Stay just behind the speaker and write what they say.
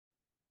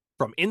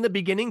From in the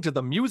beginning to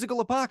the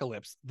musical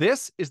apocalypse,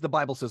 this is The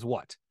Bible Says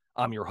What?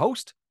 I'm your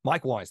host,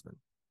 Mike Wiseman.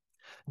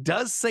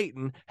 Does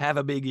Satan have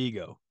a big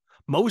ego?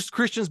 Most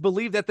Christians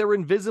believe that their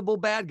invisible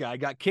bad guy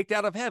got kicked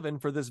out of heaven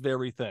for this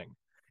very thing.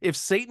 If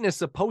Satan is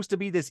supposed to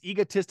be this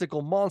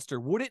egotistical monster,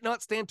 would it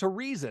not stand to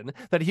reason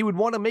that he would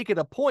want to make it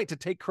a point to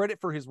take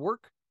credit for his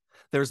work?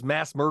 There's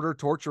mass murder,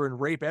 torture,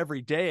 and rape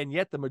every day, and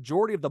yet the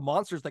majority of the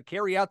monsters that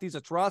carry out these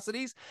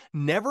atrocities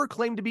never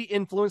claim to be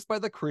influenced by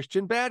the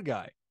Christian bad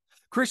guy.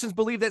 Christians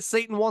believe that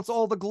Satan wants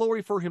all the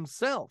glory for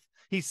himself.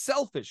 He's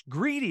selfish,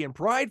 greedy, and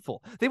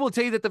prideful. They will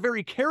tell you that the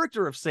very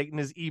character of Satan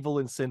is evil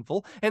and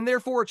sinful, and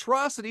therefore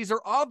atrocities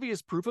are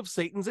obvious proof of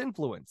Satan's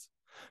influence.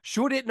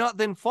 Should it not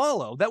then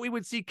follow that we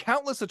would see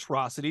countless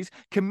atrocities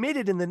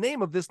committed in the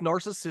name of this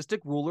narcissistic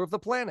ruler of the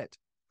planet?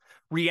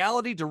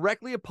 Reality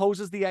directly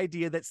opposes the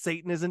idea that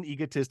Satan is an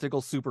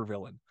egotistical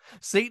supervillain.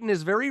 Satan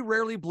is very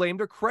rarely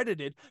blamed or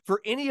credited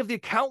for any of the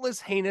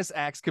countless heinous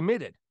acts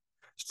committed.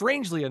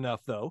 Strangely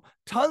enough, though,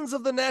 tons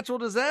of the natural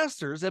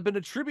disasters have been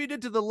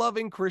attributed to the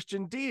loving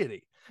Christian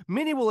deity.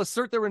 Many will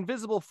assert their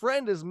invisible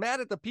friend is mad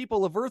at the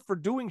people of Earth for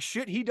doing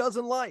shit he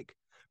doesn't like.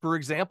 For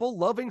example,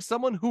 loving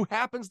someone who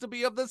happens to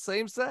be of the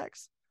same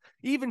sex.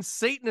 Even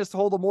Satanists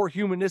hold a more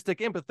humanistic,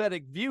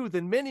 empathetic view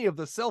than many of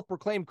the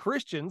self-proclaimed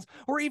Christians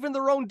or even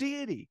their own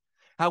deity.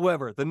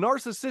 However, the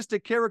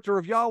narcissistic character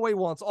of Yahweh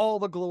wants all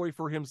the glory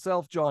for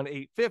himself, John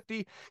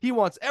 8:50. He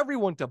wants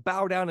everyone to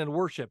bow down and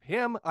worship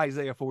him,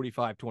 Isaiah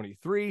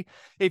 45:23.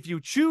 If you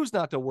choose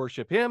not to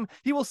worship him,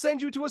 he will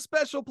send you to a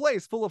special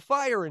place full of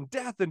fire and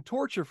death and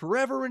torture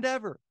forever and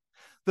ever.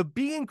 The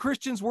being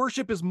Christians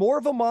worship is more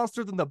of a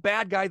monster than the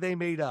bad guy they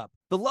made up.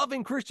 The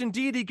loving Christian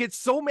deity gets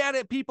so mad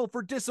at people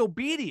for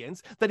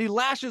disobedience that he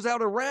lashes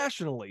out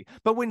irrationally.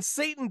 But when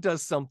Satan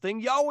does something,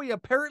 Yahweh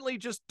apparently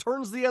just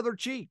turns the other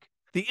cheek.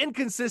 The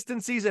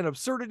inconsistencies and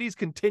absurdities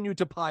continue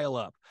to pile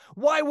up.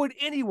 Why would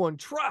anyone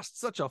trust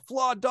such a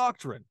flawed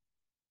doctrine?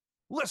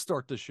 Let's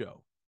start the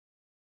show.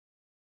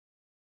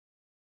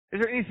 Is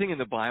there anything in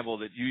the Bible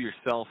that you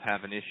yourself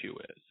have an issue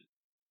with?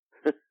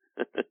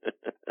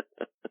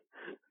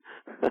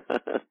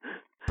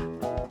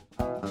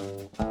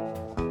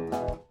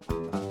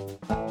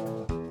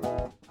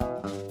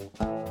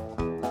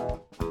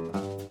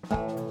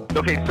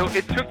 Okay, so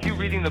it took you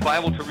reading the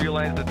Bible to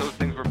realize that those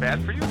things were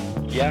bad for you?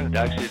 Yeah, it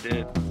actually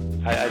did.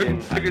 I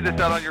didn't figure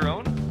this out on your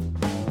own?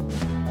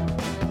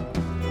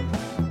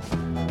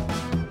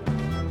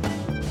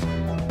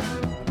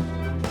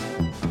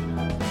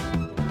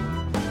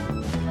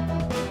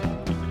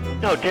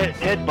 No,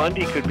 Ted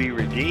Bundy could be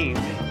redeemed.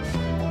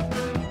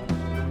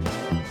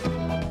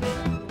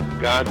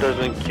 God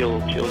doesn't kill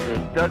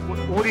children.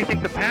 What do you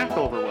think the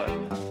Passover was?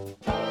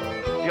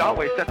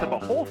 Yahweh sets up a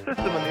whole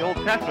system in the Old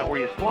Testament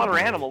where you slaughter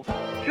animals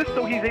just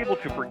so he's able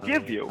to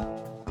forgive you.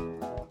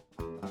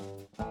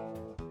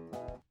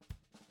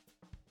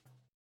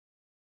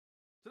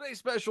 Today's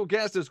special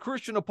guest is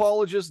Christian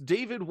apologist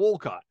David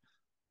Wolcott.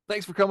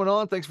 Thanks for coming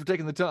on. Thanks for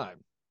taking the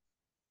time.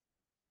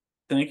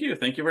 Thank you.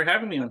 Thank you for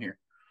having me on here.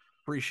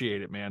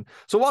 Appreciate it, man.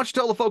 So why don't you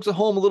tell the folks at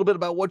home a little bit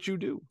about what you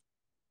do?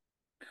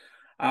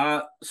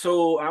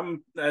 So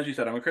I'm, as you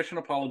said, I'm a Christian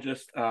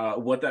apologist.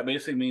 What that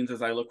basically means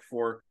is I look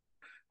for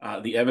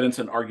the evidence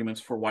and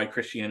arguments for why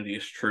Christianity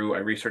is true. I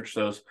research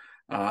those.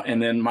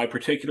 And then my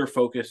particular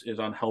focus is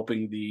on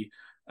helping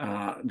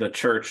the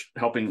church,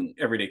 helping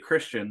everyday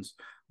Christians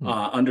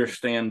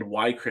understand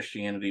why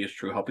Christianity is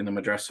true, helping them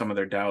address some of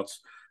their doubts,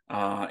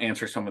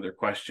 answer some of their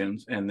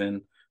questions, and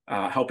then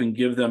helping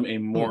give them a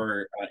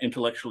more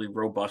intellectually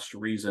robust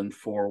reason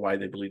for why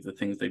they believe the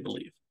things they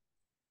believe.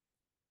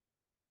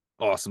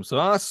 Awesome.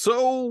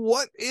 So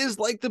what is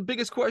like the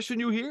biggest question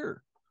you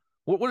hear?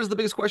 What is the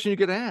biggest question you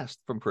get asked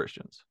from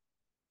Christians?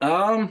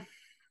 I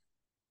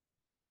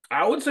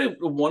would say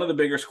one of the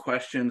biggest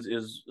questions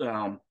is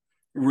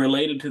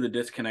related to the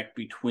disconnect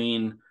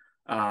between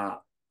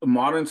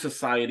modern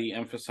society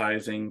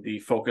emphasizing the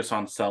focus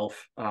on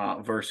self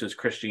versus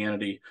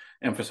Christianity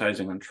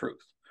emphasizing on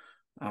truth.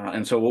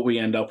 And so what we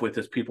end up with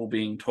is people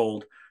being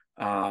told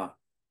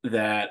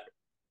that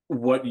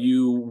what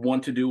you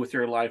want to do with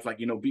your life, like,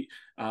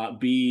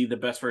 be the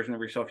best version of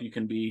yourself you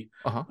can be,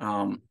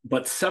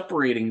 but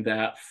separating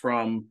that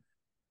from,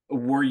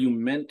 were you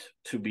meant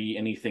to be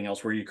anything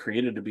else? Were you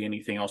created to be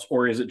anything else?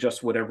 Or is it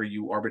just whatever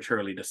you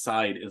arbitrarily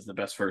decide is the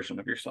best version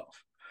of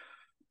yourself?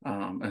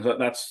 And so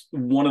that's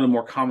one of the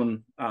more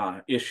common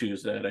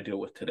issues that I deal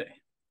with today.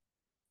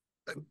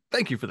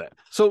 Thank you for that.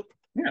 So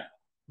yeah,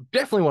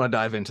 definitely want to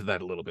dive into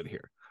that a little bit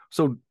here.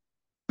 So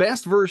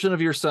best version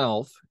of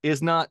yourself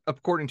is not,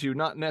 according to you,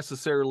 not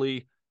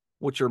necessarily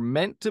what you're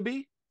meant to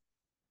be?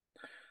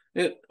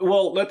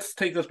 Well, let's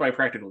take this by a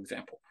practical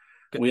example.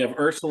 Okay. We have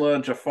Ursula,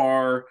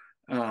 Jafar,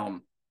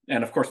 and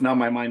of course now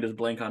my mind is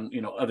blank on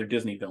other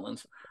Disney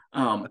villains.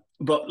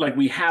 But like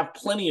we have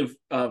plenty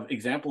of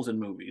examples in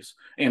movies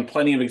and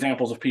plenty of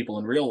examples of people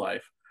in real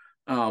life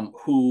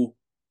who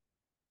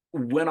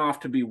went off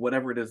to be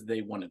whatever it is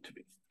they wanted to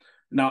be.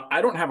 Now,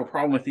 I don't have a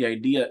problem with the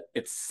idea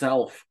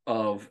itself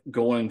of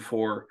going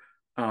for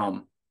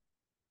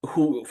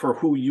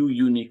who you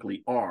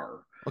uniquely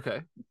are.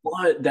 Okay.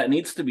 But that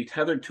needs to be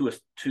tethered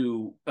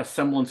to a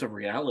semblance of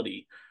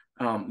reality.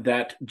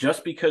 That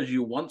just because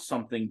you want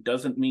something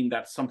doesn't mean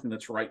that's something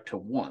that's right to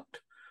want.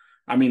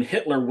 I mean,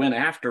 Hitler went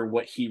after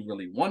what he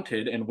really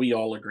wanted, and we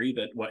all agree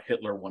that what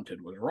Hitler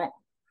wanted was wrong.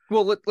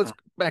 Well, let's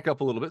back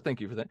up a little bit.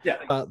 Thank you for that. Yeah.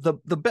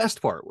 The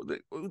best part,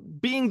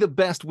 being the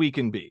best we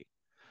can be,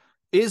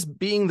 is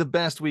being the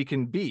best we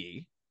can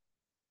be.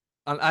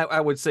 And I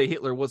would say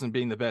Hitler wasn't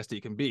being the best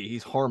he can be.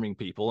 He's harming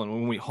people, and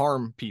when we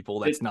harm people,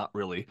 that's not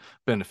really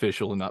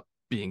beneficial and not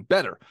being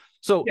better.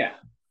 So, yeah,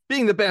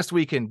 being the best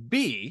we can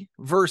be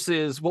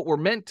versus what we're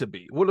meant to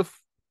be.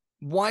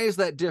 Why is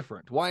that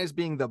different? Why is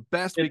being the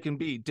best we can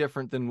be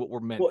different than what we're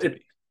meant to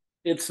be?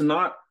 It's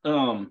not.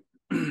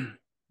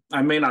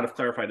 I may not have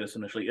clarified this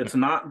initially. It's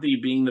not the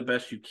being the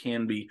best you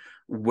can be,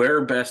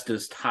 where best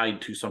is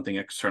tied to something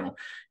external.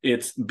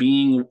 It's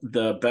being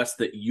the best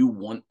that you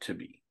want to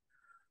be.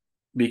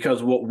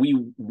 Because what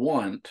we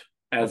want,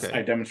 as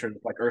I demonstrated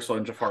with like Ursula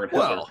and Jafar and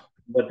Hitler,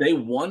 what they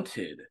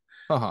wanted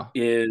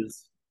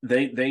is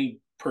they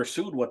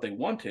pursued what they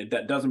wanted.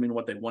 That doesn't mean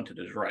what they wanted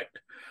is right.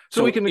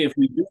 So we can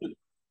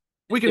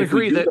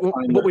agree that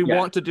what we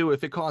want to do,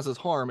 if it causes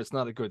harm, it's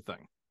not a good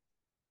thing.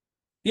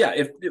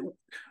 Yeah,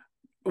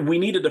 we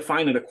need to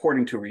define it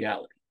according to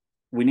reality.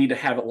 We need to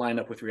have it line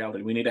up with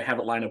reality. We need to have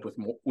it line up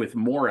with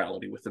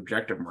morality, with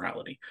objective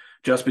morality.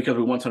 Just because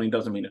we want something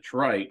doesn't mean it's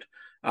right.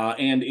 I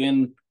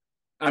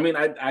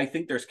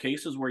think there's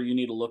cases where you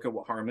need to look at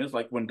what harm is.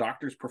 Like when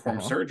doctors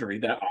perform surgery,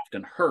 that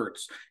often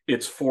hurts.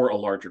 It's for a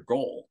larger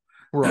goal.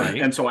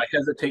 Right. And so I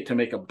hesitate to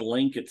make a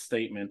blanket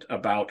statement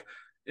about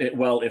it.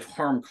 Well, if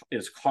harm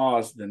is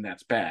caused, then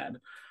that's bad.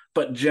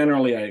 But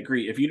generally, I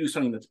agree. If you do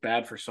something that's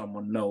bad for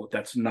someone, no,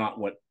 that's not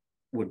what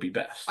would be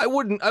best. I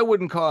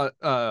wouldn't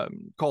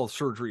call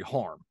surgery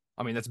harm.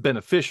 I mean, that's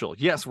beneficial.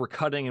 Yes, we're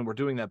cutting and we're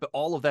doing that, but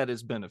all of that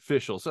is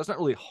beneficial. So it's not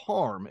really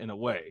harm in a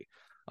way.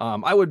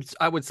 I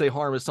would say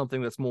harm is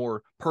something that's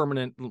more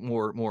permanent,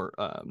 more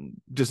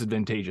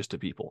disadvantageous to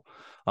people,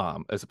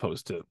 as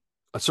opposed to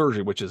a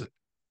surgery, which is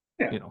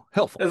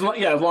helpful. As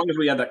long as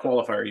we add that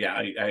qualifier,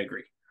 I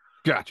agree.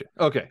 Gotcha.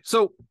 Okay.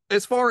 So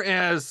as far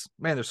as,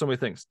 man, there's so many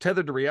things.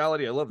 Tethered to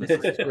reality. I love this.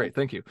 This is great.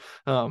 Thank you.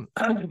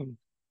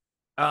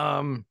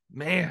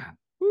 Man.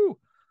 Woo.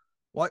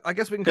 Well, I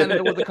guess we can kind of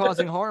go with the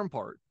causing harm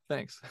part.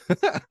 Thanks.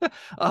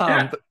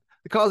 The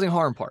causing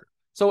harm part.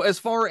 So as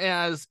far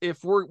as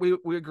if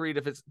we agreed,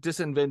 if it's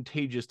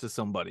disadvantageous to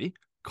somebody,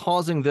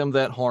 causing them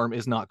that harm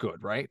is not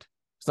good, right?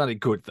 It's not a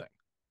good thing.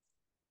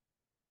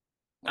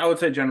 I would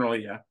say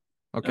generally, yeah.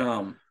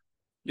 Okay.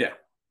 Yeah.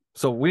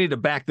 So we need to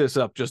back this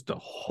up just a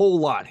whole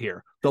lot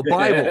here. The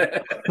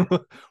Bible.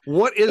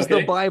 What is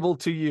the Bible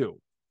to you?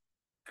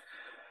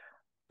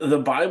 The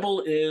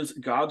Bible is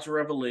God's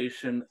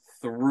revelation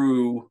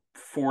through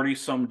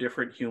 40-some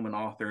different human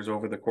authors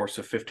over the course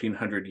of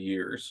 1,500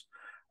 years,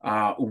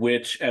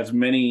 which, as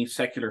many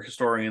secular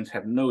historians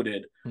have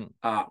noted,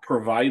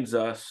 provides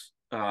us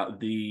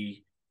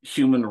the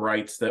human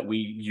rights that we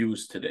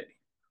use today.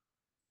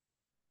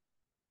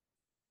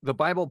 The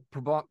Bible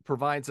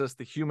provides us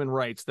the human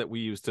rights that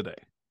we use today.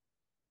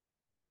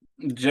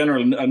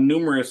 Generally,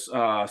 numerous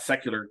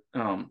secular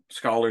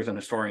scholars and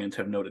historians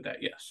have noted that,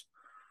 yes.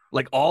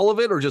 Like all of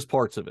it or just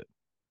parts of it?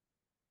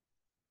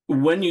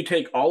 When you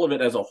take all of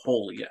it as a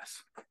whole,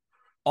 yes.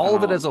 All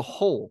of it as a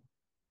whole?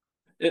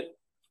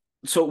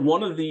 So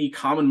one of the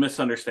common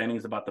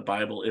misunderstandings about the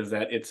Bible is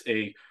that it's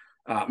a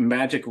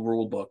magic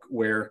rule book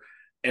where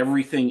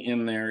everything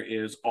in there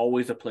is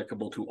always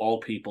applicable to all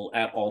people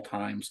at all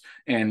times.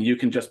 And you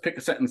can just pick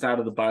a sentence out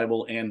of the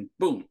Bible and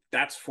boom,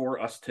 that's for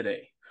us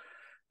today.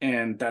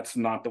 And that's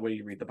not the way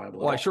you read the Bible.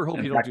 Well, I sure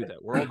hope you don't do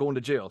that. We're all going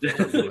to jail if you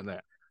start doing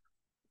that.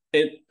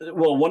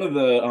 One of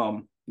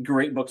the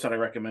great books that I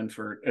recommend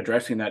for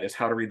addressing that is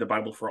How to Read the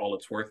Bible for All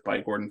It's Worth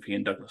by Gordon Fee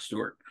and Douglas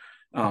Stewart.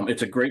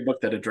 It's a great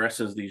book that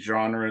addresses these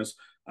genres,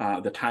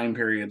 the time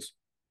periods,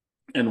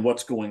 and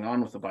what's going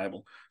on with the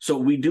Bible. So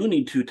we do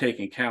need to take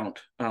account.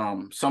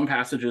 Some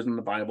passages in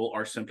the Bible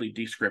are simply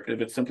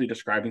descriptive. It's simply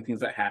describing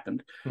things that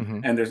happened.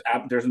 And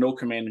there's no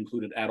command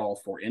included at all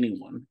for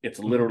anyone. It's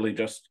literally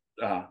just,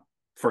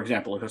 for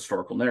example, a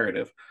historical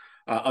narrative.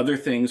 Other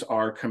things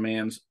are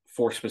commands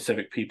for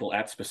specific people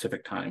at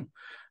specific time.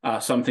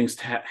 Some things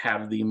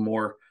have the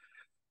more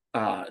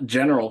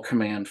general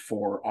command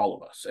for all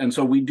of us. And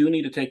so we do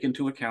need to take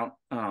into account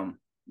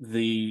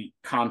the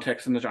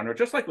context and the genre,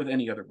 just like with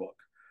any other book.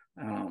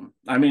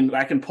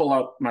 I can pull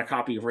out my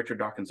copy of Richard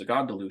Dawkins' The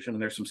God Delusion,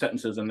 and there's some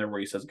sentences in there where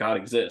he says God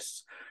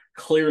exists.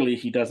 Clearly,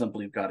 he doesn't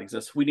believe God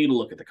exists. We need to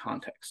look at the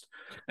context.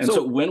 And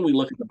so when we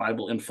look at the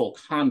Bible in full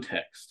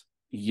context,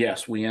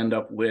 yes, we end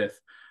up with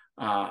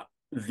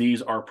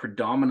these are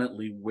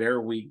predominantly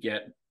where we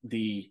get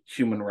the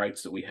human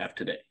rights that we have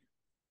today.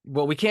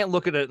 Well, we can't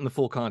look at it in the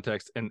full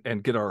context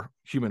and get our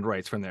human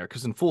rights from there,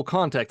 because in full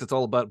context, it's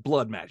all about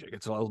blood magic.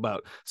 It's all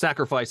about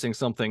sacrificing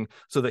something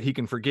so that he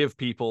can forgive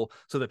people,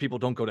 so that people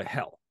don't go to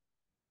hell.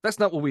 That's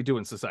not what we do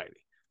in society.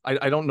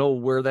 I don't know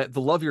where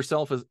the love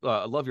yourself is,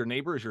 love your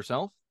neighbor as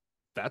yourself.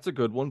 That's a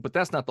good one, but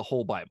that's not the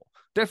whole Bible.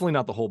 Definitely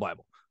not the whole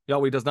Bible.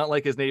 Yahweh does not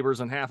like his neighbors,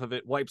 and half of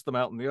it wipes them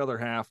out in the other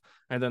half.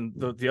 And then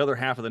the other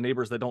half of the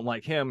neighbors that don't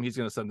like him, he's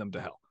going to send them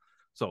to hell.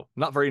 So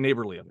not very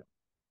neighborly of him.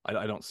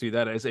 I don't see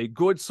that as a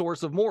good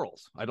source of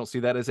morals. I don't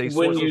see that as a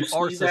source of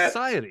our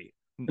society,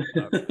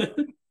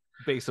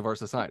 base of our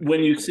society. When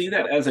you see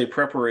that as a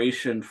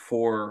preparation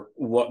for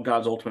what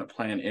God's ultimate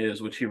plan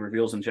is, which he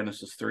reveals in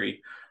Genesis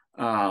 3,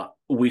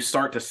 we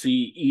start to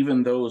see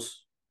even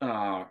those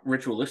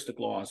ritualistic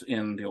laws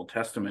in the Old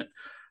Testament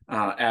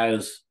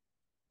as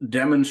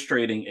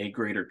demonstrating a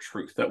greater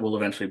truth that will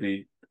eventually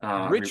be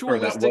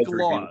ritualistic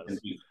laws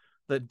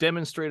that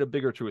demonstrate a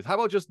bigger truth. How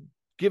about just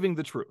giving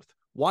the truth?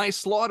 Why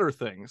slaughter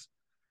things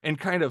and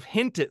kind of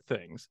hint at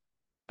things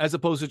as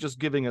opposed to just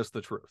giving us the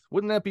truth?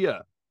 Wouldn't that be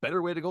a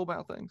better way to go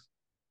about things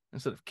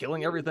instead of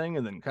killing everything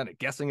and then kind of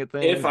guessing at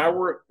things? If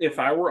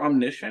I were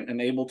omniscient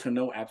and able to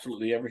know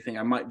absolutely everything,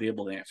 I might be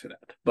able to answer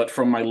that. But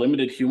from my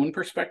limited human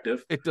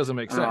perspective, it doesn't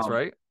make sense,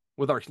 right?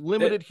 With our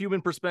limited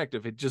human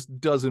perspective, it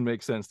just doesn't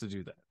make sense to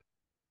do that.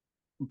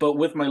 But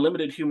with my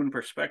limited human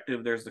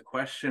perspective, there's the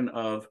question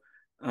of,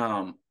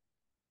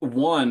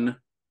 one,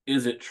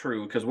 is it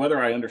true? Because whether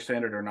I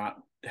understand it or not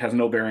has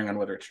no bearing on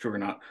whether it's true or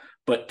not.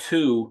 But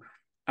two,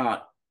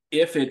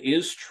 if it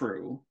is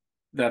true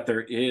that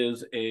there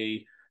is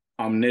a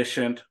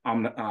omniscient,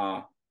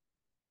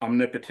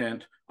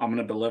 omnipotent,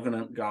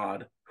 omnibenevolent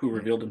God who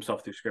revealed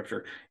himself through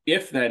Scripture,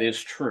 if that is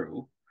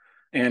true,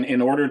 and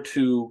in order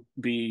to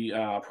be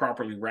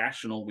properly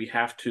rational, we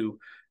have to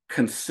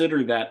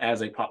consider that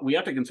as we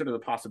have to consider the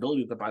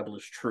possibility that the Bible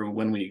is true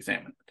when we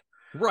examine it.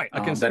 Right.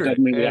 I considered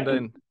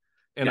it.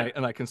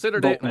 I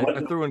considered it, and I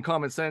threw in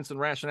common sense and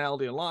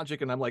rationality and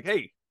logic, and I'm like,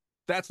 hey,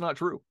 that's not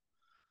true.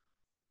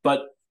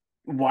 But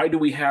why do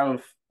we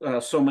have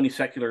so many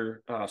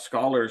secular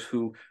scholars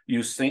who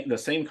use the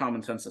same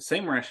common sense, the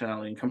same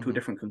rationality, and come to a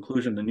different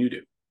conclusion than you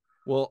do?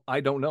 Well, I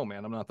don't know,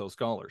 man. I'm not those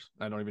scholars.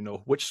 I don't even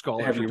know which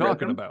scholars you're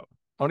talking about.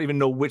 I don't even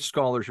know which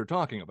scholars you're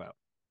talking about.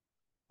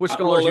 Which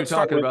scholars are you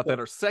talking about that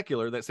are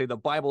secular that say the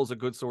Bible is a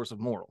good source of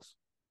morals?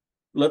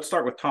 Let's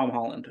start with Tom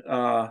Holland.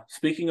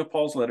 Speaking of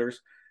Paul's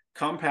letters,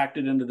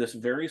 compacted into this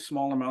very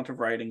small amount of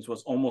writings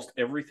was almost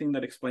everything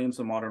that explains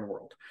the modern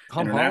world.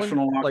 Tom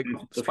International Holland?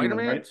 Like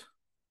Spider-Man?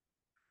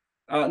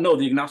 No,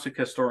 the agnostic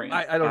historian.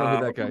 I don't know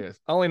who that guy is.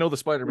 I only know the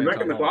Spider-Man.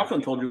 Rebecca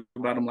McLaughlin told you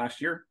about him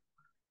last year.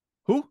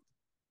 Who?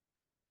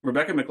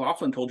 Rebecca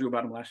McLaughlin told you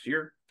about him last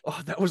year. Oh,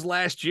 that was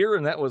last year,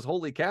 and that was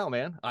holy cow,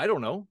 man. I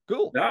don't know.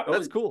 Cool.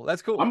 That's cool.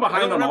 That's cool. I'm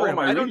behind on all of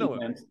my I don't know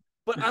him.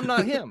 But I'm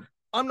not him.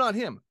 I'm not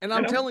him. And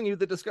I'm telling you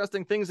the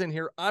disgusting things in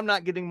here, I'm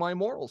not getting my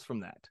morals from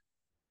that.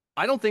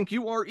 I don't think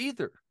you are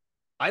either.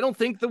 I don't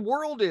think the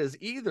world is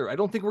either. I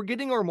don't think we're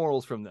getting our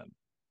morals from them.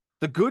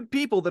 The good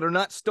people that are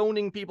not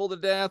stoning people to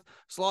death,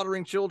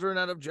 slaughtering children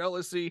out of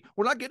jealousy,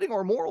 we're not getting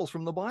our morals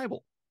from the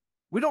Bible.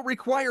 We don't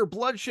require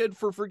bloodshed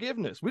for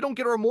forgiveness. We don't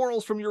get our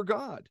morals from your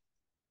God.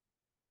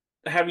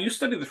 Have you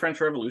studied the French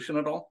Revolution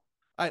at all?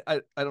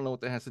 I don't know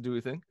what that has to do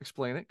with it.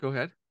 Explain it. Go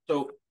ahead.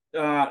 So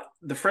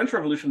the French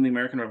Revolution and the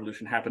American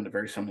Revolution happened at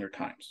very similar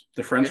times.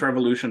 The French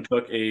Revolution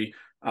took a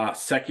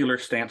secular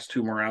stance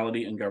to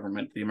morality and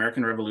government. The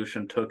American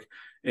Revolution took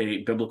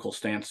a biblical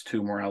stance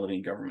to morality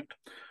and government.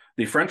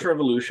 The French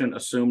Revolution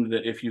assumed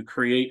that if you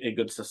create a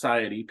good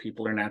society,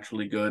 people are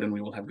naturally good and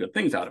we will have good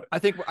things out of it. I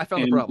think I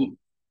found the problem.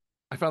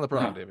 I found the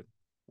problem, David.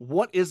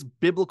 What is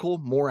biblical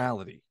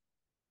morality?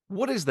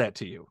 What is that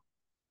to you?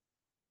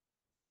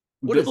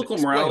 Biblical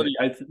morality,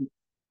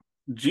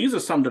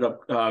 Jesus summed it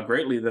up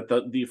greatly,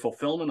 that the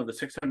fulfillment of the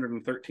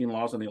 613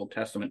 laws in the Old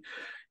Testament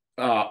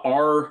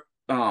are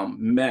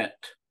met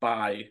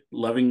by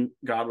loving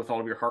God with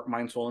all of your heart,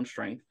 mind, soul, and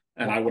strength.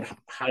 And I would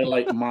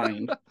highlight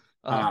mind.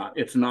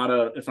 It's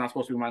not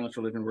supposed to be mindless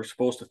religion. We're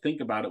supposed to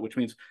think about it, which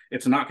means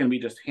it's not going to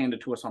be just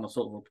handed to us on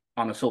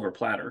a silver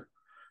platter.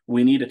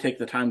 We need to take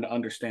the time to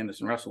understand this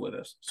and wrestle with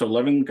this. So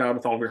loving God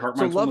with all of your heart,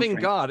 mind, soul, and strength. So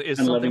loving God is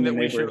something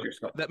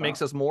that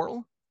makes us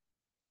moral?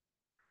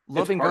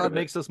 Loving God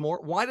makes us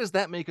moral. Why does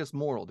that make us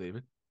moral,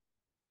 David?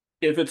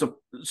 If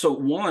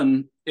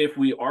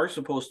we are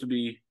supposed to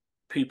be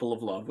people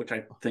of love, which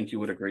I think you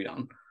would agree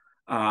on,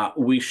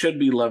 we should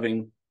be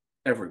loving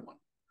everyone.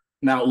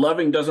 Now,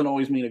 loving doesn't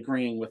always mean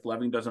agreeing with.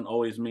 Loving doesn't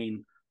always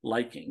mean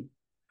liking.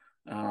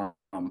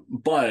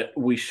 But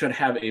we should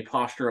have a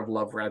posture of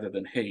love rather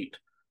than hate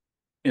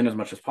in as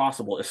much as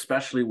possible,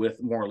 especially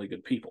with morally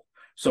good people.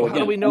 So how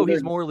do we know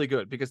he's morally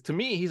good? Because to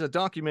me, he's a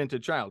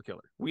documented child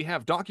killer. We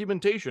have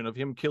documentation of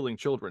him killing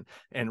children.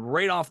 And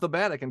right off the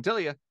bat, I can tell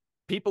you,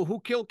 people who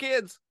kill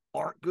kids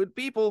aren't good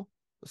people,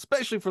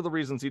 especially for the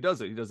reasons he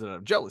does it. He does it out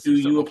of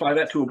jealousy. Do you apply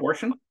that to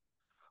abortion?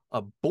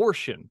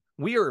 Abortion.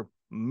 We are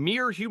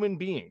mere human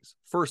beings,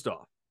 first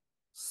off.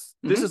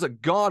 This is a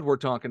God we're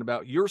talking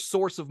about, your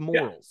source of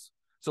morals.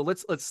 So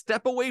let's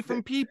step away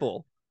from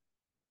people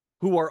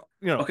who are,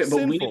 okay, sinful.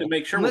 But we need to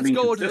make sure let's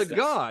go to the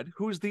God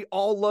who's the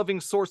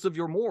all-loving source of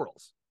your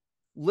morals.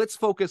 Let's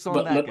focus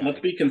on that guy.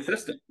 Let's be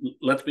consistent.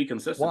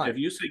 Why? If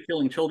you say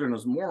killing children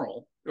is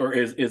moral or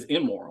is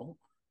immoral,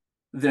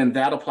 then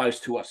that applies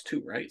to us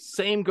too, right?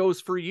 Same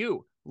goes for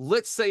you.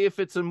 Let's say if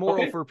it's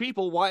immoral Okay. for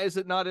people, why is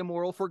it not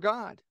immoral for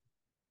God?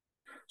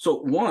 So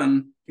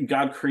one,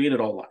 God created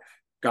all life.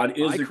 God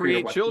is I the creator create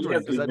of life.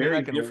 children. Does that mean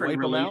I can wipe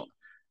them out?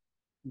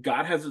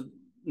 God has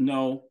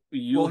no.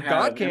 You Well, have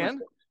God can.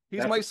 intercourse.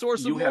 He's my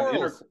source of You have morals.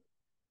 intercourse.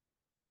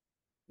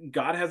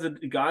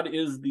 God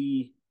is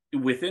the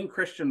within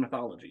Christian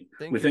mythology,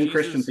 Thank within you,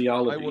 Christian Jesus.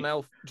 theology. I will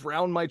now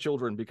drown my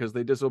children because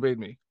they disobeyed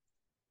me.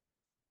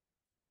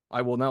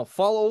 I will now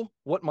follow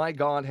what my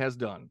God has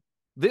done.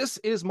 This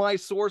is my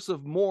source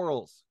of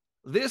morals.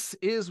 This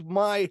is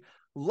my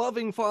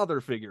loving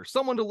father figure,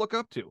 someone to look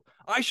up to.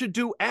 I should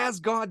do as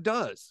God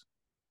does.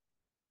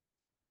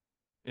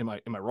 Am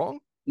I wrong?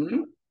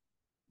 Mm-hmm.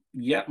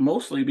 Yeah,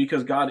 mostly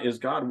because God is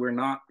God. We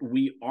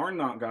are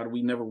not God.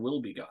 We never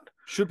will be God.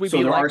 Should we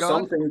be like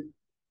God?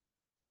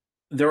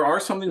 There are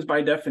some things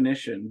by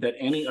definition that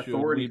any Should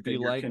authority we be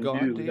figure like can God,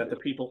 do David? that the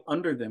people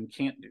under them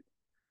can't do.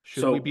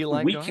 Should So we be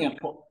like we God? can't.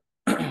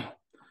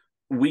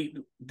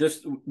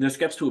 This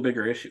gets to a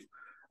bigger issue.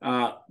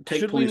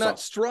 Should we not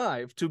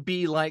strive to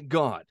be like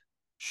God?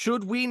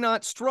 Should we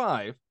not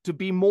strive to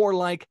be more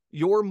like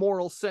your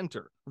moral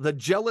center, the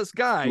jealous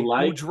guy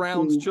who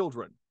drowns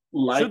children?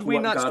 Should we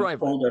not strive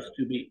told us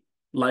to be?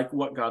 Like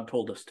what God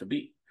told us to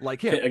be.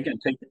 Like him. Again,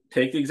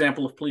 take the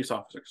example of police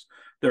officers.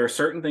 There are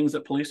certain things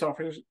that police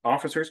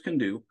officers can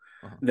do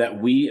that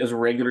we as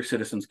regular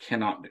citizens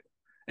cannot do.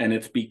 And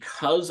it's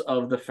because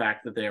of the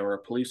fact that they are a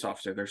police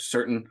officer. There's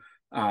certain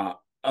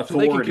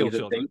authority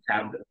that they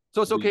have.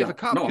 So it's okay if a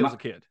cop kills a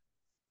kid.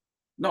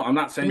 No, I'm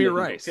not saying they can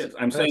kill kids.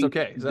 I'm saying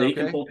okay. They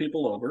can pull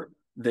people over.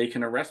 They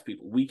can arrest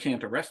people. We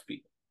can't arrest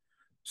people.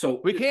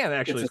 So we can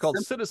actually. It's called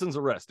citizen's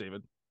arrest,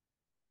 David.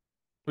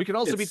 We can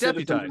also be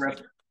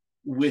deputized.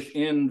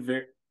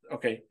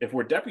 Okay, if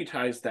we're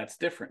deputized, that's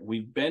different.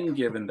 We've been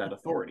given that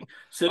authority.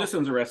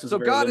 Citizen's arrest is so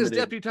God has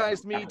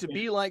deputized me to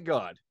be like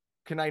God.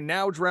 Can I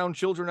now drown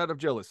children out of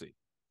jealousy?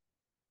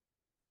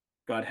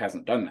 God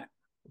hasn't done that.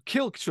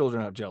 Kill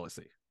children out of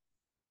jealousy.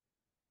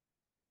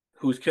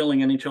 Who's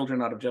killing any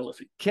children out of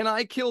jealousy? Can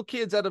I kill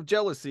kids out of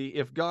jealousy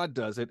if God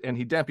does it and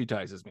he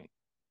deputizes me?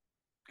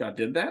 God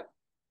did that?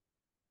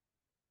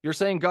 You're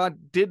saying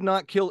God did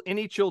not kill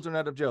any children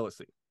out of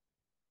jealousy?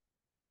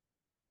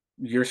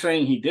 You're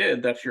saying he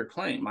did. That's your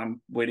claim.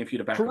 I'm waiting for you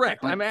to back up.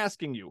 Correct. I'm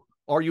asking you,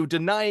 are you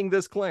denying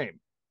this claim?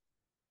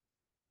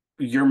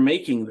 You're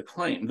making the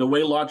claim. The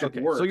way logic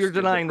works. So you're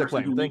denying the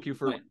claim. Thank you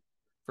for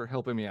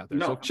helping me out there.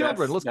 No, so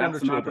children, let's go into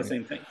children. That's not the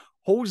same thing.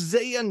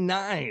 Hosea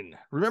 9.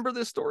 Remember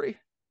this story?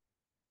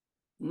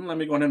 Let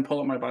me go ahead and pull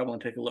up my Bible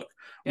and take a look.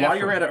 While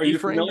you're at it, are you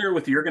familiar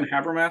with Jürgen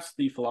Habermas,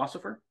 the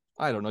philosopher?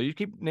 I don't know. You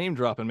keep name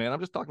dropping, man. I'm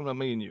just talking about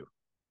me and you.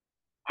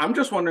 I'm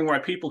just wondering why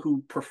people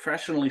who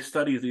professionally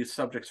study these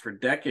subjects for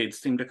decades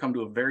seem to come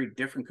to a very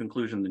different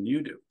conclusion than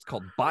you do. It's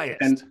called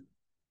biased. And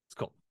it's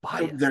called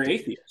biased. They're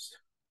atheists.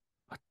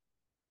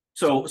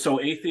 So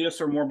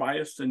atheists are more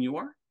biased than you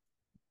are?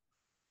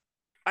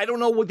 I don't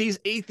know what these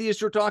atheists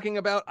you're talking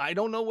about. I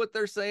don't know what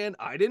they're saying.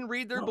 I didn't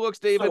read their books,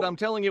 David. I'm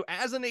telling you,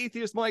 as an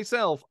atheist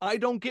myself, I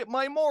don't get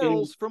my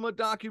morals from a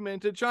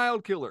documented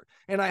child killer.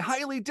 And I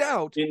highly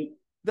doubt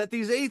that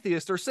these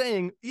atheists are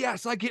saying,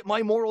 yes, I get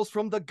my morals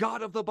from the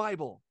God of the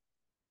Bible.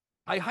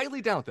 I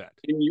highly doubt that.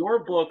 In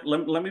your book,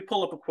 let me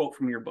pull up a quote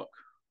from your book.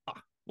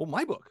 Well,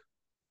 my book.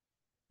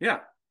 Yeah.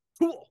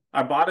 Cool.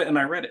 I bought it and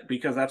I read it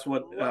because that's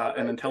what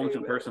an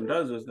intelligent person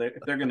does is if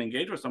they're going to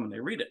engage with someone, they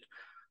read it.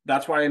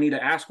 That's why I need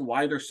to ask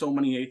why there's so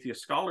many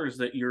atheist scholars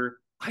that you're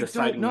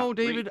deciding. I don't know,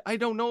 David. I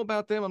don't know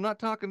about them. I'm not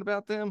talking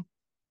about them.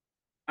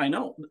 I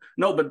know.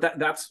 No, but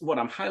that's what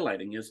I'm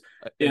highlighting is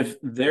if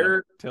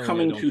they're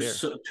coming to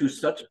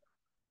such.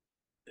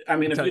 I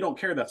mean, if you don't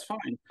care, that's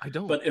fine. I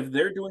don't. But if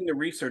they're doing the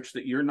research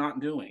that you're not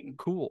doing,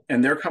 cool,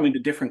 and they're coming to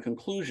different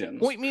conclusions.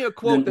 Point me a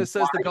quote that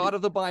says the God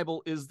of the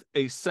Bible is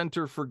a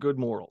center for good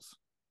morals.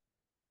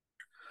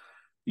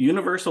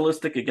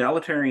 Universalistic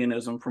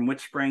egalitarianism from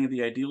which sprang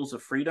the ideals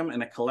of freedom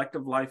and a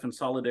collective life and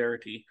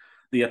solidarity,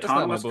 the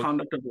autonomous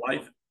conduct of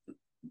life.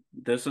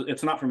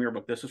 It's not from your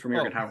book. This is from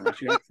Jürgen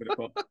Habermas. You asked for the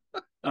quote.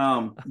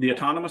 The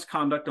autonomous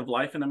conduct of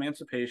life and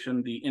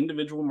emancipation, the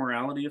individual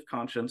morality of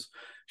conscience,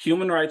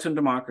 human rights and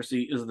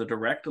democracy is the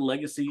direct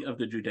legacy of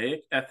the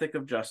Judaic ethic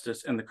of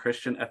justice and the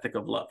Christian ethic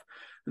of love.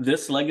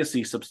 This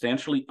legacy,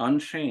 substantially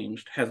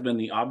unchanged, has been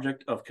the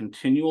object of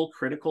continual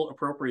critical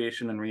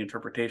appropriation and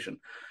reinterpretation.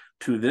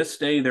 To this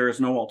day, there is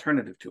no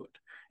alternative to it.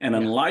 And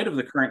in light of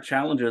the current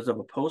challenges of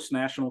a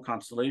post-national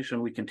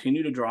constellation, we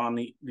continue to draw on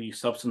the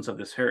substance of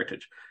this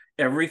heritage.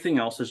 Everything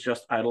else is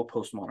just idle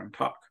postmodern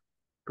talk.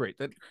 Great.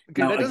 That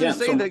doesn't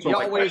say that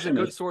Yahweh is a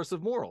good source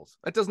of morals.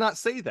 That does not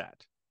say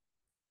that.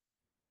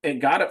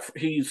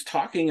 He's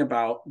talking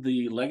about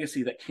the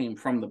legacy that came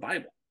from the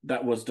Bible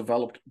that was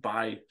developed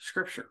by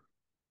Scripture.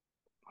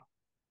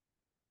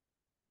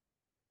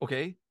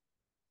 Okay.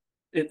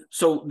 That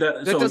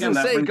doesn't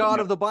say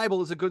God of the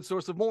Bible is a good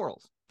source of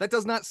morals. That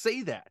does not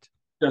say that.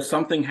 Does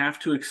something have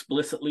to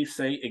explicitly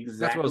say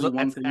exactly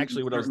one thing? That's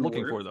actually what I was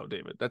looking for, though,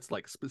 David. That's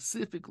like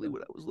specifically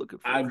what I was looking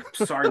for. I'm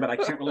sorry, but I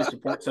can't really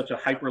support such a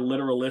hyper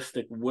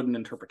literalistic wooden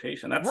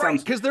interpretation. That right,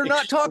 sounds because they're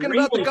not talking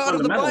about the God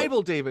of the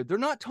Bible, David. They're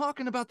not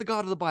talking about the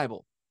God of the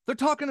Bible. They're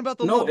talking about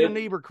the love your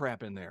neighbor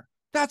crap in there.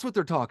 That's what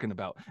they're talking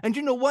about. And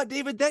you know what,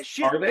 David? That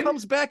shit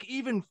comes back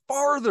even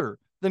farther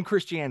than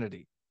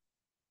Christianity.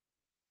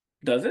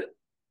 Does it?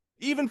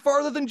 Even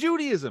farther than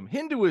Judaism,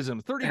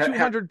 Hinduism,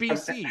 3200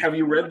 BC. Have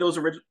you read those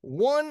original?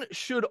 One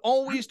should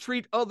always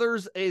treat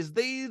others as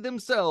they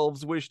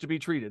themselves wish to be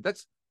treated.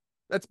 That's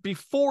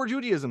before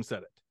Judaism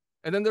said it.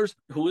 And then there's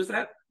who is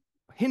that?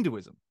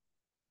 Hinduism.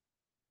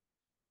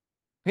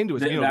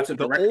 Hinduism, you know,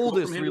 the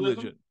oldest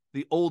religion.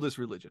 The oldest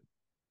religion.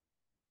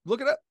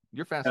 Look it up.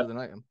 You're faster than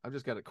I am. I've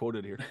just got it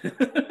quoted here.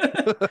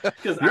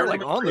 Because you're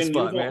like on the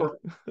spot, man.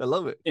 I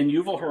love it. In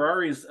Yuval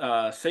Harari's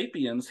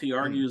 *Sapiens*, he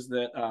argues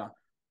that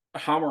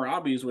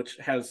Hammurabi's, which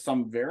has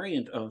some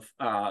variant of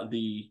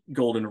the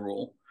Golden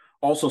Rule,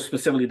 also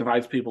specifically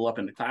divides people up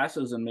into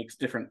classes and makes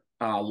different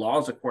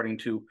laws according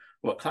to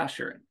what class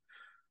you're in.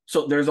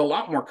 So there's a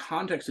lot more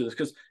context to this,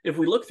 because if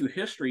we look through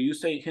history, you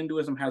say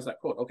Hinduism has that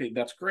quote. Okay,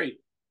 that's great.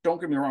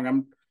 Don't get me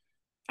wrong.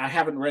 I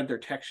haven't read their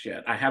text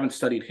yet. I haven't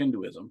studied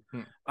Hinduism.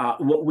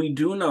 What we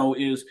do know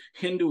is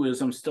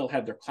Hinduism still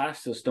had their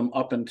class system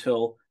up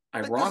until,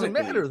 ironically. That doesn't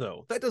matter,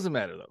 though. That doesn't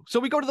matter, though. So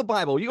we go to the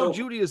Bible. You go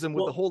Judaism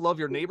with the whole love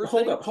your neighbor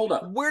thing. Hold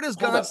up. Where does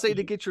God say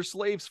to get your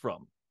slaves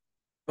from?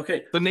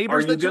 Okay. The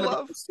neighbors that you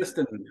love?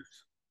 Consistent in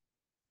this?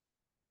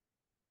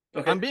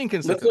 Okay. I'm being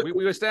consistent.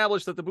 We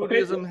established that the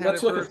Buddhism had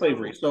let's look at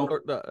slavery. So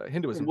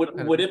Hinduism.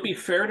 Would it be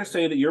fair to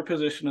say that your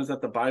position is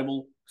that the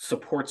Bible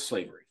supports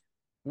slavery?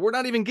 We're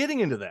not even getting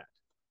into that.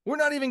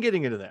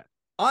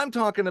 I'm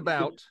talking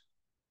about.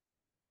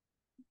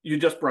 You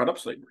just brought up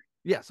slavery.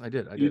 Yes, I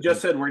did. You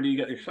just said, where do you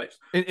get your slaves?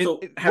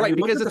 Right,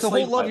 because it's a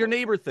whole love your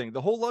neighbor thing. The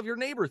whole love your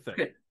neighbor thing.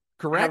 Okay.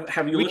 Correct?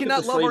 We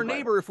cannot love our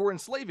neighbor if we're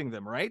enslaving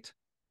them, right?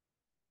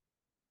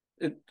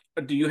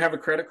 Do you have a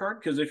credit card?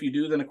 Because if you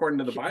do, then according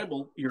to the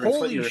Bible, you're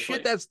holy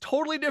shit, that's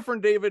totally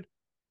different, David.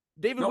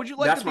 David, would you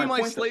like to be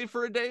my slave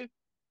for a day?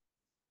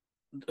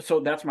 So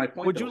that's my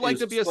point. Would you like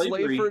to be a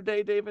slave for a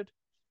day, David?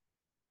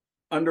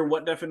 Under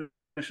what definition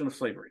of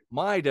slavery?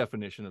 My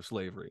definition of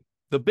slavery.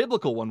 The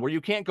biblical one, where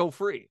you can't go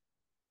free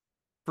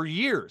for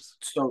years.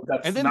 So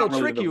that's and then they'll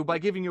trick you by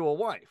giving you a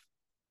wife.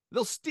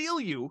 They'll steal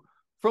you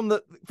from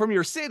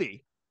your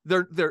city.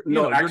 They're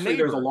actually,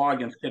 there's a law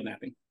against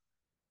kidnapping.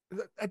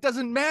 It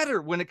doesn't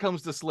matter when it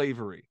comes to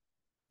slavery.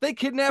 They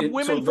kidnap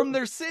women from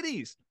their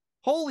cities.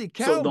 Holy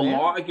cow! So the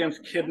law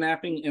against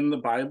kidnapping in the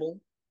Bible,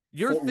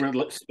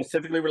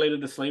 specifically related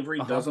to slavery,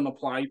 doesn't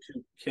apply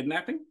to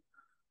kidnapping.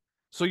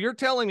 So you're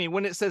telling me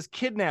when it says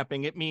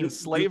kidnapping, it means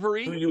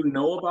slavery? Do you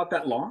know about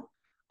that law?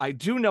 I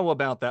do know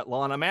about that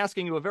law, and I'm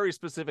asking you a very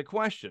specific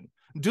question.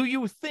 Do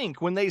you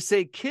think when they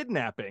say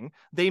kidnapping,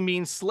 they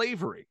mean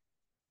slavery?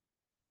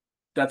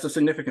 That's a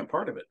significant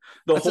part of it.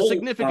 That's a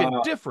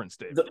significant difference,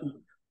 Dave.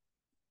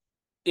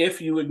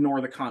 If you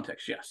ignore the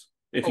context, yes.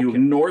 If you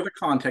ignore the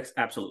context,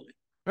 absolutely.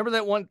 Remember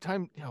that one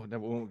time? No, we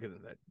won't get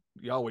into that.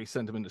 Yahweh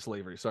sent him into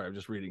slavery. Sorry, I'm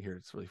just reading here.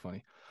 It's really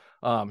funny.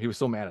 He was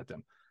so mad at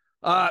them.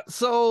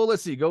 So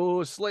let's see.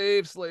 Go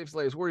slaves. Where are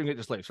you gonna get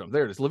your slaves from?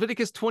 There it is.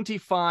 Leviticus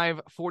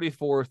 25,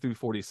 44 through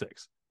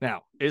 46.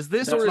 Now, is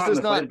this That's or is this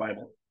not in the slave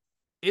Bible?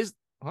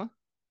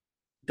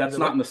 That's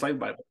not in the slave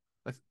Bible.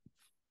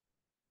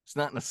 It's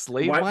not in the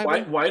slave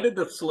Bible? Why did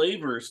the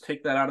slavers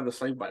take that out of the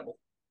slave Bible?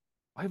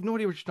 I have no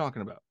idea what you're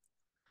talking about.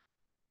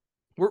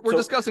 We're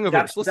discussing a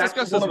verse. Let's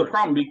discuss this. The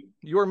problem.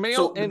 You're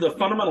male, and the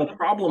fundamental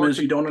problem is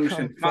you don't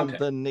understand context.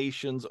 From the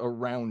nations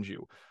around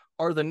you.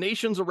 Are the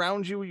nations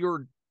around you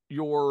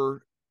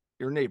your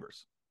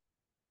neighbors?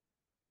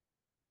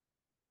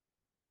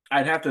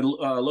 I'd have to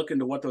look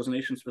into what those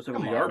nations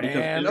specifically are.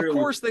 Because of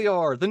course they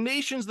are. The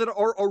nations that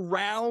are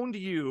around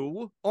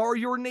you are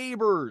your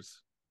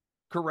neighbors.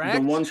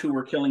 Correct? The ones who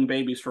were killing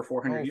babies for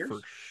 400 years?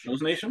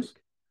 Those nations?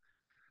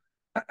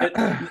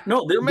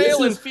 No, your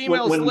male and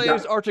female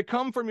slaves are to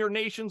come from your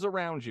nations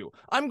around you.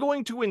 I'm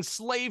going to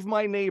enslave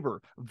my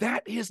neighbor.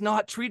 That is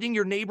not treating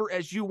your neighbor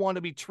as you want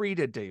to be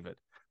treated, David.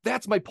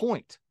 That's my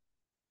point.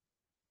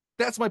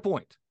 Does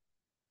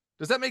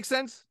that make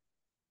sense?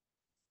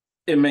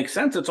 It makes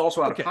sense. It's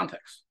also out of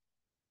context.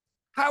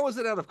 How is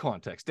it out of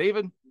context,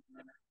 David?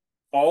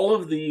 All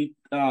of the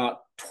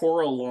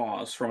Torah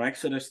laws from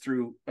Exodus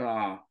through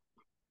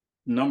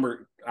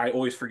number, I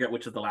always forget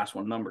which is the last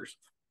one, Numbers.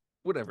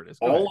 Whatever it is.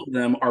 All of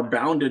them are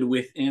bounded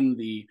within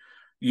the,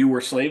 you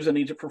were slaves in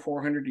Egypt for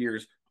 400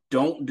 years.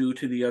 Don't do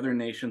to the other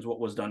nations what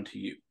was done to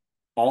you.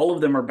 All of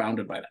them are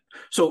bounded by that.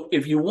 So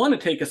if you want to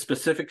take a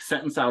specific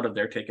sentence out of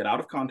there, take it out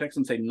of context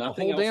and say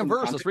nothing else. The whole damn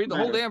verse. Let's read the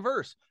whole damn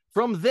verse.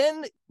 From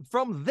them,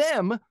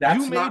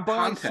 you may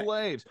buy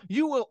slaves.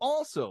 You will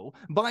also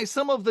buy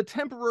some of the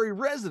temporary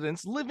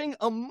residents living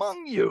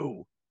among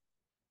you.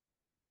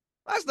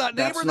 That's not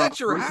neighbor. That's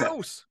your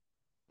house.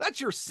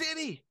 That's your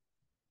city.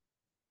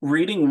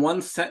 Reading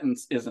one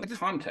sentence isn't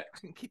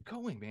context. Keep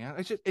going,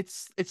 man.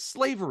 It's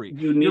slavery.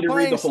 You need to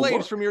read the whole slaves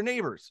book. from your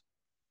neighbors.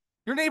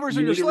 Your neighbors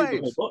are You your need to read the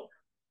whole slaves. book.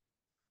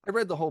 I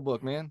read the whole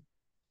book, man.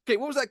 Okay,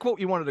 what was that quote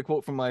you wanted to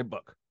quote from my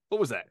book? What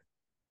was that?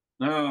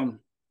 Where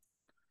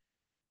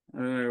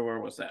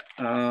was that?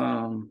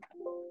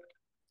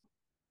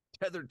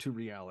 Tethered to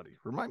reality.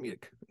 Remind me to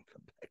come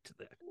back to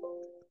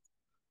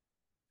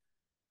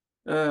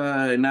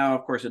that. Now,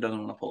 of course, it doesn't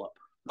want to pull up.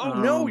 Oh,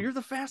 no, you're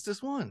the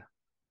fastest one.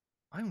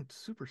 I'm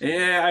super slow.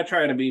 Yeah, I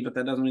try to be, but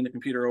that doesn't mean the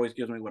computer always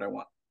gives me what I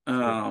want.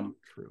 True.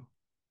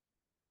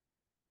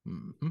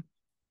 Mm-hmm.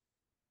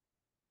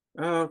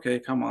 Okay,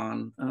 come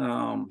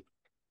on.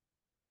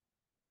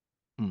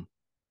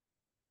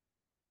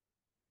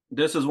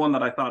 This is one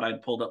that I thought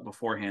I'd pulled up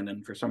beforehand,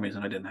 and for some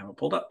reason I didn't have it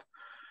pulled up.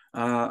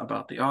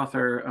 About the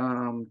author.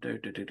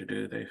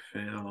 They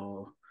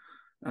fail.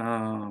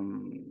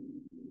 Trying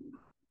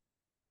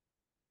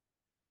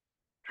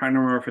to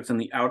remember if it's in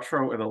the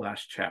outro or the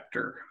last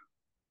chapter.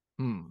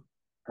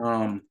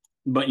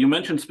 But you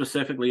mentioned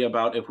specifically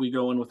about if we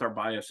go in with our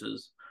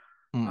biases,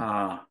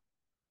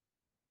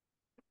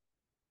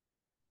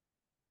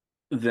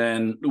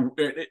 then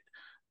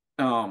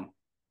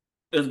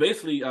it's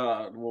basically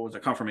what was a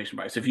confirmation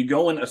bias. If you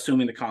go in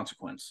assuming the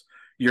consequence,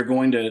 you're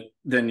going to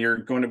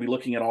be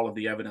looking at all of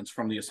the evidence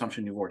from the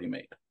assumption you've already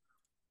made.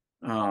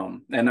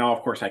 And now,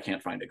 of course, I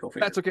can't find it. Go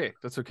figure. That's okay.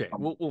 That's okay.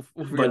 We'll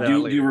figure but that do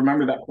out later. you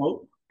remember that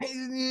quote?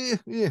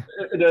 Yeah.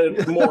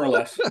 More or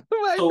less.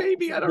 So,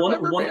 maybe I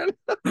don't remember,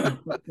 man.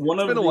 One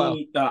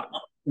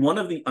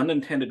of the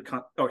unintended.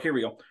 Here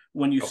we go.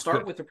 When you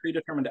start with a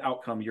predetermined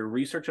outcome, your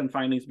research and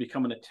findings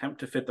become an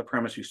attempt to fit the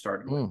premise you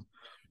started with.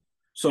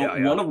 So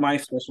one of my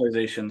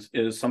specializations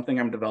is something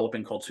I'm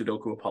developing called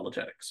Sudoku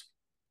apologetics.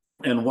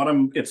 And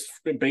it's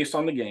based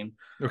on the game.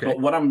 Okay. But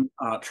what I'm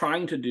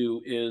trying to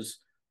do is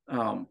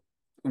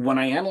when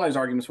I analyze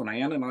arguments, when I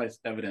analyze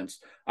evidence,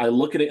 I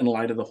look at it in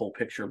light of the whole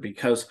picture,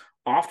 because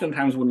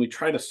oftentimes when we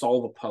try to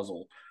solve a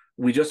puzzle,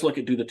 we just look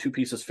at, do the two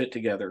pieces fit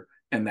together,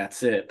 and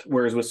that's it.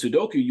 Whereas with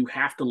Sudoku, you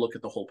have to look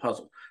at the whole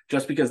puzzle.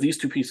 Just because these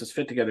two pieces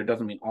fit together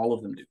doesn't mean all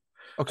of them do.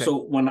 Okay. So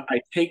when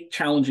I take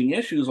challenging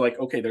issues like,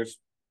 okay, there's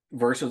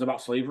verses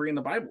about slavery in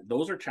the Bible.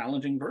 Those are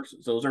challenging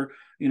verses. Those are,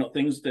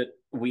 things that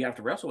we have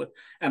to wrestle with.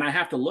 And I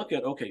have to look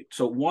at, okay,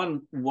 so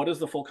one, what is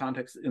the full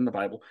context in the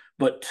Bible?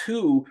 But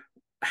two,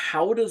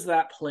 how does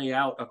that play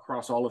out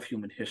across all of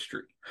human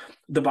history?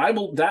 The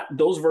Bible,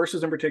 those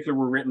verses in particular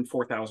were written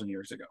 4,000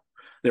 years ago.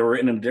 They were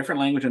written in a different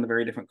language and a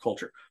very different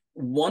culture.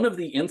 One of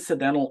the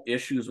incidental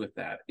issues with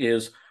that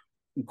is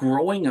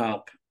growing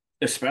up,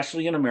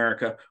 especially in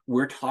America,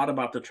 we're taught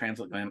about the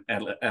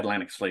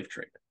transatlantic slave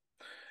trade.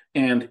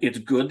 And it's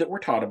good that we're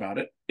taught about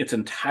it. It's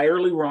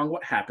entirely wrong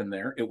what happened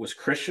there. It was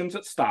Christians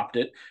that stopped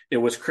it. It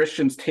was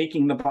Christians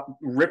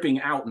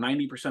ripping out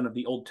 90% of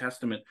the Old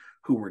Testament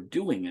who were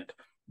doing it.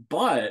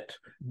 But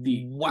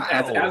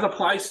as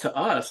applies to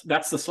us,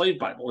 that's the slave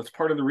Bible. It's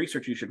part of the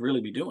research you should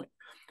really be doing.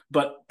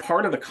 But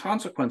part of the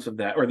consequence of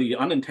that, or the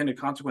unintended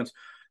consequence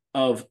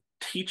of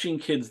teaching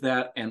kids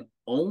that, and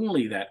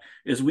only that,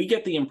 is we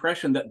get the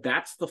impression that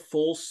that's the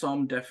full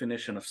sum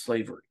definition of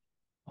slavery.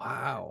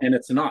 Wow. And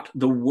it's not.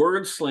 The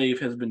word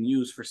slave has been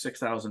used for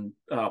 6,000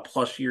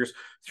 plus years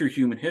through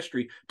human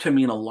history to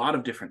mean a lot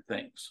of different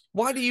things.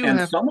 Why do you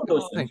have some of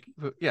those things?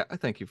 I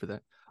thank you for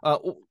that.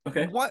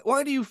 Okay.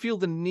 Why do you feel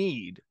the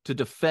need to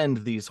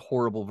defend these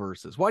horrible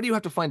verses? Why do you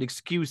have to find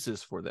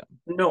excuses for them?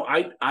 No,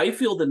 I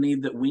feel the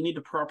need that we need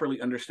to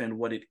properly understand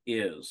what it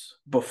is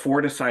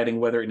before deciding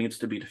whether it needs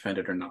to be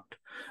defended or not.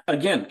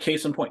 Again,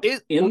 case in point.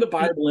 In the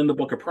Bible, in the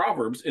book of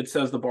Proverbs, it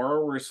says the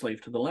borrower is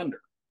slave to the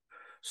lender.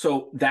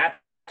 So that's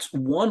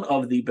one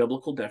of the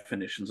biblical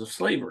definitions of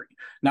slavery.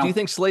 Now, do you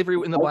think slavery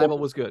in the Bible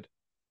was good?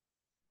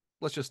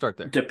 Let's just start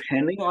there.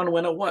 Depending on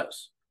when it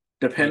was.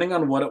 Depending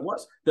on what it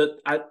was.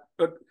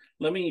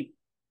 Let me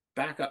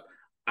back up.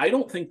 I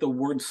don't think the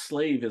word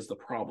slave is the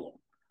problem.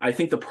 I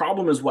think the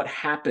problem is what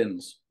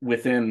happens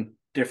within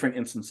different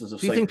instances of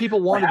slavery. Do you think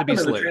people wanted to be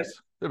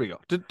slaves? There we go.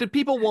 Did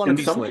people want to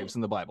be slaves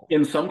in the Bible?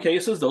 In some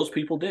cases, those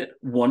people did.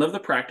 One of the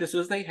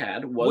practices they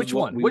had was which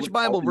one? Which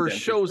Bible verse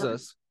shows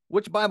us?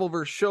 Which Bible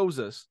verse shows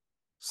us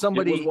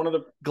somebody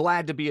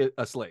glad to be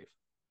a slave?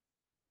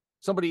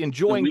 Somebody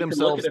enjoying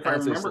themselves as a slave.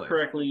 If I remember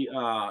correctly,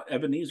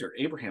 Ebenezer,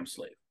 Abraham's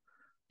slave.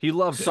 He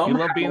loved it. He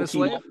loved being a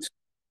slave.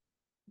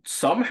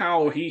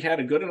 Somehow he had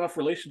a good enough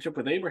relationship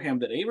with Abraham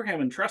that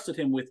Abraham entrusted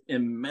him with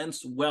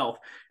immense wealth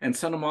and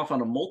sent him off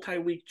on a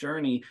multi-week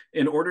journey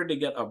in order to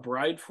get a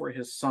bride for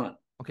his son.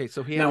 Okay,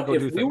 so he had to go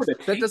do things.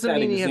 That doesn't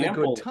mean he had a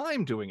good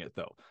time doing it,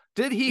 though.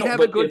 Did he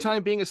have a good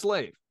time being a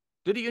slave?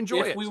 Did he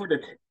enjoy it?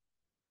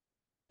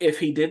 If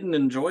he didn't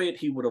enjoy it,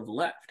 he would have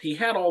left. He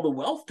had all the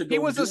wealth to go. He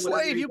was a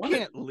slave. You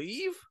can't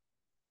leave.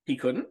 He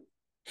couldn't.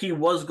 He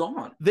was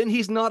gone. Then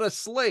he's not a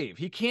slave.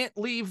 He can't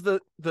leave the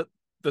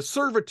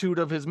servitude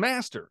of his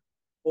master.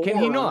 Can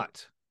he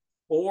not?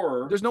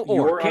 Or there's no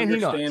or. Can he not?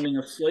 Your understanding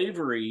of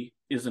slavery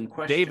is in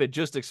question. David,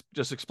 just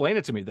explain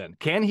it to me then.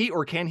 Can he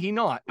or can he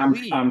not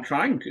leave? I'm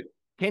trying to.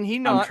 Can he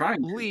not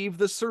leave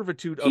the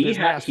servitude of his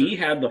master? He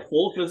had the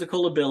full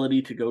physical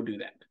ability to go do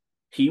that.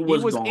 He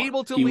was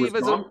able to leave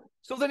as a.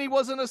 So then he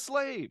wasn't a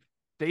slave,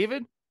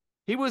 David.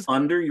 He was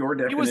under your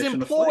definition. He was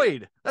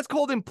employed. That's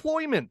called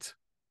employment.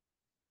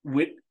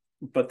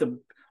 But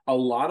a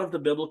lot of the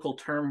biblical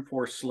term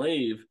for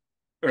slave,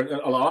 or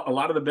a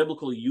lot of the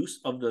biblical use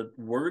of the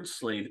word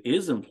slave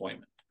is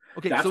employment.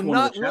 Okay, That's so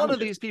not one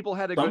of these people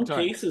had a good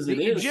time. Cases the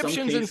it is,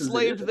 Egyptians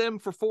enslaved them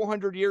for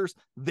 400 years.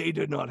 They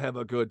did not have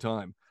a good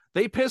time.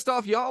 They pissed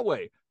off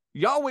Yahweh.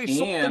 Yahweh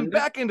sold them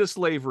back into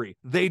slavery.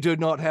 They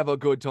did not have a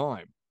good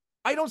time.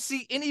 I don't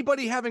see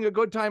anybody having a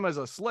good time as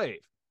a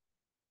slave.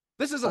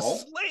 This is a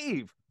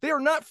slave. They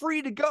are not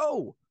free to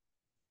go.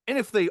 And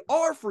if they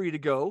are free to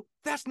go,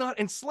 that's not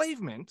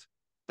enslavement.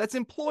 That's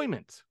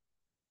employment.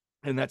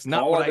 And that's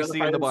not what I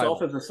see in the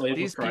Bible.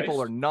 These people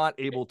are not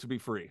able to be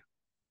free.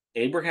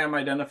 Abraham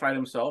identified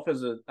himself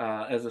as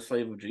a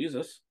slave of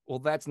Jesus. Well,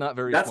 that's not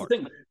very smart. That's the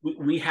thing.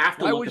 We have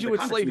to. Why would you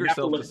enslave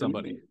yourself to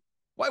somebody?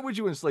 Why would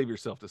you enslave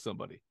yourself to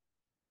somebody?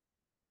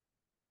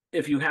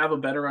 If you have a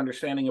better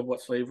understanding of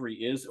what slavery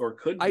is or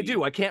could be. I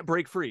do. I can't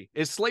break free.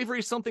 Is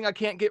slavery something I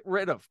can't get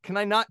rid of? Can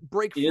I not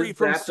break free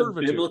from servitude? Is that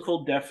the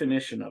biblical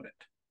definition of it?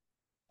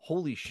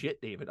 Holy shit,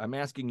 David. I'm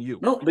asking you.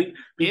 No,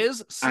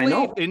 is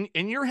slave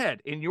in your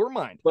head, in your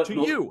mind,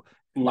 your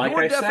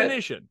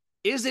definition,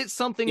 is it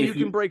something you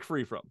can break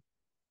free from?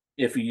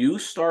 If you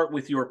start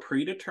with your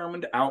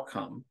predetermined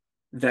outcome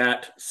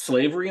that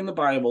slavery in the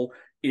Bible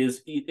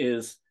is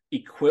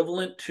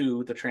equivalent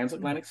to the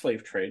transatlantic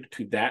slave trade,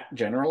 to that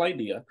general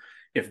idea,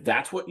 if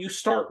that's what you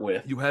start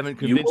with, you haven't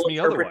convinced me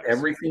otherwise.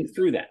 Everything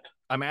through that.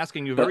 I'm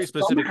asking you very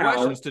specific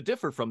questions to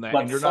differ from that,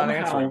 and you're not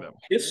answering them.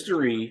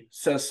 History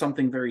says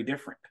something very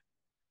different.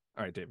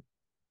 All right, David.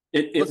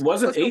 It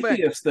wasn't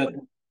atheists that.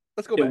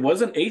 Let's go back. It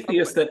wasn't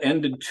atheists that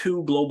ended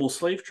 2 global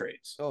slave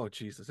trades. Oh,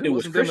 Jesus. It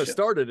wasn't them that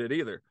started it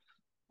either.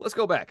 Let's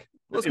go back.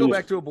 Let's go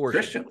back to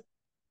abortion. Christian.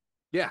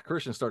 Yeah,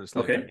 Christians started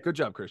slavery. Okay. Good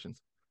job,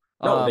 Christians.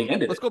 No, they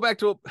ended it. Let's go back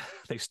to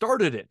they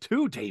started it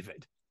too,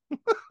 David.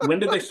 When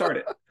did they start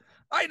it?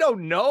 I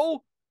don't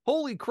know.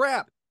 Holy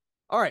crap.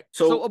 All right.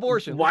 So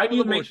abortion. Why do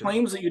you make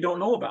claims that you don't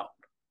know about?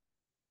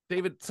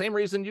 David, same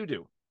reason you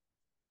do.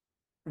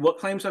 What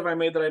claims have I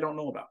made that I don't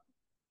know about?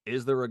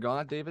 Is there a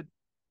God, David?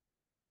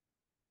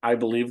 I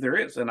believe there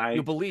is. And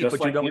you believe,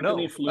 but you don't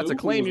know. That's a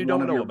claim you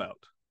don't know about.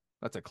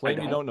 That's a claim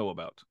you don't know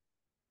about.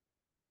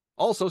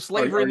 Also,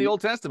 slavery in the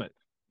Old Testament.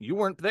 You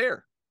weren't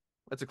there.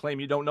 That's a claim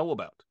you don't know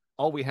about.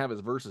 All we have is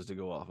verses to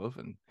go off of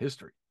and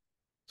history.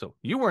 So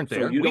you weren't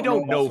there. We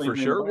don't know for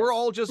sure. We're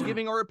all just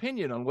giving our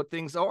opinion on what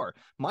things are.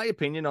 My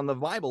opinion on the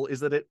Bible is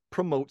that it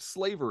promotes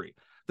slavery.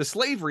 The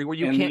slavery where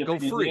you can't go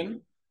free.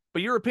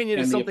 But your opinion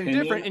is something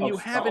different, and you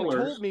haven't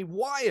told me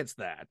why it's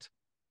that.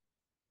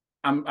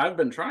 I've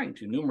been trying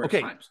to numerous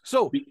times.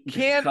 So is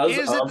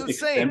it the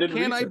same?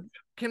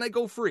 Can I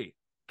go free?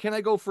 Can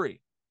I go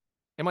free?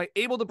 Am I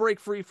able to break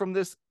free from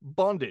this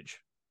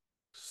bondage,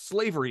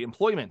 slavery,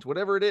 employment,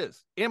 whatever it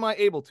is? Am I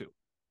able to?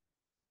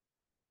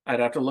 I'd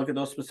have to look at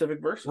those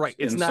specific verses. Right.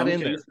 It's not in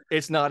there.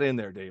 It's not in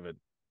there, David.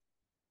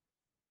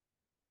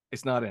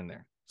 It's not in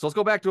there. So let's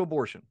go back to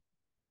abortion.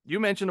 You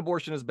mentioned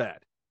abortion is bad.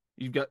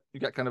 You got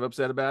kind of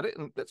upset about it,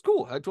 and that's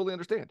cool. I totally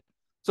understand.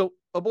 So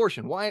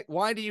abortion,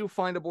 why do you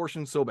find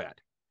abortion so bad?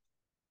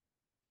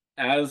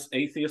 As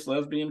atheist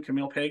lesbian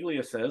Camille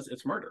Paglia says,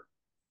 it's murder.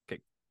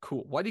 Okay,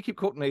 cool. Why do you keep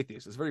quoting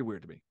atheists? It's very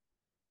weird to me.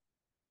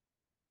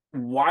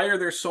 Why are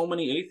there so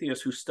many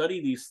atheists who study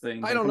these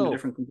things? I don't know.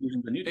 Different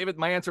conclusions than you do? David,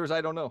 my answer is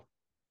I don't know.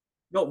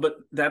 No, but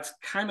that's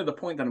kind of the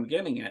point that I'm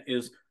getting at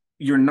is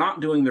you're not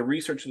doing the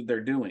research that they're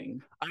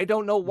doing. I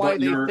don't know why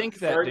they think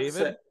that,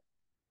 David.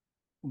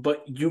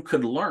 But you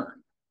could learn.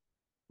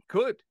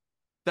 Could.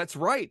 That's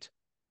right.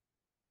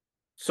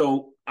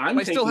 So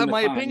I still have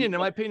my opinion, and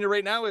my opinion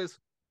right now is.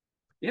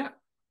 Yeah.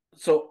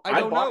 So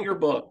I bought your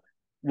book.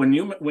 When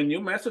you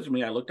messaged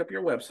me, I looked up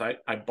your website.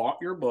 I bought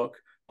your book.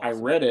 Awesome.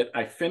 I read it.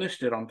 I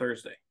finished it on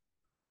Thursday.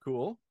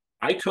 Cool.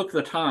 I took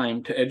the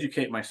time to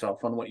educate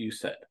myself on what you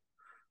said,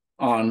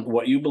 on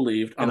what you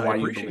believed, on why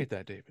you believed. I appreciate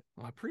that, David.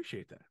 I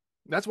appreciate that.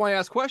 That's why I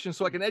ask questions,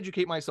 so I can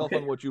educate myself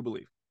on what you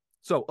believe.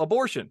 So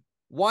abortion.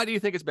 Why do you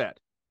think it's bad?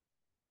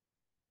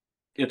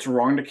 It's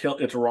wrong to kill.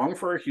 It's wrong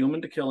for a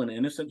human to kill an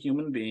innocent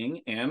human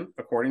being. And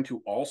according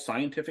to all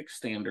scientific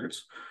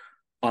standards,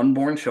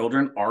 unborn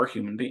children are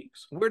human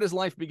beings. Where does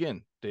life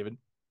begin, David?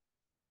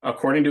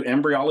 According to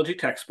embryology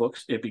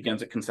textbooks, it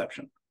begins at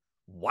conception.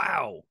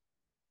 Wow.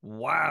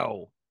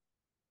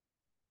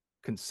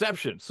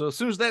 Conception. So as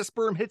soon as that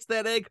sperm hits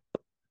that egg,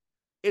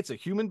 it's a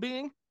human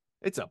being?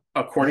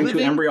 According to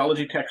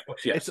embryology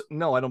textbooks, yes.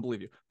 No, I don't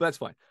believe you. But that's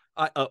fine.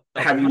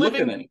 Have you looked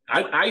at any?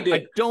 I did.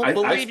 I don't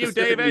believe you,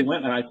 David.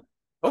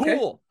 Okay.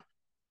 Cool.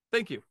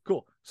 Thank you.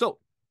 Cool. So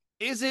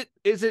is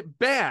it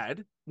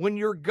bad when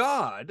your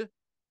God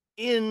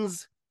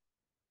ends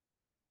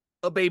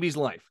a baby's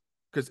life?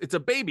 Because it's a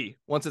baby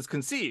once it's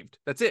conceived.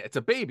 That's it. It's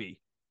a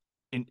baby.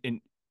 In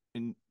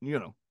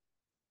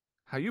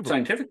how you believe.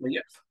 Scientifically,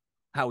 yes.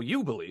 How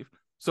you believe.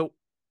 So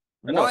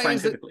why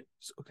is it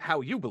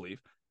how you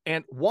believe?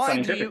 And why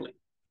do you?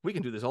 We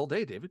can do this all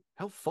day, David.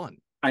 How fun.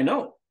 I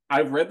know.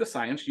 I've read the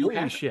science.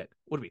 Holy shit.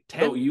 What are we, 10?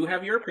 So you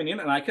have your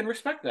opinion, and I can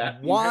respect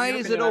that. Why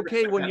is it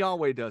okay when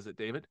Yahweh does it,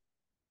 David?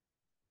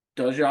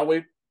 Does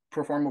Yahweh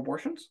perform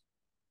abortions?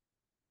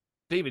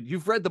 David,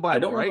 you've read the I Bible,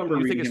 don't right? remember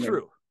You think reading it's him.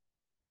 true?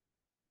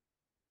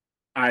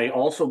 I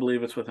also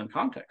believe it's within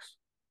context.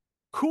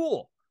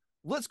 Cool.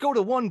 Let's go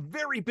to one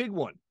very big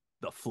one,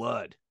 the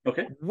flood.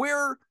 Okay.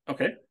 Were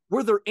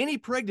there any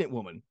pregnant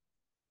women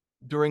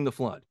during the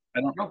flood?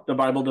 I don't know. The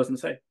Bible doesn't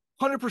say.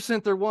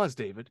 100% there was,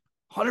 David.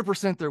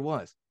 100% there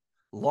was.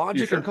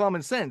 Logic sure? and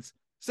common sense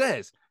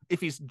says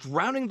if he's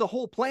drowning the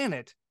whole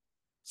planet,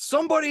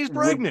 somebody's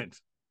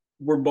pregnant.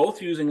 We're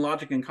both using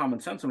logic and common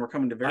sense, and we're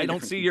coming to very. I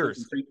don't see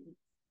yours.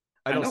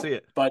 I don't see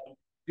it. But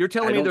you're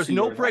telling me there's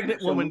no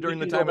pregnant woman during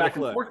the time of the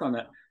flood. On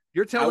that.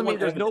 You're telling me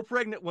there's no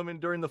pregnant woman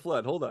during the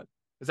flood. Hold on.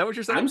 Is that what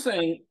you're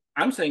saying?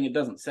 I'm saying it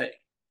doesn't say.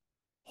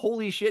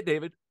 Holy shit,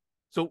 David.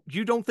 So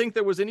you don't think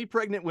there was any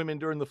pregnant women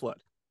during the flood?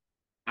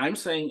 I'm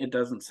saying it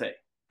doesn't say.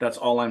 That's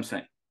all I'm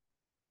saying.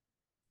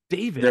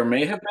 David. There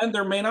may have been,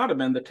 there may not have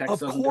been. The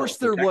text Of course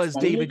there was,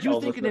 David.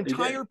 You think an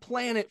entire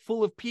planet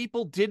full of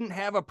people didn't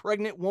have a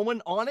pregnant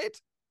woman on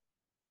it?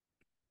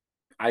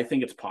 I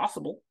think it's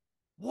possible.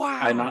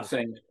 Wow. I'm not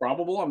saying it's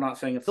probable. I'm not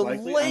saying it's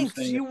likely. The lengths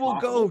you will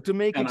go to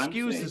make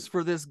excuses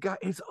for this guy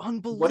is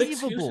unbelievable. What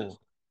excuses?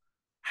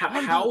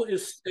 How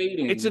is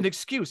stating... It's an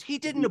excuse. He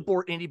didn't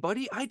abort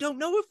anybody. I don't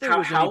know if there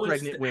was any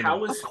pregnant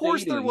women. Of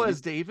course there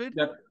was, David.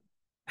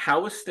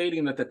 How is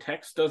stating that the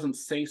text doesn't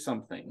say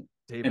something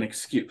an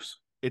excuse?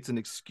 It's an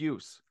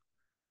excuse.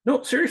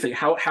 No, seriously.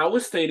 How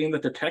is stating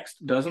that the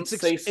text doesn't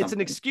say something? It's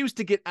an excuse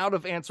to get out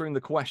of answering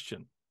the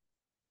question.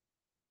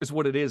 Is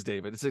what it is,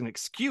 David. It's an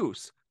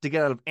excuse to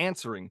get out of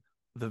answering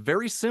the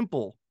very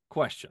simple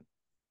question.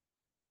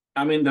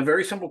 I mean, the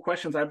very simple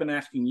questions I've been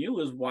asking you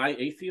is why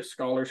atheist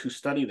scholars who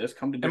study this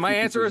come to different... And my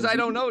answer is I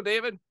don't know,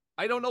 David.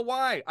 I don't know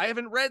why. I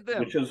haven't read them.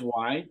 Which is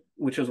why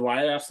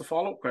I asked the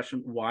follow-up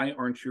question, why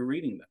aren't you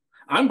reading them?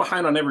 I'm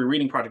behind on every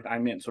reading project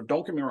I'm in, so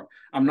don't get me wrong.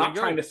 I'm not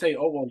trying to say,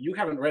 oh, well, you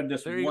haven't read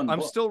this one book.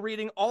 I'm still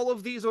reading all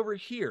of these over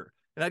here,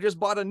 and I just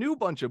bought a new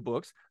bunch of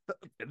books.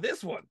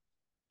 This one,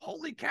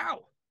 holy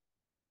cow.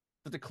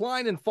 The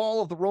Decline and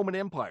Fall of the Roman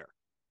Empire.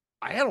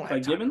 I don't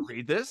have time to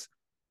read this.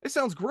 It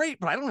sounds great,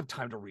 but I don't have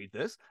time to read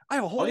this. I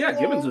have a whole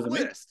Gibbons is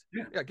list.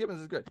 Yeah, Gibbons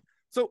is good.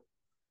 So,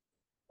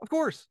 of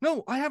course,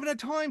 no, I haven't had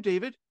time,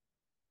 David.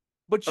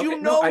 But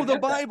you know the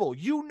Bible.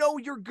 You know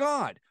your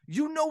God.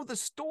 You know the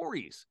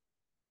stories.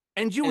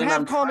 And you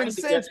have common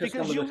sense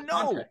because you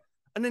know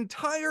an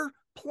entire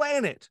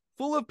planet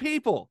full of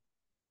people.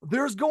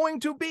 There's going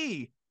to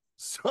be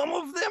some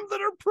of them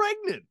that are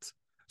pregnant.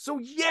 So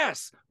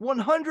yes,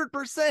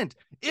 100%.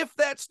 If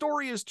that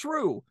story is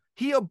true,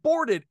 he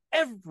aborted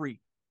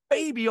every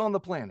baby on the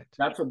planet.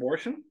 That's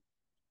abortion?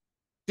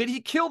 Did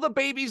he kill the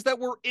babies that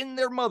were in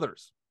their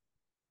mothers?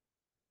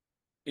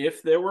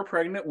 If there were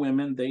pregnant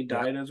women, they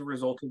died as a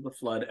result of the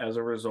flood, as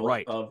a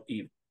result of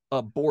evil.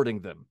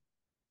 Aborting them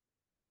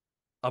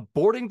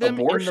in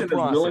the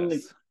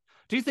process.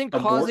 Do you think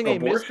causing a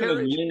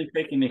miscarriage is willingly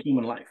taking a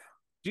human life?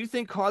 Do you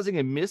think causing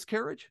a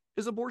miscarriage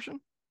is abortion?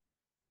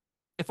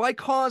 If I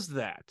caused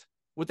that,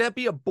 would that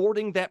be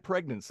aborting that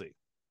pregnancy?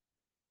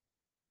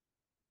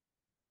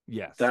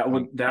 Yes. That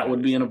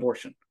would be an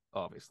abortion.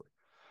 Obviously.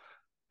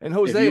 And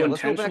Hosea,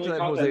 let's go back to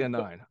that Hosea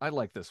 9. I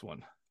like this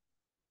one.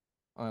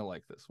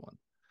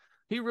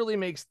 He really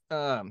makes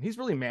he's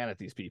really mad at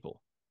these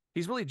people.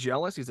 He's really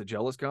jealous. He's a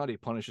jealous God. He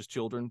punishes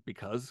children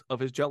because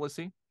of his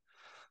jealousy.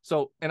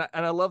 So, and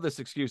I love this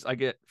excuse I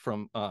get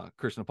from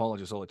Christian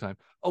apologists all the time.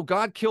 Oh,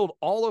 God killed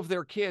all of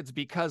their kids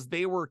because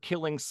they were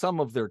killing some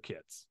of their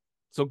kids.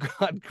 So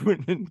God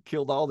went and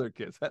killed all their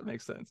kids. That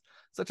makes sense.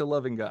 Such a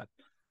loving God.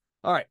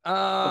 All right.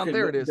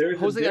 There it is.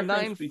 Hosea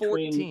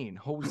 9:14.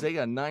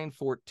 Hosea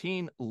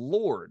 9:14.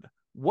 Lord,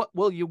 what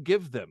will you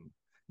give them?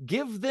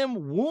 Give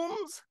them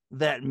wombs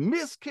that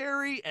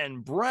miscarry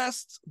and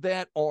breasts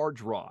that are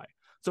dry.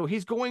 So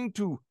he's going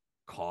to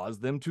cause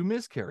them to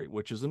miscarry,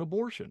 which is an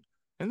abortion.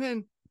 And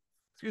then,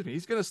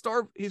 he's going to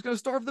starve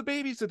the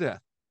babies to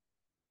death.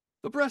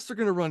 The breasts are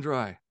going to run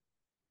dry.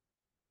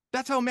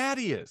 That's how mad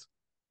he is.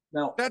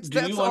 Now, that's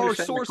our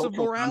source of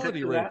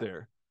morality right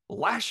there.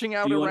 Lashing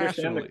out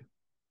irrationally.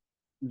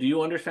 Do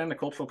you understand the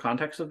cultural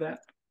context of that?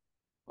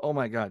 Oh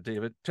my God,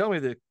 David. Tell me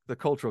the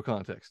cultural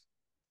context.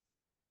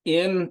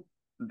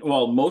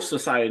 Most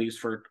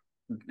societies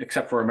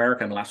except for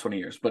America in the last 20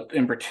 years, but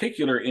in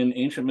particular in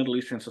ancient Middle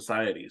Eastern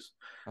societies,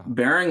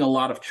 bearing a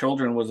lot of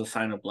children was a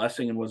sign of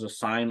blessing and was a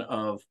sign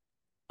of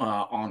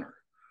honor.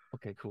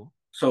 Okay, cool.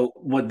 So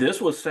what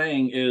this was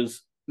saying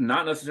is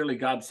not necessarily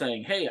God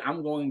saying, hey,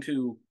 I'm going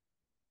to,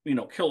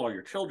 kill all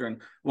your children.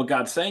 What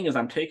God's saying is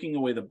I'm taking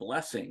away the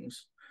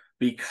blessings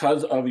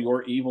because of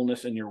your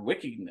evilness and your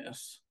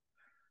wickedness.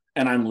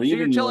 And I'm leaving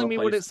you. So you're telling me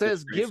when it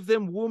says, give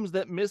them wombs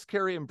that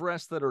miscarry and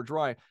breasts that are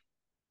dry,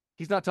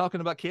 he's not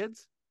talking about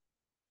kids?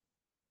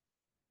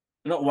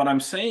 No, what I'm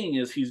saying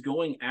is he's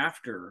going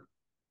after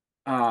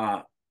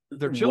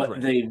their children.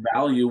 What they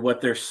value,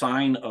 what their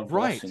sign of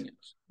blessing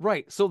is.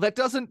 Right. So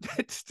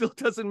it still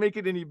doesn't make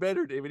it any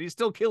better, David. He's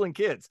still killing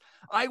kids.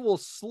 I will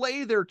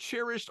slay their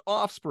cherished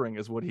offspring,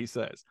 is what he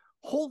says.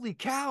 Holy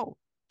cow.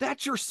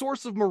 That's your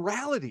source of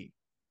morality.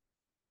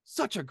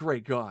 Such a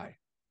great guy.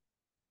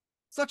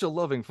 Such a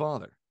loving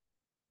father.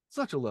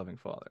 Such a loving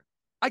father.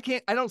 I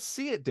don't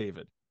see it,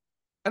 David.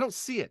 I don't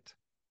see it.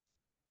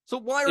 So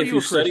why are If you you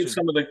a studied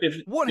Christian? some of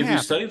the, What if you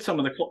happened? studied some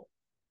of the,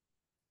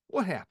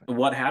 What happened?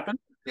 what happened?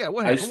 Yeah,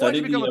 what I happened? Why'd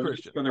you studied become the a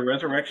evidence Christian? for the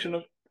resurrection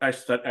of.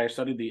 I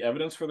studied the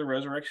evidence for the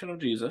resurrection of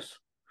Jesus,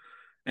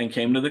 and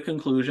came to the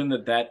conclusion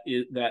that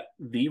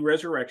the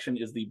resurrection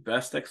is the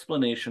best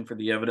explanation for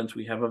the evidence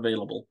we have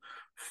available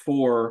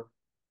for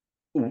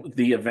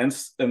the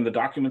events and the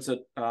documents that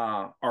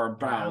are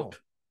about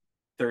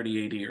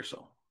 30 AD or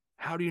so.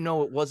 How do you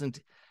know it wasn't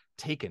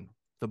taken?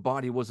 The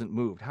body wasn't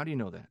moved. How do you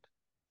know that?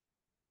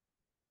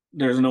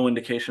 There's no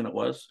indication it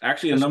was.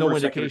 Actually, There's a number no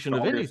of indication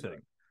of scholars,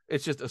 anything.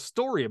 It's just a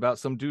story about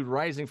some dude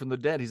rising from the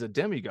dead. He's a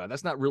demigod.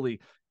 That's not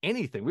really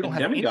anything. We don't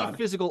have any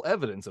physical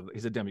evidence of it.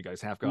 He's a demigod.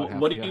 He's half god,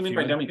 half What do you mean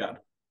by demigod?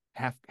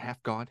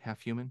 Half god,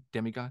 half human,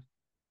 demigod.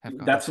 Half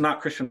god. That's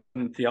not Christian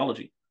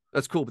theology.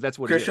 That's cool, but that's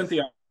what Christian it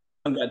is.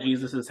 theology that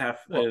Jesus is half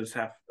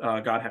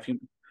God, half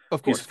human.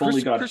 Of course,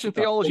 fully Christian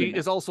theology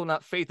is also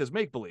not faith as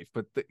make believe,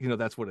 but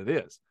that's what it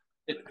is.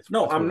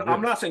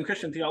 I'm not saying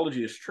Christian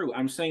theology is true.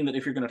 I'm saying that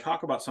if you're going to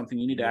talk about something,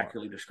 you need to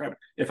accurately describe it.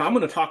 If I'm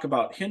going to talk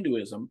about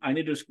Hinduism, I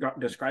need to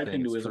describe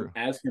Hinduism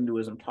as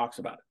Hinduism talks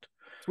about it.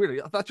 It's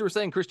weird. I thought you were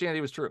saying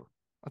Christianity was true.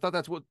 I thought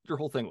that's what your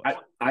whole thing was.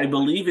 I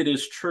believe it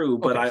is true,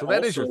 but so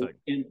that is your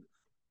thing.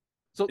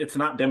 So it's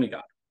not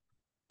demigod.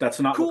 That's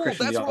not cool. What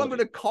Christian that's theology. What I'm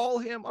going to call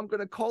him. I'm going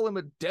to call him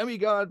a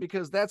demigod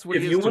because that's what.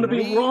 If you want to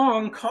be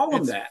wrong, call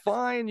him that.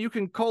 Fine. You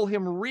can call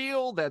him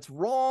real. That's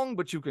wrong,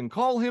 but you can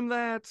call him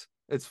that.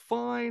 It's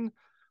fine.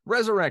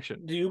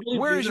 Resurrection. Do you believe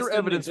Where is your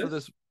evidence for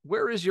this?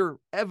 Where is your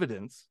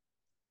evidence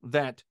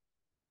that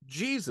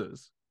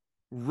Jesus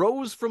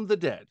rose from the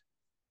dead?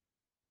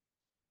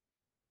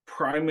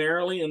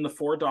 Primarily in the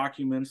 4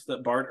 documents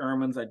that Bart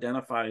Ehrman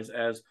identifies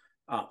as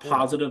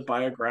positive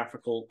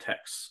biographical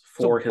texts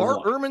for his life.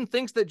 Bart Ehrman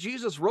thinks that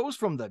Jesus rose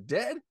from the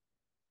dead?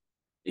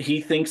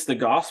 He thinks the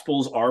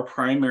Gospels are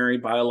primary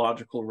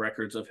biological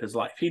records of his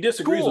life. He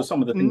disagrees with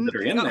some of the things that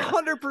are in there,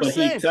 100%. but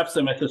he accepts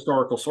them as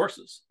historical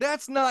sources.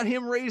 That's not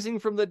him raising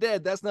from the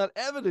dead. That's not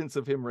evidence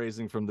of him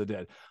raising from the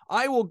dead.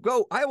 I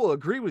will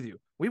agree with you.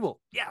 We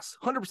will, yes,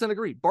 100%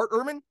 agree. Bart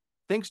Ehrman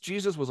thinks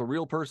Jesus was a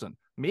real person.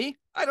 Me?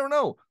 I don't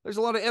know. There's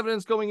a lot of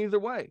evidence going either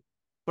way.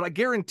 But I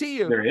guarantee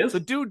you, there is.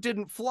 The dude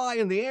didn't fly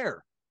in the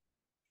air.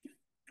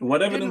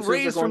 What evidence didn't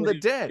raise from the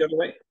dead? The other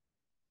way?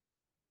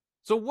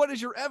 So what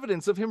is your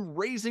evidence of him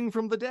raising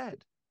from the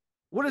dead?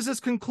 What is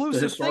this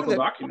conclusive the historical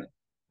document?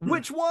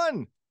 Which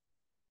one?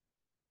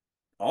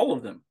 All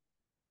of them.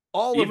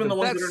 All Even of them. the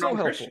ones That's that are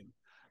non-Christian. helpful.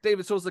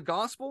 David, so is the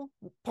gospel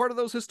part of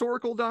those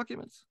historical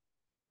documents?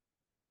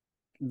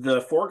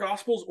 The 4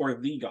 Gospels or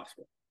the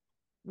Gospel?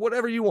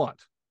 Whatever you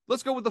want.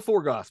 Let's go with the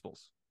 4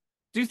 Gospels.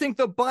 Do you think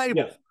the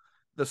Bible,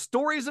 the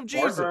stories of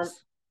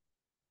Jesus...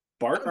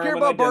 I don't care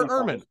about Bart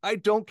Ehrman. I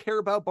don't care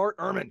about Bart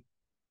Ehrman.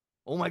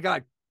 Oh my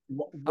God.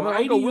 I'm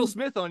going to go Will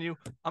Smith on you.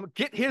 I'm going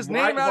to get his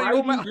name out of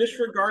your mouth. Why do you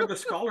disregard the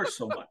scholars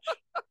so much?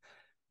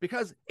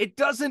 Because it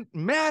doesn't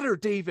matter,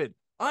 David.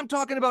 I'm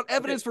talking about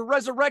evidence for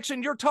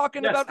resurrection. You're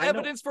talking about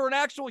evidence for an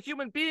actual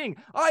human being.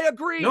 I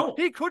agree. No.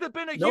 He could have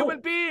been a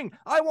human being.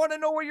 I want to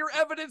know where your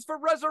evidence for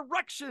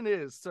resurrection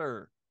is,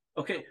 sir.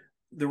 Okay.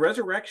 The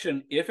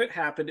resurrection, if it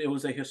happened, it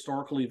was a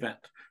historical event.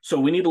 So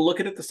we need to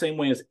look at it the same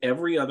way as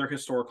every other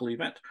historical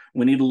event.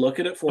 We need to look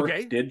at it for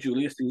did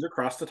Julius Caesar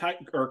cross the Tiber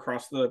or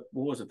cross the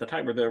the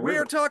Tiber? The river? We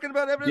are talking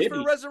about evidence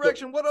for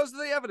resurrection. What is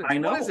the evidence? I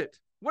know. What is it?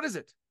 What is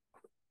it?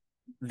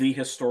 The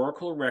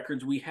historical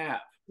records we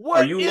have.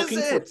 What are you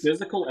looking for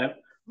physical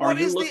evidence? What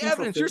is the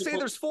evidence? You're saying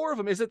there's 4 of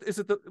them. Is it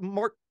the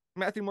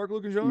Matthew, Mark,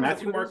 Luke, and John?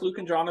 Matthew, Mark, Luke,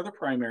 and John are the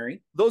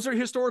primary. Those are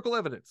historical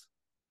evidence.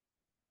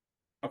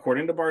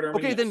 According to Bart Ehrman.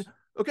 Okay, then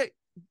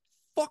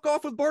fuck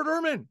off with Bart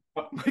Ehrman.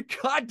 My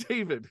God,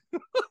 David.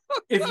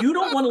 If you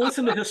don't want to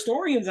listen to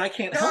historians, I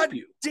can't help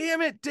you.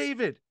 Damn it,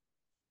 David.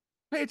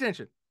 Pay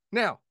attention.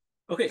 Now.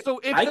 Okay.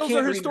 So if those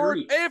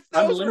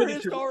are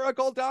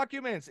historical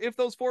documents, if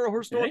those 4 are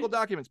historical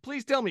documents,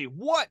 please tell me,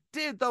 what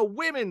did the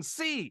women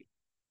see?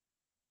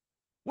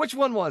 Which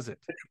one was it?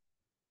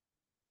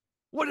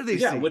 What did they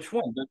see? Yeah, which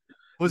one?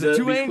 Was it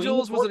 2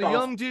 angels? Was it a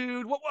young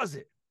dude? What was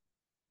it?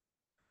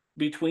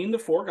 Between the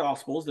 4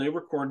 Gospels, they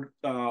record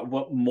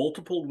what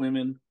multiple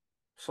women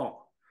saw.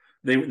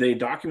 They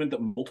document that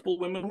multiple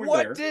women were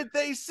there. What did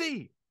they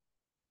see?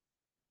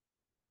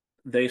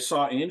 They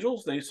saw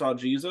angels. They saw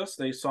Jesus.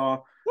 They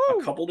saw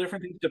a couple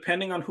different things,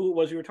 depending on who it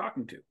was you were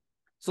talking to.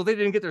 So they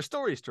didn't get their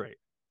story straight.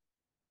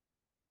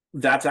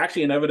 That's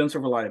actually an evidence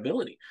of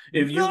reliability.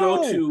 If you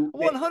go to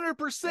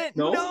 100%,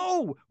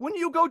 no. When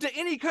you go to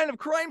any kind of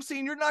crime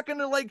scene, you're not going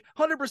to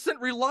 100%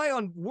 rely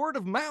on word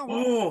of mouth.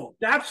 Oh,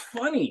 that's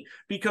funny,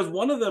 because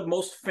one of the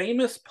most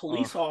famous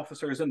police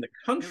officers in the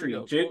country,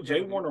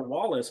 J. Warner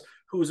Wallace,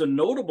 who's a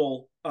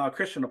notable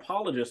Christian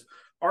apologist,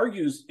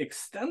 argues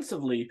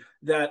extensively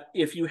that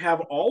if you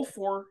have all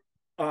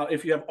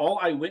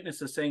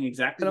eyewitnesses saying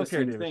exactly the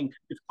same thing,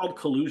 it's called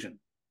collusion.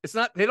 It's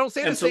not, they don't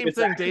say And the so same it's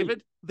thing, actually-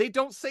 David. They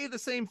don't say the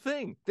same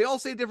thing. They all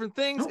say different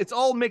things. No. It's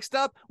all mixed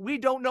up. We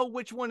don't know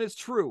which one is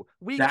true.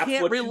 We That's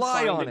can't what you rely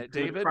find on at it,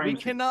 good David. crime We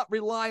scenes. cannot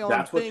rely on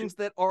That's what things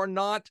that are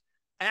not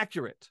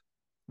accurate.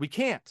 We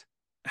can't.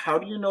 How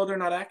do you know they're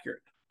not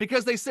accurate?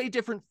 Because they say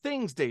different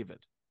things, David.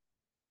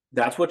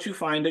 That's what you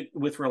find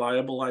with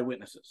reliable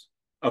eyewitnesses.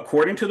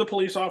 According to the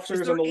police Is officers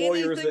there and the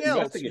lawyers that anything else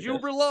investigate you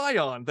this, rely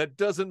on that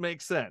doesn't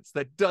make sense,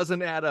 that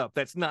doesn't add up,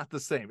 that's not the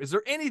same? Is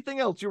there anything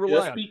else you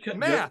rely on? just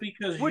Math.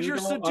 because Would you your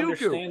don't Sudoku,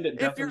 understand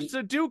it if your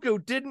doesn't.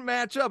 Sudoku didn't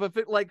match up, if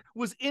it like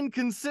was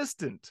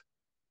inconsistent,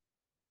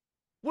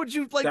 would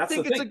you like That's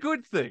think the it's a thing.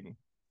 good thing?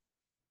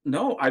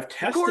 No, I've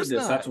tested course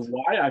this. That's not.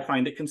 why I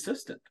find it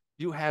consistent.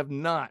 You have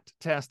not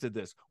tested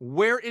this.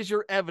 Where is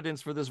your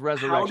evidence for this How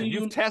resurrection? do you-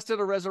 You've tested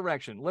a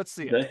resurrection. Let's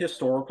see The it.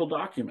 historical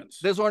documents.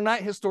 Those are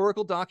not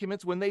historical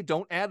documents when they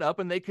don't add up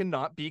and they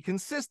cannot be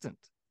consistent.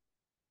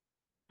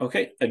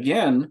 Okay,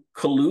 again,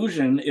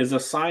 collusion is a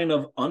sign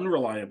of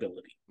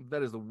unreliability.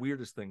 That is the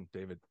weirdest thing,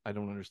 David. I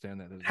don't understand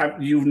that.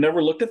 Have you've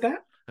never looked at that?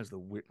 That's the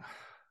weird.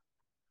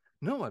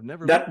 No, I've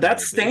never. That's looked at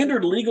it,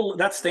 standard legal.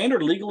 That's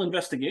standard legal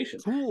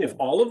investigation. Cool. If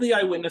all of the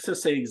eyewitnesses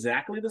say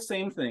exactly the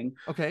same thing,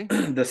 Okay.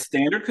 the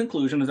standard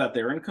conclusion is that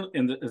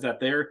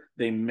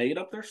they made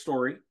up their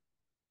story.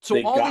 So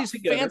They all got these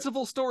together.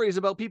 fanciful stories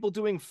about people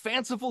doing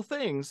fanciful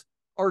things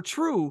are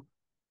true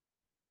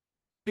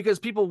because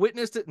people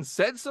witnessed it and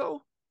said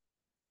so?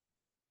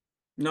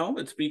 No,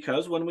 it's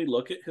because when we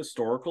look at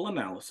historical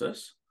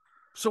analysis,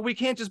 So we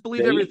can't just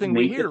believe They everything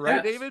we made the hear, right,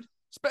 test. David?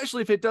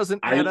 Especially if it doesn't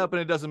add up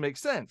and it doesn't make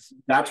sense.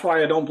 that's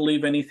why I don't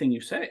believe anything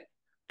you say.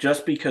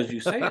 Just because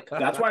you say it.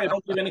 That's why I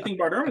don't believe anything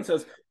Bart Ehrman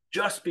says.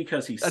 Just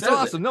because he says That's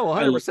awesome. it. No,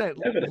 I look 100%.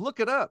 at evidence. Look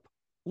it up.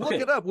 Look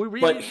Okay, it up. We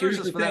but read here's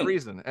research the for that thing.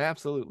 reason.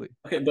 Absolutely.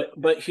 Okay,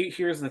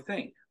 here's the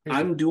thing. Here's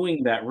I'm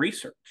doing that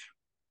research.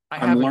 I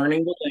I'm haven't.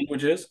 learning the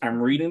languages.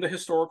 I'm reading the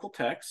historical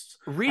texts.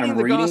 Reading I'm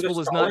the reading gospel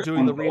is not scholars doing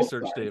on the both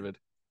research, sides. David.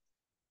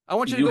 I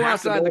want you to You go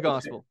have to outside go the with it.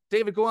 gospel.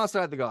 David, go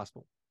outside the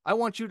gospel. I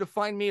want you to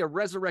find me a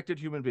resurrected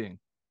human being.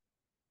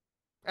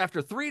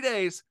 After 3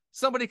 days,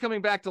 somebody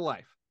coming back to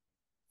life.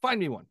 Find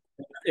me one.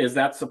 Is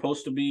that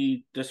supposed to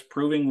be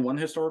disproving one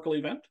historical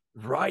event?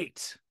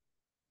 Right.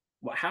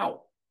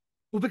 How?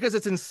 Well, because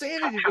it's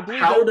insanity to believe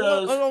How that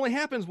does- it only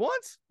happens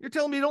once. You're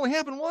telling me it only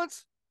happened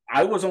once?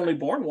 I was only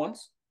born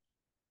once.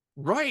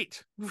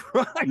 Right.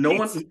 Right. No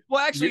one.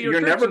 Well, actually, you're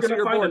never Christian, so going to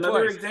you're find born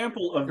another twice.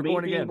 example of You're me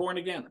born being again. born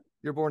again.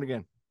 You're born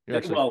again. You're Yeah,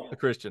 actually well, a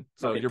Christian,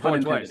 so okay, you're pun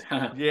born twice.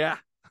 intended. Yeah.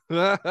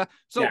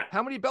 So Yeah.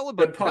 how many belly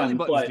Good buttons pun,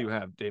 but- do you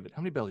have, David?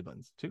 How many belly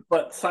buttons? 2?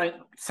 But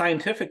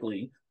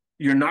scientifically,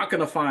 you're not going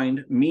to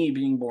find me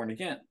being born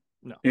again.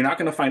 No. You're not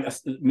going to find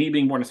me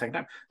being born a second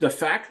time. The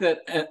fact that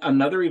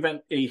another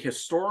event, a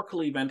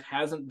historical event,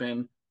 hasn't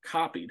been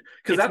copied,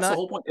 because It's that's not- the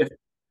whole point.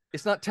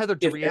 It's not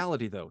tethered to if-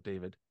 reality, though,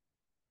 David.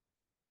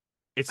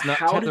 It's not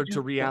How did tethered you-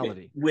 to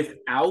reality. okay,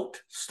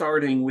 without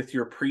starting with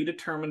your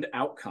predetermined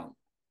outcome.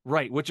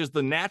 Right, which is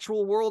the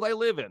natural world I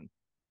live in.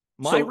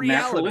 My So reality,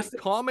 naturalistic.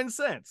 common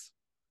sense.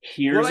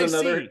 Here's What I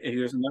another. see.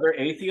 Here's another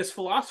atheist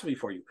philosophy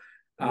for you.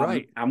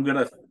 Right. I'm going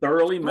to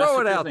thoroughly mess Throw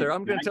with it your out there. thing.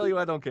 I'm going to tell you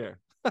I don't care.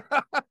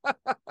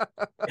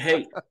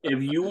 Hey,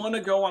 if you want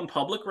to go on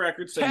public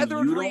record saying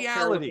Tethered you don't reality.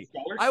 care what the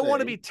I scholars want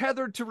to say, be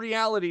tethered to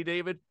reality,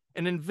 David.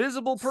 An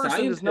invisible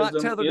person is not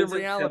Scientism tethered in isn't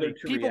reality. tethered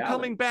to People reality.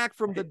 coming back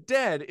from the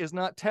dead is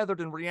not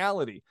tethered in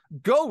reality.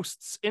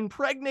 Ghosts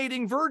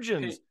impregnating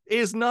virgins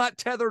is not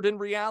tethered in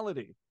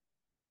reality.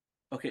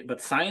 Okay, but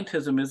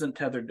scientism isn't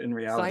tethered in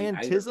reality. either.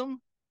 Scientism?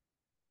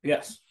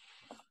 Yes.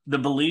 The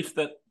belief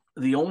that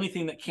the only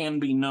thing that can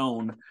be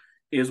known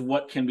is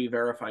what can be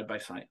verified by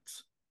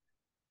science.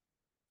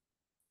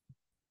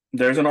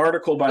 There's an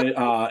article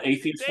by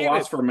atheist David.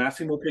 philosopher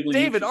Massimo Pigliucci.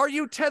 David, are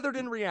you tethered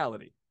in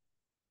reality?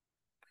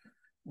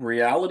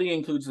 Reality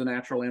includes the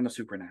natural and the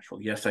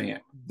supernatural. Yes, I am.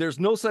 There's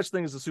no such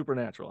thing as a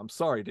supernatural. I'm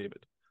sorry,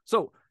 David.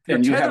 So you're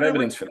And you have tethered in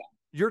evidence for that.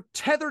 You're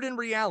tethered in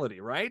reality,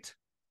 right?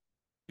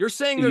 You're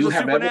saying You there's a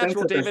have evidence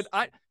supernatural,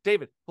 that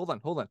David. David,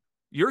 hold on.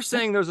 You're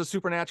saying there's a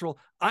supernatural.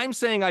 I'm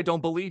saying I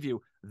don't believe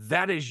you.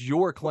 That is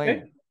your claim.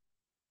 Okay.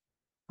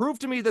 Prove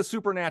to me that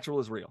supernatural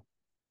is real.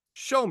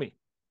 Show me.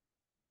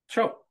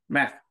 Show.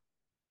 Math.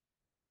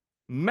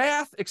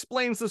 Math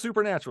explains the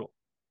supernatural.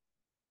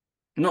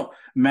 No,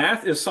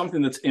 math is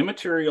something that's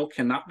immaterial,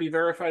 cannot be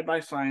verified by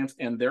science,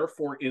 and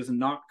therefore is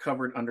not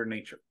covered under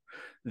nature.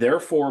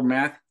 Therefore,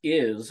 math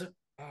is,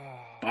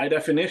 by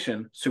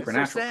definition,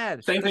 supernatural.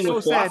 sad. Same That's thing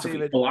with so sad, philosophy.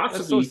 David. That's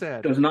so Philosophy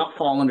sad. does not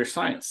fall under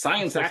science.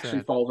 Science That's so actually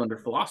sad. falls under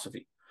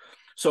philosophy.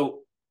 So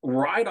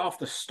right off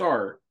the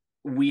start,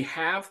 we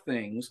have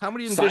things. How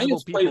many invisible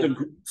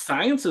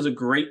Science is a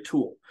great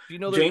tool. Do you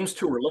know that? James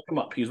Tour, look him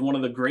up. He's one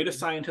of the greatest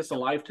scientists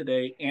alive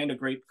today and a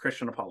great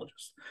Christian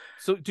apologist.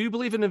 So do you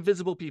believe in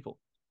invisible people?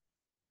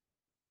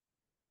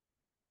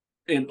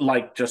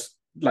 Just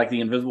like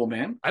the Invisible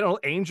Man? I don't know,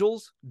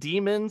 angels,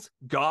 demons,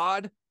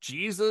 God,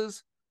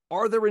 Jesus.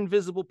 Are there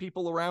invisible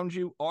people around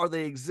you? Are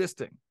they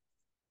existing?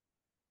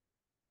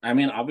 I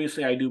mean,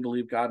 obviously, I do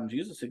believe God and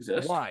Jesus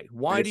exist. Why?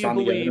 Why do based you on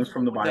the believe evidence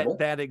from the Bible.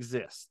 that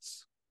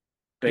exists?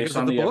 based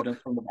on the evidence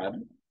from the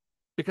Bible.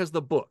 Because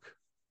the book.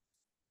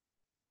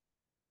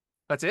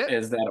 That's it.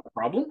 Is that a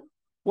problem?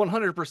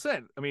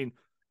 100%. I mean,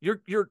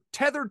 you're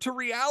tethered to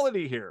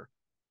reality here.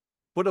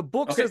 But a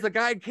book says the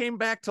guy came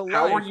back to life.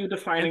 How are you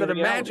defining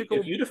reality? Magical...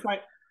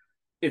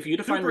 If you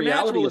define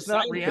reality as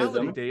not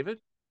reality, David.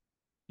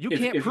 You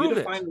can't prove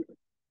it.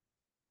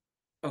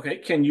 Okay,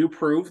 can you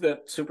prove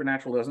that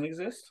supernatural doesn't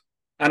exist?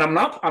 And I'm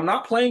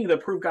not playing the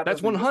prove God.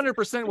 That's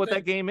 100% what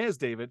that game is,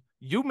 David.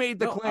 You made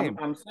the claim.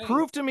 I'm saying,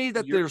 prove to me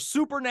that they're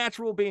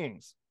supernatural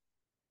beings.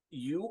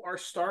 You are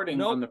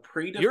starting on the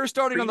You're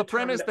starting on the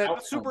premise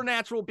that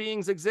supernatural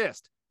beings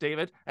exist,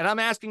 David, and I'm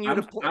asking you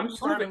I'm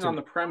starting on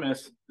the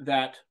premise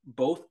that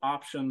both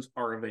options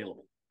are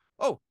available.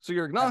 Oh, so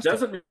you're agnostic. That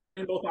doesn't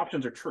mean both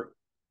options are true.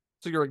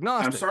 So you're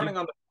agnostic.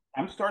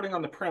 I'm starting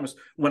on the premise.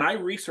 When I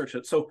research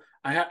it, so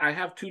I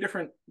have two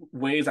different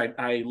ways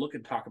I look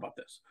and talk about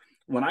this.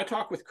 When I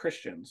talk with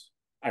Christians,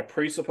 I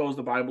presuppose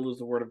the Bible is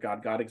the word of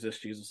God, God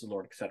exists, Jesus is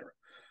Lord, etc.,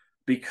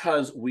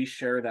 because we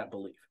share that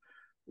belief.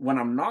 When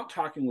I'm not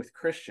talking with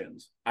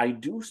Christians, I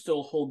do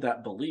still hold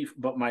that belief,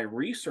 but my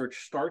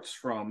research starts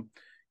from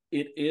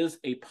it is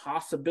a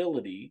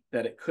possibility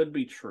that it could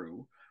be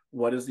true.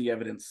 What does the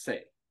evidence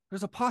say?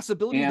 There's a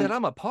possibility that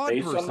I'm a pod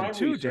person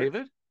too,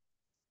 David.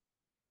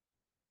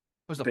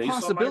 There's a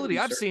possibility.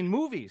 I've seen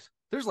movies.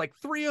 There's like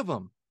 3 of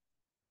them.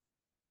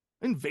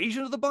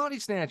 Invasion of the Body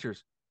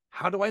Snatchers.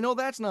 How do I know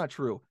that's not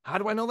true? How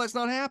do I know that's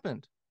not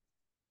happened?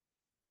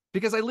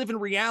 Because I live in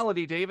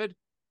reality, David.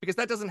 Because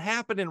that doesn't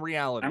happen in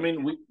reality. I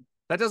mean,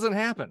 that doesn't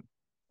happen.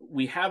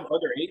 We have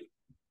other atheists.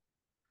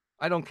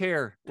 I don't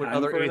care what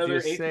other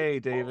atheists say,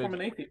 David. From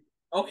an atheist.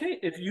 Okay,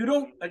 if you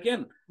don't,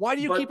 again. Why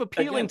do you keep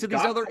appealing to these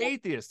other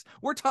atheists?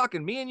 We're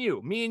talking me and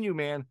you,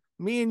 man.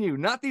 Me and you,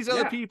 not these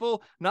other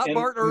people, not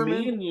Bart Ehrman.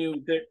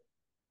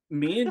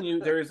 Me and you,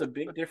 there is a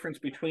big difference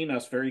between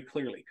us very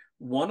clearly.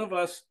 One of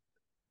us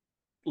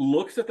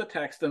looks at the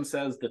text and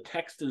says the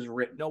text is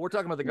written. No, we're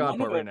talking about the God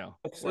part right now.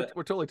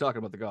 We're totally talking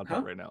about the God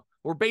part right now.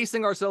 We're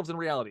basing ourselves in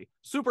reality.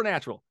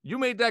 Supernatural. You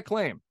made that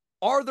claim.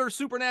 Are there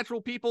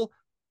supernatural people?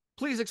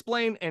 Please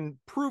explain and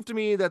prove to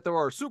me that there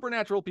are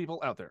supernatural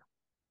people out there.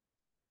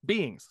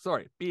 Beings.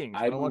 I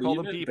don't want to call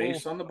them people.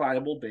 Based on the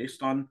Bible,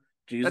 based on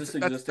Jesus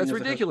existing. That's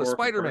ridiculous.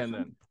 Spider-Man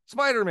then.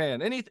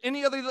 Spider-Man.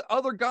 Any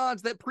other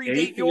gods that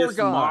predate your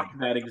God? Mock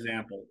that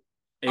example.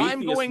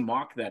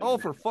 Mock that. Oh,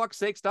 for fuck's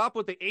sake, stop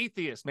with the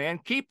atheist, man.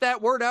 Keep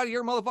that word out of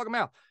your motherfucking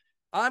mouth.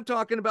 I'm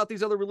talking about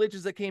these other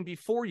religions that came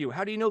before you.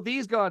 How do you know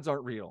these gods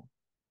aren't real?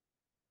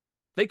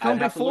 They come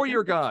before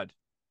your God.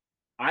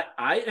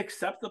 I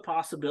accept the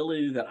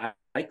possibility that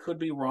I could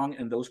be wrong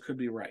and those could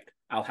be right.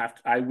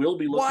 I will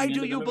be looking. Why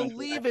do you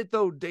believe it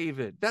though,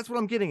 David? That's what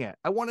I'm getting at.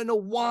 I want to know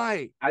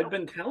why. I've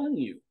been telling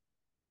you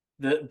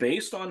that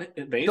based on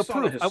the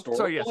proof.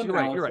 Sorry, yes, you're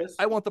right.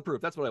 I want the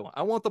proof. That's what I want.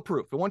 I want the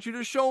proof. I want you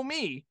to show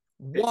me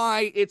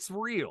why it's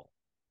real.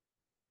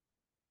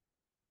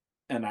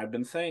 And I've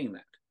been saying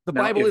that. The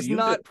Bible is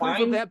not proof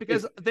of that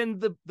because then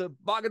the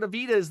Bhagavad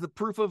Gita is the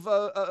proof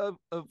of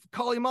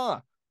Kali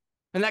Ma.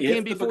 And that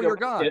came before your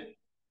God.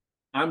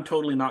 I'm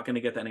totally not going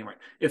to get that name right.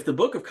 If the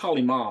book of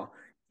Kali Ma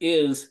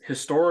is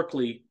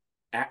historically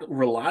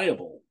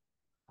reliable,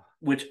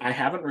 which I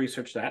haven't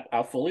researched that,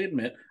 I'll fully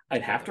admit,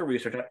 I'd have to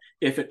research that.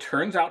 If it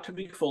turns out to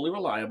be fully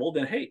reliable,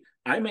 then hey,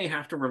 I may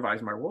have to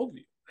revise my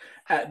worldview.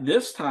 At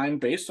this time,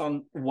 based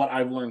on what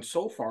I've learned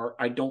so far,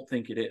 I don't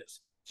think it is.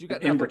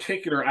 In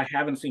particular, I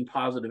haven't seen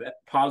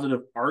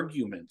positive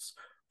arguments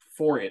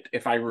for it.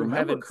 If I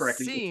remember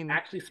correctly, it's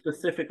actually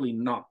specifically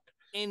not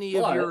any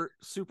of your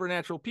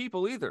supernatural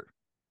people either.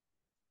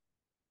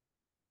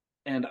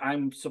 And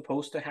I'm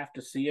supposed to have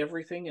to see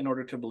everything in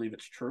order to believe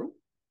it's true.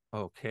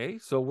 Okay,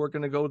 so we're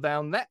going to go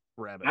down that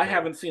rabbit hole. I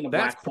haven't seen a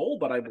black hole,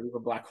 but I believe a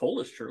black hole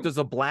is true. Does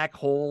a black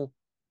hole,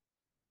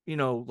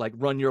 like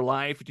run your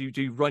life? Do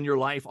you run your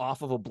life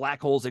off of a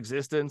black hole's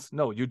existence?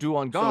 No, you do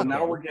on God.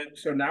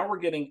 So now we're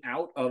getting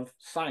out of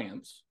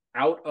science,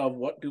 out of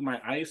what do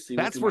my eyes see.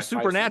 That's where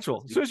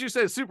supernatural. As soon as you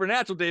said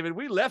supernatural, David,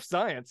 we left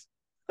science.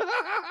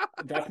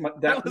 That's my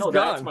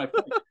point.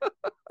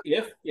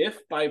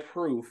 If by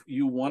proof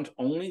you want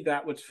only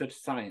that which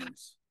fits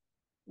science,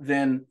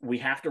 then we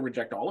have to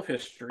reject all of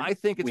history. I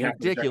think it's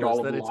ridiculous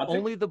that it's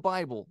only the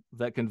Bible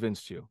that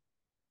convinced you.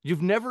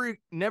 You've never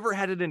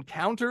had an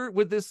encounter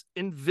with this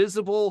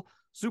invisible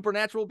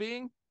supernatural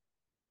being?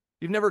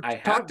 You've never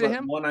talked to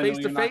him face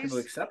to face? Not going to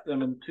accept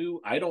them, and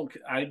 2, I don't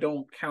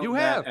count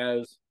that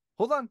as.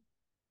 Hold on,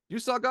 you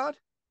saw God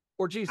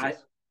or Jesus?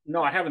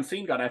 No, I haven't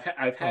seen God.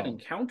 I've had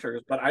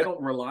encounters, but I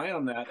don't rely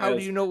on that. How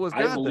do you know it was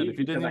God then if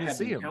you didn't even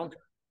see him?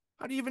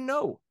 How do you even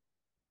know?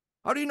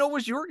 How do you know it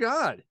was your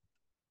God?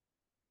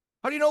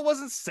 How do you know it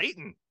wasn't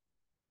Satan?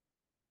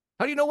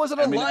 How do you know it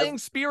wasn't a lying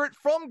spirit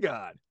from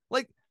God?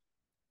 Like,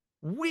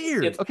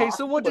 weird. Okay,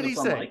 so what did he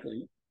say?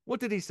 Unlikely.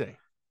 What did he say?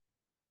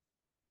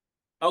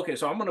 Okay,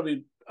 so I'm going to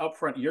be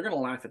upfront. You're going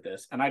to laugh at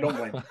this, and I don't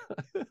blame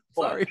you.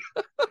 Sorry.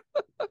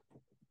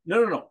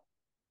 No.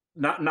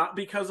 Not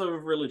because of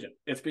religion.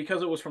 It's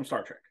because it was from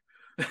Star Trek.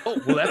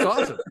 Oh, well, that's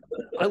awesome.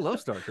 I love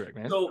Star Trek,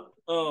 man. So,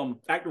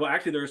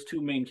 actually, there's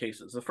two main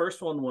cases. The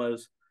first one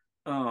was,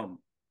 I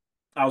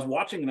was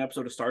watching an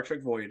episode of Star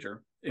Trek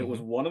Voyager. It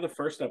was one of the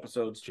first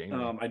episodes.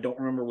 I don't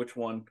remember which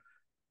one.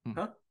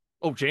 Huh?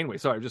 Oh, Janeway.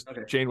 Sorry, just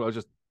okay. Janeway. I was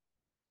just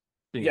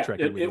being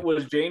attracted. It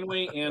was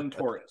Janeway and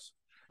Torres.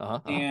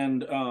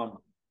 And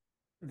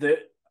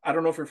I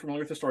don't know if you're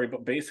familiar with the story,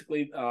 but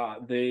basically,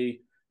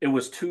 it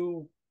was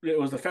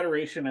the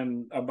Federation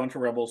and a bunch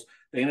of rebels.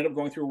 They ended up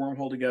going through a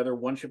wormhole together.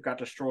 One ship got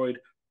destroyed.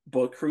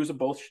 Both crews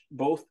of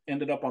both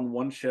ended up on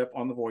one ship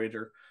on the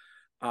Voyager.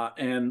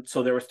 And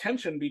so there was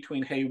tension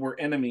between, hey, we're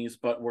enemies,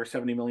 but we're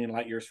 70 million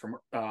light years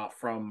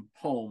from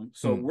home.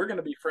 So we're going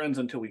to be friends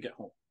until we get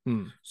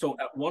home. So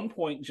at one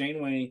point,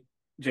 Janeway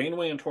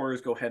and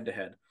Torres go head to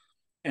head.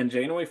 And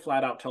Janeway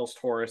flat out tells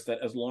Torres that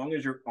as long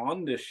as you're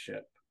on this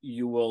ship,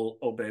 you will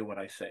obey what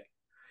I say.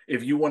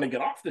 If you want to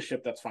get off the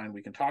ship, that's fine.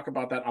 We can talk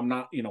about that. I'm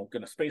not,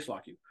 going to space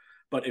lock you.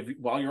 But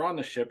while you're on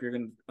the ship, you're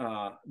going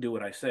to do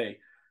what I say.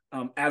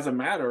 As a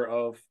matter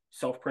of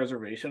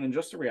self-preservation and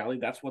just the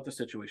reality, that's what the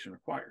situation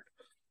required.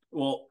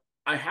 Well,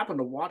 I happened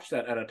to watch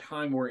that at a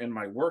time where in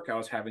my work, I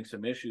was having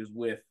some issues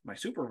with my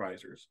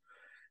supervisors.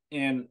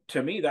 And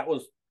to me, that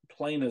was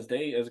plain as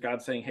day as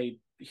God saying, hey,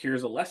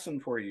 here's a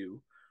lesson for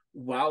you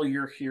while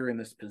you're here in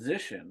this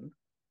position,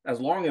 as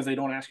long as they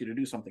don't ask you to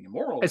do something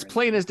immoral. As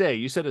plain as day.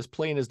 You said as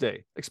plain as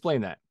day.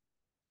 Explain that.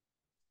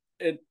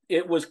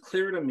 It was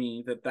clear to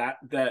me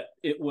that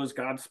it was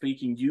God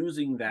speaking,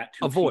 using that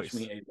to teach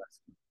me a lesson.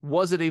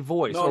 Was it a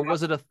voice or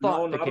was it a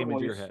thought that came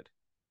into your head?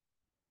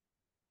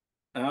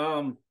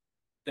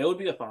 It would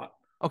be a thought.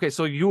 Okay,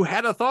 so you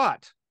had a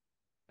thought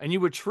and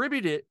you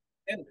attribute it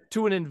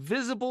to an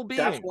invisible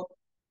being.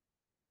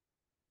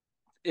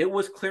 It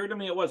was clear to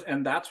me it was,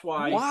 and that's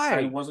why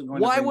I wasn't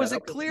going to. Why was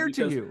it clear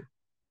to you?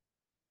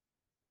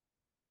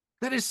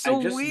 That is so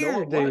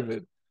weird,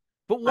 David.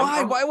 But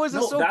why? Why was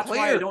it so clear? That's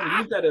why I don't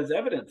need that as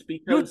evidence.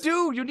 Because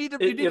you need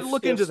to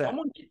look into that.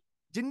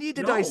 You need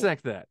to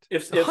dissect that.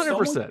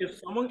 100%. If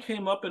someone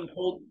came up and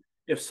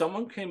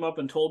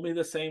told me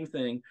the same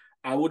thing,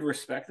 I would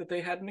respect that they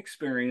had an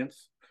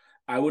experience.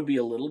 I would be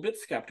a little bit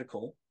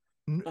skeptical.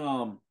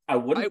 I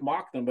wouldn't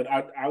mock them, but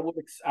I would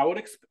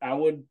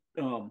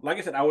like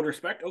I said, I would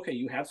respect. Okay,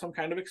 you had some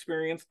kind of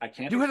experience. I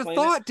can't. You had a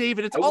thought,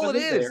 David. It's all it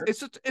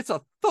is. It's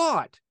a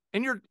thought,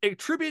 and you're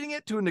attributing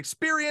it to an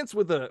experience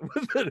with a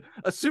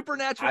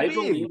supernatural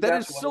being. That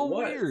is so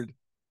weird.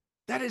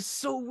 That is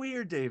so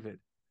weird, David.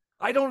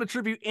 I don't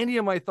attribute any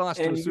of my thoughts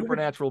to a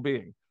supernatural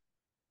being.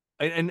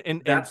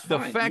 And that's the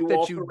fine. fact you that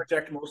also you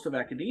reject most of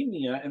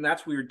academia, and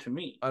that's weird to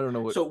me. I don't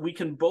know what. So we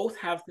can both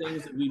have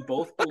things that we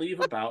both believe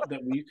about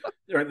that we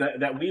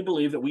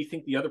believe that we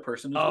think the other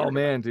person is. Oh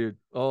man, dude.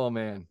 Oh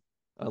man,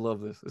 I love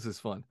this. This is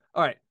fun.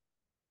 All right,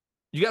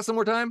 you got some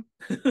more time?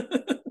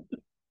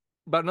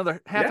 About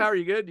another half hour.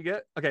 You good? You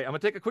get? Okay, I'm gonna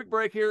take a quick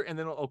break here, and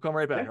then I'll come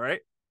right back. All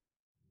right.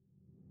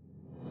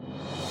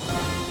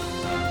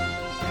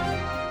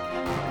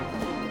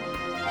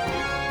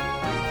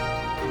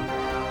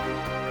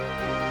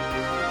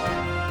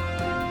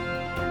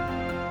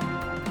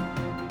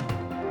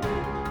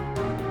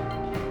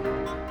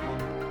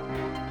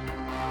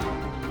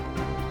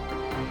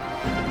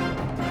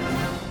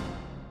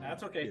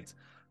 Okay.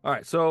 All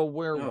right. So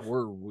where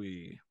were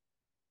we?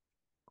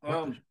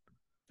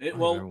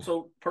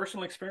 So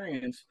personal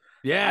experience.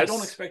 Yeah. I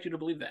don't expect you to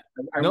believe that.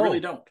 I really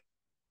don't.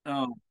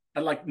 No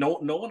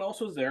one else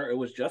was there. It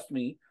was just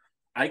me.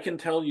 I can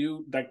tell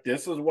you like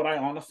this is what I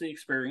honestly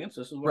experienced.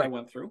 This is what I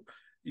went through.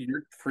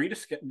 You're free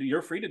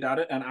to doubt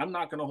it, and I'm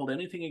not going to hold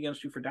anything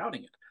against you for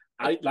doubting it.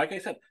 Like I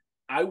said,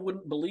 I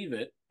wouldn't believe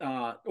it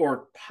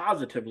or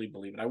positively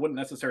believe it. I wouldn't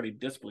necessarily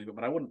disbelieve it,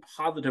 but I wouldn't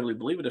positively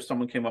believe it if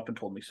someone came up and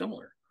told me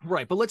similar.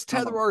 Right, but let's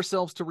tether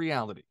ourselves to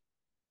reality.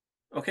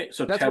 Okay,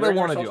 so that's what I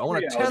want to do. I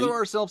want to tether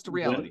ourselves to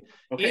reality.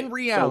 In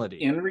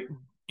reality,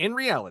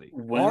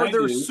 are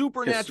there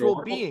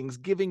supernatural beings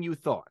giving you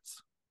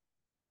thoughts?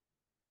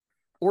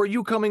 Or are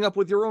you coming up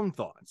with your own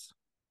thoughts?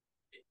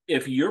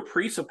 If you're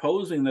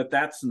presupposing that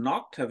that's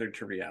not tethered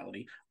to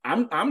reality,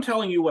 I'm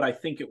telling you what I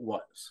think it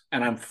was,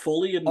 and I'm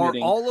fully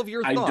admitting all of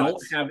your thoughts, I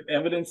don't have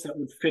evidence that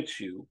would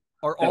fit you.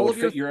 Are all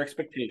of your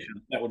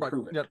expectations that would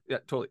prove it? Yeah,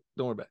 totally.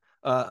 Don't worry about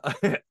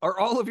it. Are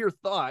all of your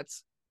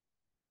thoughts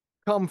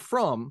come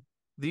from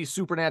these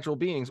supernatural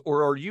beings,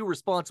 or are you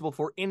responsible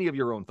for any of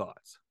your own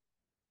thoughts?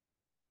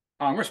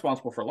 I'm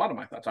responsible for a lot of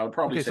my thoughts. I would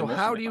probably say. So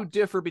how do you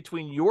differ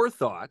between your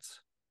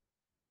thoughts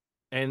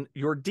and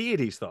your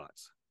deity's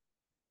thoughts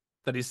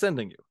that he's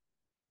sending you?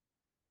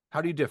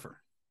 How do you differ?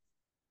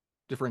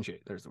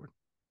 Differentiate. There's the word.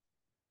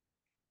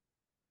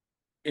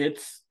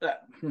 It's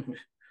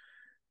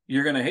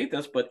you're gonna hate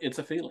this, but it's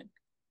a feeling.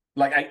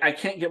 Like I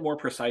can't get more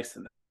precise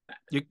than that.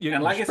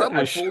 And like I said,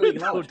 I fully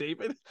acknowledge,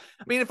 David.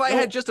 I mean, if I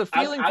had just a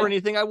feeling for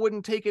anything, I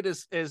wouldn't take it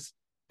as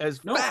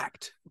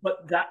fact.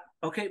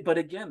 But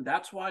again,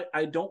 that's why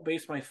I don't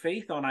base my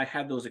faith on I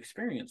had those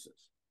experiences,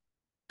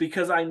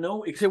 because I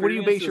know experiences. So what do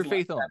you base your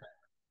faith on?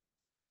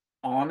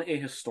 On a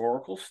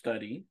historical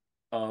study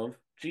of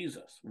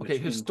Jesus. Okay,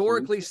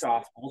 historically, the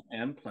Gospels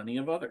and plenty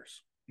of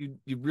others.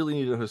 you really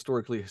need to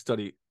historically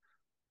study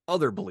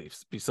other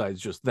beliefs besides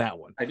just that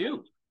one. I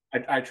do.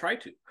 I try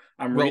to.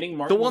 I'm Well, reading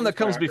Martin the one that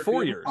Luther's comes biography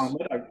before of yours.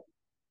 Muhammad.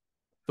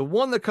 The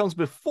one that comes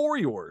before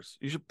yours,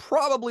 you should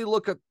probably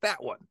look at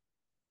that one.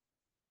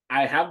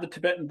 I have the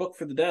Tibetan Book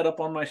for the Dead up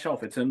on my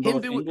shelf. It's in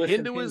both English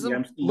Hinduism.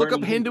 and Hindi. Look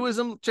up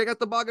Hinduism. Check out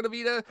the Bhagavad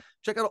Gita.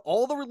 Check out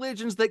all the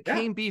religions that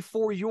came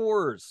before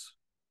yours.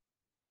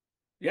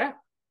 Yeah,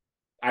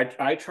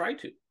 I try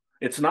to.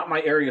 It's not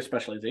my area of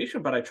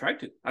specialization, but I try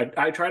to.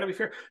 I try to be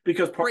fair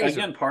because part of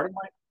my.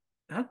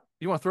 Huh?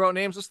 You want to throw out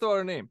names? Let's throw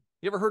out a name.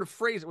 You ever heard of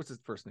Fraser? What's his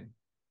first name?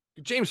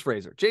 James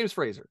Fraser. James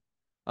Fraser.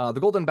 The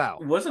Golden Bough.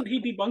 Wasn't he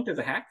debunked as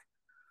a hack?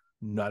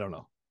 No, I don't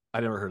know.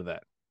 I never heard of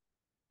that.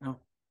 No.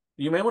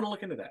 You may want to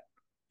look into that.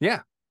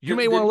 Yeah. You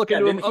may want to look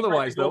into him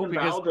otherwise, though,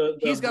 because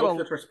he's got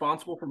that's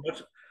responsible for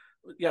much.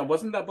 Yeah,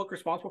 wasn't that book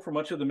responsible for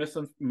much of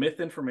the myth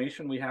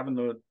information we have in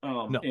the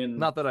no,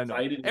 not that I know.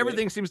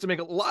 Everything seems to make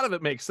a lot of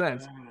it makes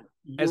sense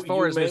as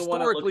far as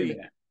historically.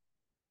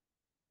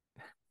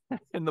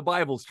 And the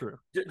Bible's true.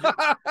 No.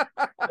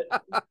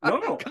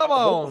 Come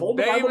on, hold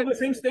the Bible to the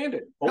same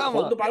standard.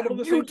 Hold the Bible to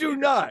the same standard. You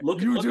do not.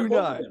 You do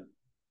not. Them.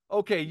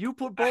 Okay, you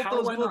put both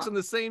those books in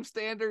the same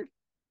standard.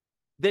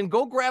 Then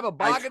go grab a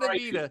Bhagavad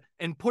Gita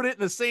and put it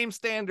in the same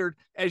standard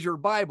as your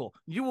Bible.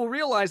 You will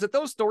realize that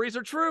those stories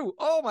are true.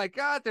 Oh my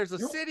God, there's a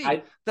city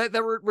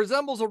that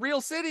resembles a real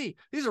city.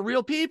 These are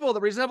real people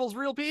that resembles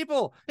real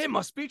people. It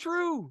must be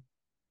true.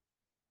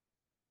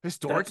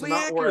 Historically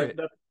accurate.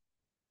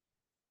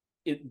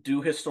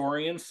 Do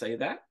historians say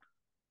that?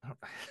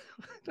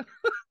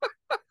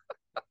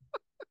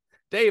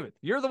 David,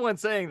 you're the one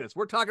saying this.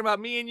 We're talking about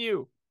me and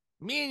you.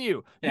 Me and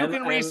you. You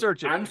can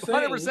research it. I'm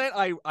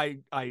 100%.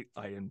 I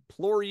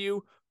implore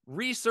you,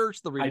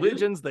 research the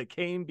religions that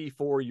came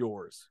before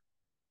yours.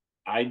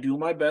 I do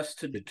my best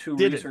to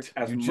research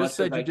as much as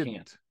I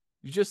can.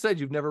 You just said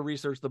you've never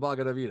researched the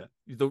Bhagavad Gita.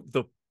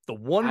 The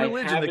one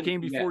religion that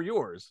came before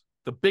yours,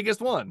 the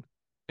biggest one,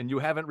 and you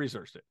haven't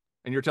researched it.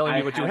 And you're telling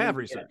me what you have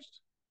researched.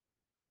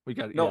 We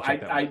got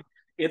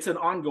it's an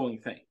ongoing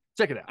thing.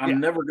 Check it out. I'm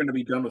never going to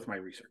be done with my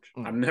research.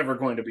 I'm never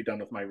going to be done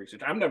with my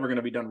research. I'm never going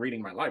to be done reading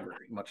my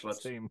library, much less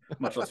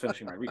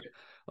finishing my reading.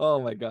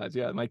 Oh my God.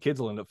 Yeah. My kids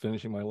will end up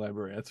finishing my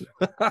library.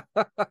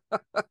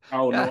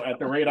 No, at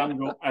the rate I'm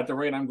going, my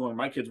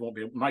grandkids won't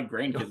be able to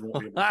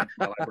finish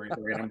my library at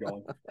the rate I'm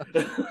going.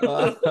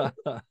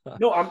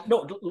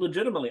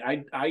 Legitimately,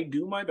 I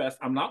do my best.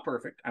 I'm not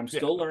perfect. I'm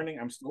still learning.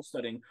 I'm still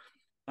studying.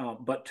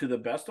 But to the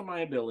best of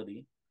my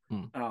ability,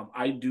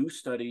 I do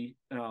study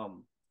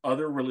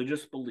other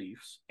religious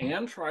beliefs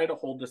and try to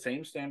hold the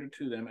same standard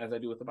to them as I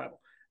do with the Bible.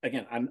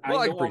 Again,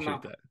 I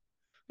appreciate that.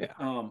 Yeah.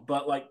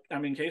 But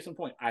case in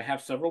point, I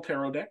have several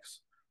tarot decks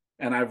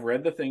and I've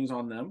read the things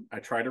on them. I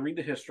try to read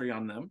the history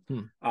on them.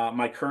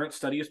 My current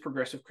study is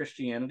progressive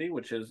Christianity,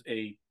 which is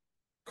a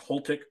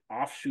cultic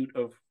offshoot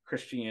of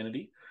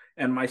Christianity.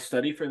 And my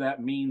study for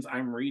that means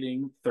I'm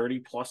reading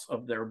 30 plus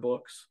of their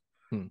books.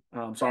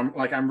 So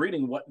I'm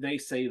reading what they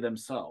say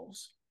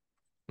themselves.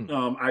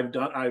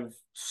 I've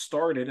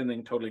started and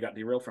then totally got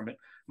derailed from it.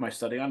 My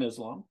study on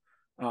Islam,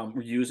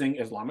 using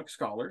Islamic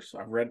scholars.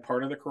 I've read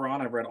part of the Quran.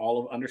 I've read all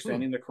of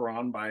Understanding the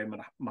Quran by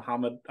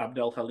Muhammad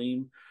Abdel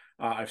Halim.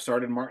 I've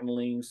started Martin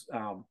Ling's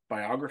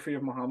biography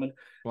of Muhammad,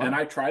 and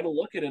I try to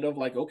look at it of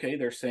okay,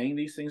 they're saying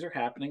these things are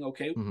happening.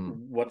 Okay,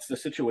 what's the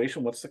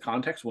situation? What's the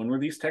context? When were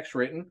these texts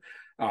written?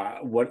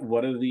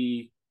 What are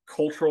the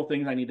cultural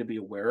things I need to be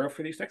aware of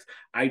for these texts?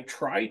 I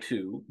try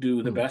to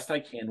do the best I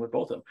can with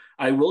both of them.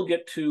 I will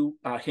get to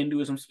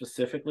Hinduism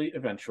specifically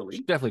eventually.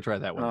 Definitely try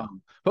that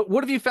one. But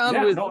what have you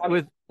found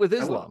with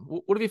Islam?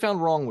 What have you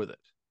found wrong with it?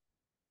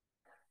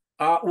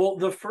 Well,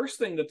 the first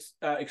thing that's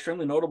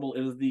extremely notable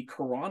is the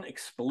Quran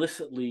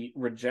explicitly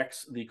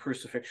rejects the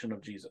crucifixion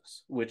of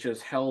Jesus, which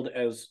is held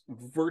as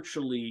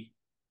virtually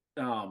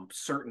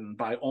certain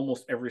by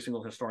almost every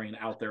single historian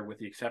out there, with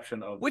the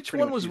exception of which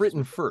one was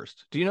written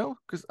first? Do you know?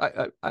 Because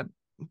I'm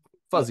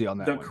fuzzy on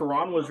that. The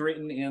Quran was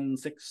written in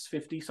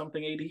 650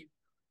 something AD,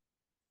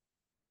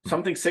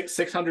 something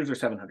 600s or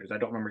 700s. I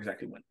don't remember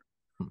exactly when.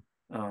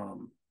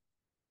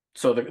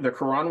 So the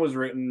Quran was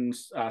written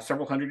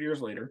several hundred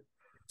years later.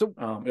 So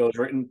it was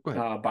written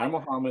by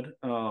Muhammad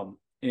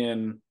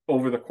in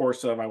over the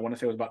course of, I want to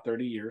say it was about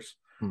 30 years.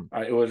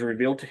 It was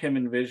revealed to him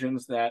in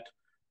visions that.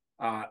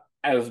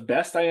 As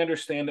best I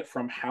understand it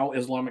from how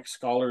Islamic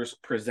scholars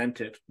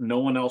present it, no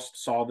one else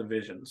saw the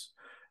visions.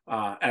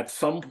 At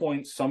some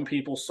point, some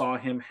people saw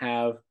him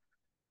have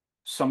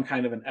some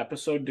kind of an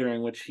episode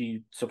during which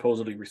he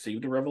supposedly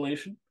received a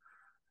revelation.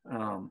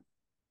 And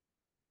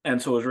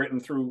so it was written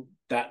through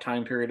that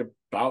time period,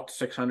 about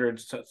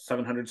 600,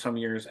 700 some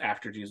years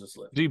after Jesus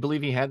lived. Do you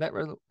believe he had that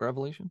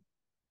revelation?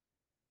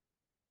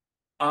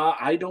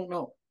 I don't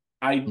know.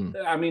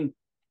 I mean,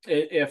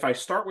 if I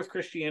start with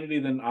Christianity,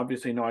 then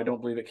obviously, no, I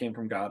don't believe it came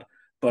from God.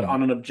 But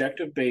on an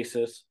objective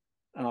basis,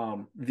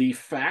 the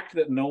fact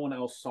that no one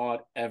else saw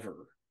it ever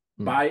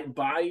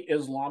by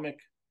Islamic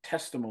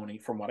testimony,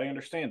 from what I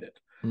understand it,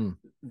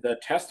 the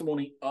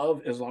testimony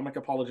of Islamic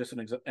apologists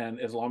and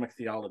Islamic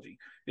theology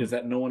is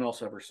that no one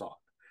else ever saw it.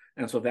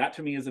 And so that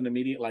to me is an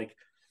immediate, like,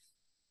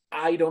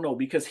 I don't know,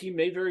 because he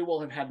may very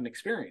well have had an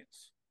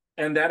experience,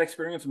 and that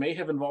experience may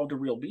have involved a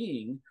real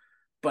being,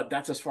 but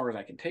that's as far as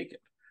I can take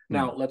it.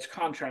 Now, let's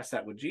contrast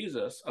that with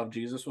Jesus.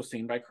 Jesus was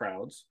seen by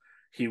crowds.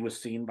 He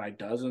was seen by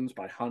dozens,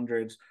 by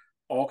hundreds,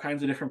 all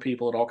kinds of different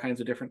people at all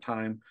kinds of different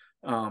time.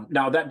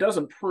 Now, that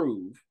doesn't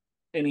prove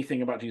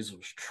anything about Jesus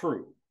was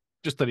true.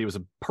 Just that he was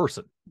a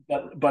person.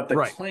 But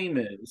the claim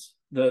is,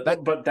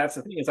 but that's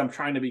the thing, is I'm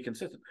trying to be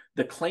consistent.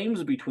 The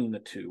claims between the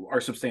two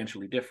are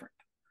substantially different.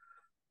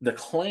 The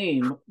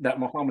claim that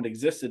Muhammad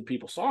existed,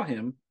 people saw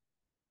him.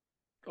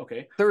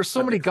 Okay. There are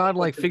so many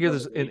godlike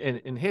figures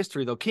in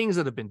history, though. Kings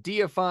that have been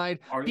deified,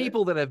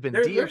 people that have been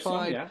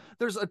deified.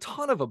 There's a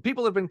ton of them.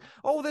 People have been,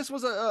 this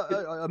was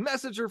a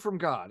messenger from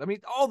God. I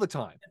mean, all the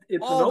time.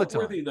 It's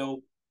noteworthy,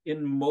 though,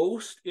 in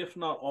most, if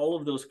not all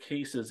of those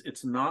cases,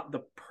 it's not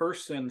the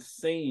person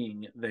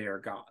saying they are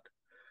God.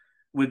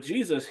 With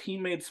Jesus, he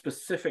made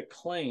specific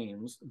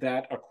claims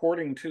that,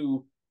 according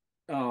to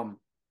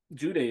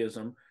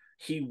Judaism,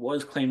 he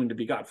was claiming to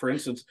be God. For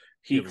instance,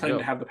 he claimed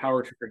to have the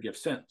power to forgive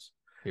sins.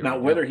 Now,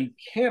 whether he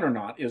can or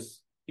not is,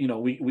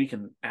 we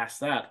can ask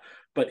that.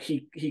 But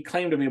he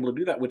claimed to be able to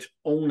do that, which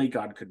only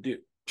God could do.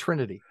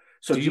 Trinity.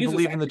 So do you Jesus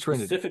believe in the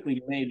Trinity?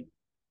 Specifically made,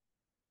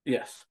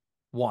 yes.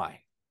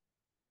 Why?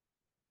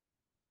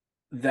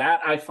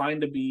 That I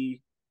find to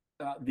be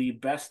the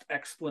best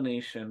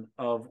explanation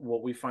of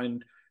what we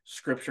find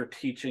Scripture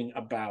teaching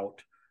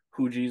about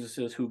who Jesus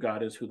is, who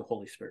God is, who the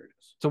Holy Spirit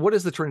is. So what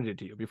is the Trinity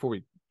to you, before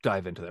we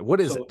dive into that? What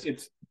is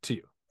it to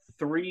you?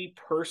 3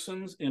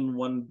 persons in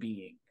one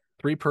being.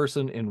 3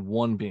 person in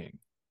one being.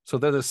 So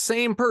they're the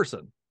same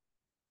person.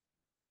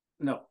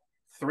 No,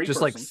 3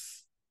 just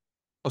persons.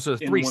 So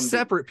 3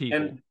 separate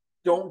people. And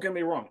don't get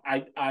me wrong,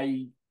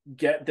 I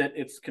get that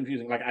it's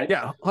confusing.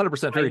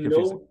 100% very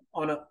confusing.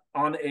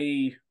 On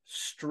a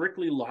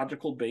strictly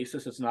logical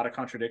basis, it's not a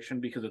contradiction,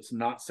 because it's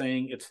not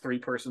saying it's 3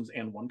 persons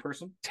and 1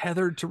 person.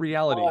 Tethered to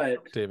reality,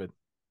 David.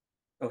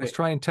 Okay. Let's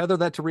try and tether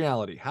that to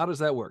reality. How does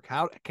that work?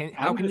 How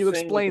can you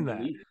explain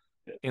that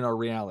in our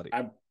reality?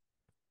 I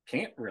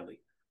can't really.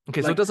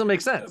 Okay, so it doesn't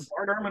make sense.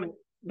 Bart Ehrman,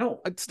 no.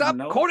 Stop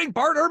quoting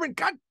Bart Ehrman.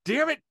 God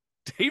damn it,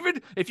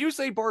 David. If you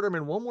say Bart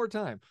Ehrman one more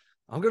time,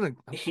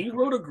 he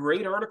wrote a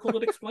great article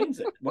that explains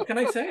it. What can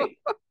I say?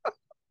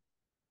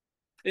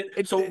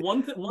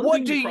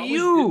 What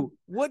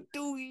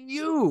do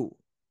you?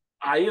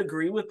 I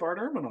agree with Bart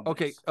Ehrman on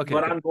this. Okay.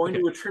 But I'm going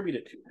to attribute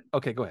it to him.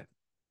 Okay, go ahead.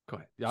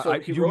 So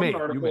he wrote an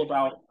article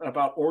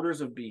about orders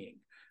of being,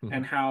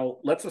 and how,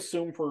 let's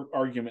assume for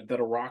argument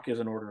that a rock is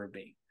an order of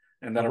being.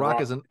 And that a rock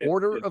is an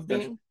order of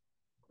being?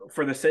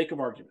 For the sake of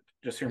argument.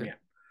 Just hear me out.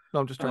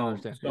 No, I'm just trying to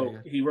understand. So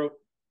he wrote,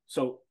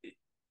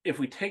 if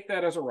we take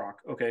that as a rock,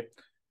 okay,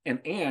 an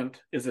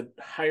ant is a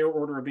higher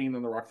order of being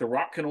than the rock. The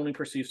rock can only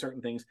perceive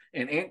certain things.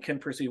 An ant can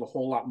perceive a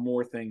whole lot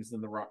more things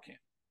than the rock can.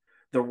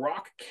 The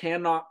rock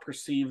cannot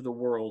perceive the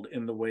world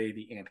in the way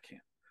the ant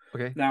can.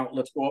 Okay. Now,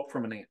 let's go up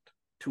from an ant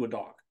to a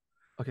dog.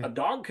 Okay. A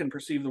dog can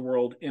perceive the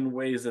world in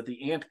ways that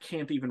the ant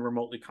can't even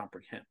remotely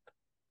comprehend.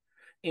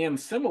 And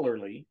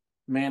similarly,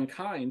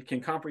 mankind can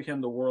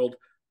comprehend the world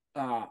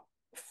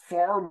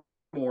far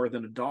more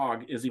than a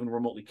dog is even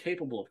remotely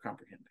capable of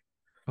comprehending.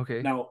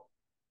 Okay. Now,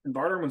 in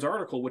Bart Ehrman's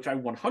article, which I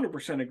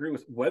 100% agree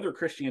with, whether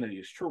Christianity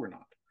is true or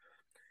not,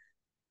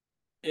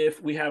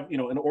 if we have, an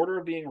order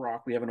of being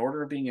rock, we have an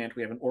order of being ant,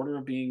 we have an order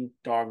of being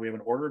dog, we have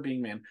an order of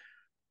being man,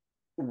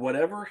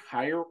 whatever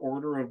higher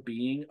order of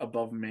being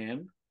above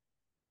man,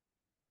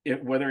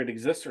 whether it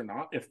exists or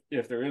not,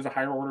 if there is a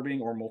higher order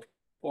being or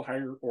multiple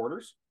higher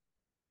orders,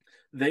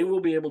 they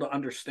will be able to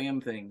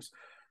understand things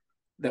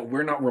that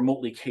we're not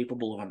remotely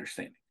capable of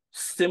understanding,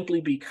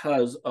 simply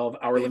because of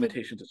our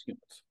limitations as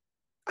humans.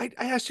 I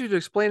asked you to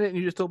explain it, and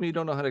you just told me you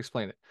don't know how to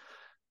explain it.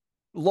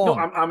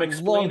 I'm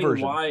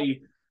explaining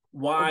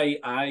why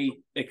I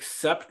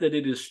accept that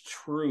it is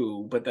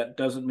true, but that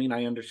doesn't mean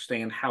I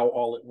understand how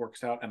all it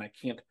works out, and I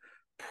can't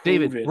prove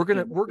David, it. we're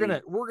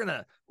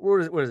gonna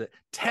what is it?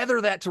 Tether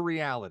that to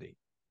reality.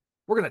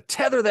 We're gonna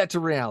tether that to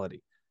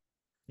reality.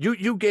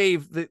 You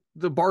gave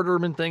the Bart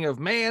Ehrman thing of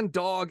man,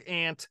 dog,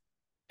 ant,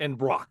 and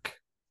rock.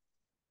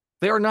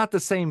 They are not the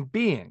same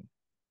being.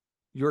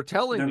 You're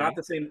telling me they're not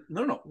the same.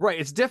 No. Right,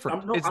 it's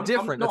different. It's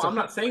different. I'm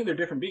not saying they're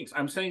different beings.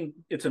 I'm saying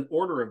it's an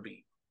order of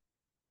being.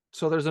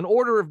 So there's an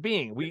order of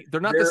being.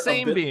 They're not the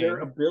same being.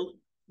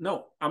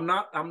 No, I'm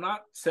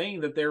not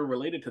saying that they're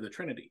related to the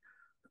Trinity.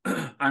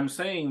 I'm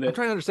saying that I'm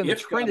trying to understand the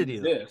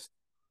Trinity.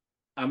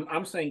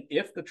 I'm saying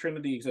if the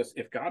Trinity exists,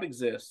 if God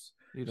exists,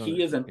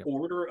 he is an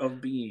order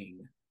of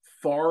being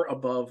far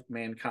above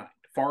mankind,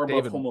 far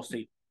above Homo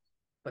sapiens.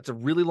 That's a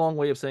really long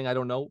way of saying I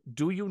don't know.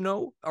 Do you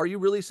know? Are you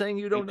really saying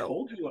you don't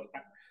know?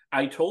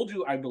 I told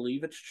you I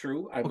believe it's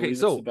true. I believe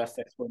it's the best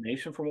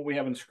explanation from what we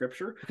have in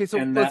Scripture. Okay, so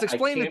let's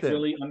explain it then.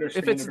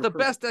 If it's the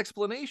best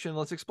explanation,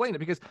 let's explain it.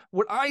 Because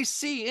what I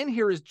see in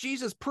here is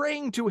Jesus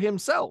praying to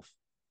himself.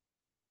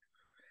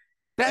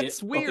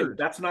 That's weird. Okay,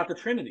 that's not the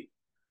Trinity.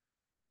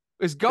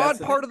 Is God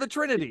part of the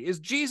Trinity?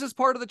 Is Jesus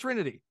part of the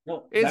Trinity?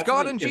 No. Is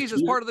God and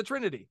Jesus part of the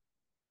Trinity?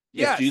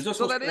 Yes. If Jesus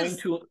so was that praying is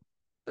to,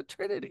 the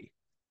Trinity.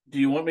 do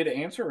you want me to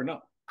answer or no?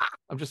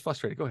 I'm just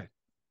frustrated. Go ahead.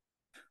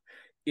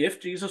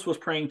 If Jesus was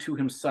praying to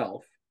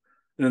himself,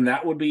 then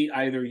that would be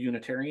either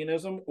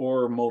Unitarianism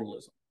or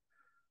modalism,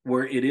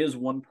 where it is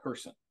one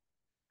person.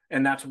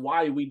 And that's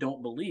why we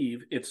don't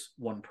believe it's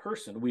one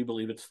person. We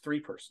believe it's three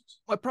persons.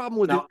 My problem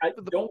with now,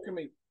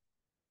 it,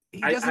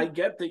 I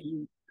get that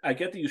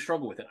you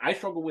struggle with it. I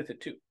struggle with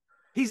it too.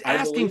 He's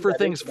asking for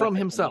things from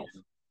himself.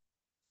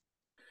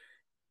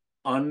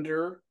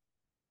 Under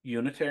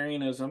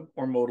Unitarianism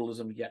or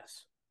modalism,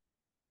 yes.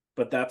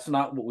 But that's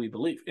not what we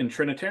believe. In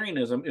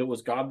Trinitarianism, it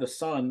was God the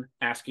Son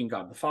asking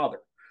God the Father,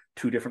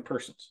 two different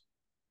persons.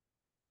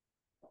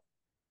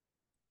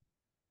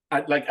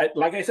 Like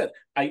I said,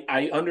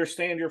 I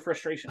understand your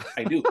frustration.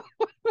 I do.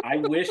 I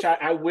wish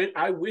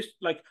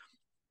like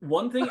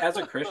one thing as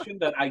a Christian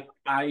that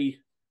I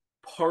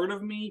part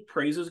of me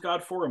praises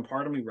God for and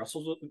part of me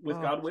wrestles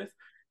with God with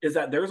is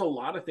that there's a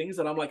lot of things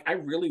that I'm like, I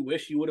really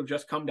wish you would have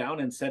just come down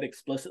and said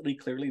explicitly,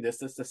 clearly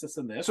this,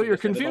 and this. So you're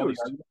confused.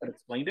 And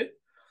explained it.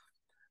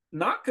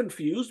 Not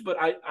confused, but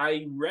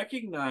I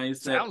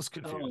recognize that. Sounds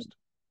confused.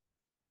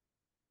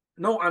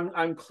 No,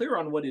 I'm clear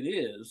on what it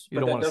is,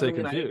 but that doesn't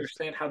mean I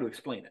understand how to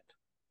explain it.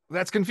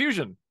 That's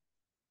confusion.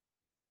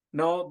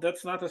 No,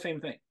 that's not the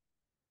same thing.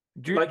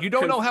 You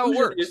don't know how it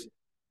works.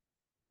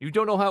 You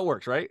don't know how it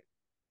works, right?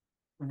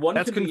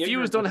 That's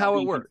confused on how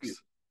it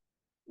works.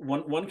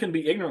 One can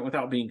be ignorant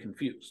without being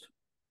confused.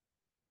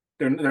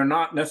 They're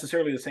not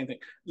necessarily the same thing.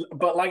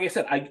 But like I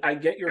said, I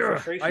get your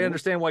frustration. I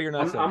understand why you're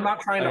not saying I'm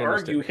not trying to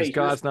argue, hey,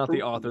 God's not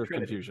the author of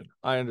confusion.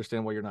 I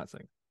understand why you're not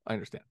saying. I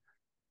understand.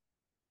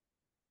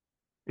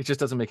 It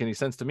just doesn't make any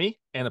sense to me,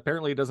 and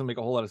apparently it doesn't make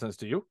a whole lot of sense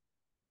to you,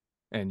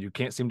 and you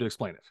can't seem to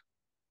explain it.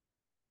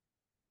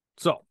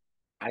 So,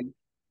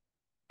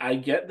 I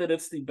get that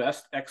it's the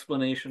best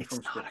explanation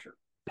from Scripture.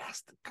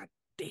 Best, God,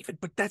 David,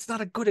 but that's not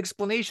a good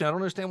explanation. I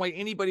don't understand why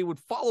anybody would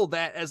follow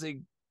that as a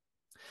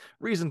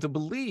reason to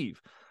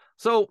believe.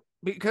 So,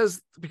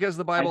 because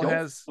the Bible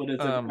has,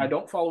 I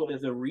don't follow it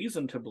as a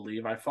reason to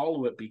believe. I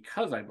follow it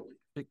because I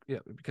believe. Yeah,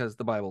 because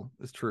the Bible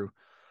is true.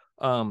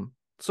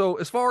 So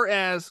as far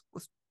as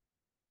let's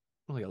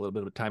only got a little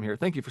bit of time here.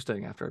 Thank you for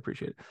staying after. I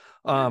appreciate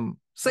it.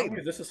 Satan,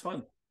 this is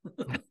fun.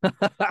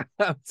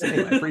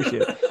 Satan, I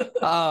appreciate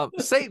it.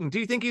 Satan, do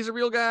you think he's a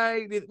real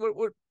guy?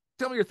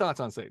 Tell me your thoughts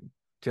on Satan.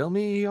 Tell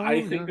me.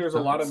 I think there's a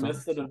lot of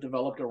myths that have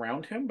developed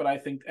around him, but I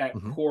think at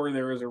core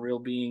there is a real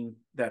being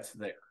that's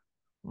there.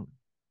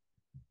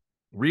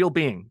 Real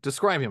being.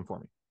 Describe him for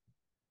me.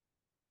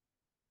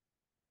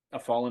 A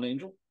fallen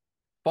angel.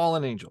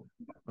 Fallen angel.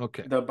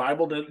 Okay. The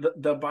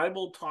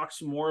Bible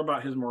talks more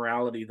about his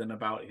morality than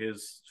about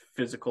his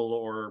physical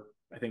or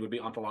I think would be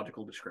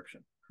ontological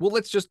description. Well,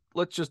 let's just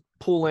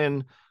pull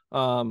in.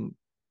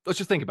 Let's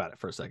just think about it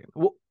for a second.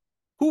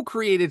 Who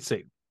created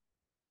Satan?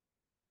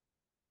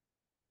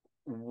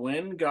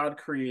 When God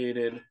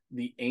created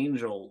the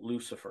angel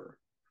Lucifer,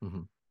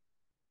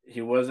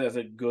 he was as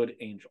a good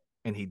angel.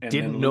 And he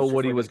didn't know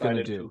what he was going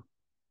to do.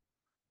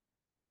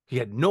 He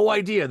had no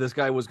idea this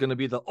guy was going to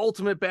be the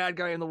ultimate bad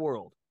guy in the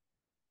world.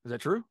 Is that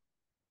true?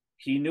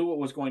 He knew what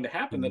was going to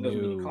happen. That doesn't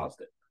mean he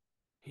caused it.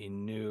 He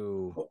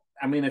knew. Well,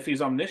 I mean, if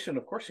he's omniscient,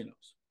 of course he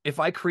knows. If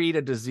I create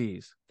a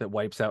disease that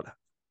wipes out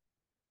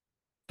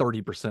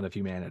 30% of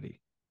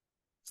humanity,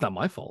 it's not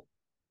my fault.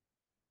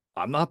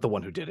 I'm not the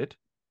one who did it.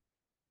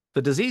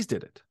 The disease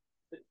did it.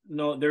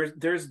 No,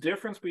 there's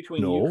difference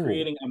between you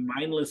creating a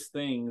mindless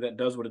thing that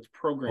does what it's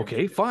programmed.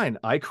 Okay, fine.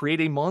 I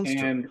create a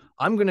monster. And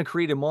I'm going to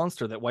create a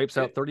monster that wipes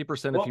out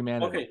 30% of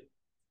humanity. Okay.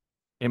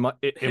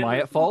 Am I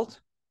at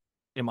fault?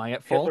 Am I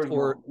at fault?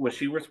 Or was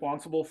she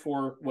responsible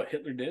for what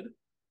Hitler did?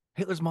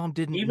 Hitler's mom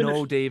didn't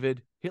know,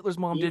 David. Hitler's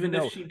mom didn't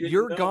know.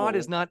 Your God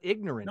is not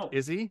ignorant,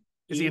 is he?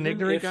 Is he an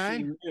ignorant guy?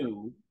 She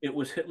knew it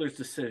was Hitler's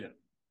decision.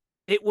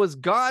 It was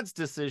God's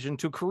decision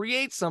to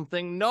create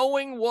something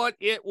knowing what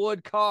it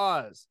would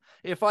cause.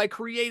 If I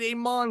create a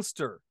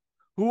monster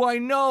who I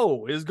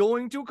know is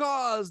going to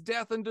cause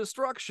death and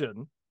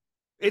destruction,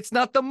 it's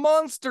not the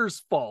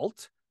monster's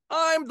fault.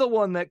 I'm the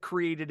one that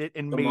created it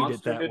and made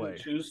it that way.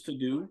 Choose to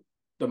do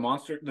the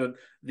monster.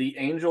 The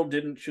angel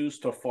didn't choose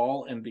to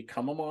fall and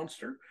become a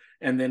monster,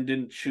 and then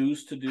didn't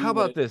choose to do. How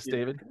about this,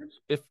 David?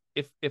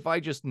 If I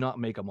just not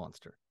make a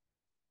monster.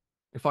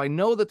 If I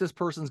know that this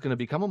person's going to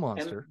become a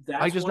monster,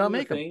 I just not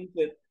make them.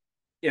 That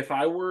if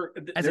I were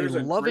as a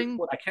loving,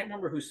 I can't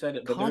remember who said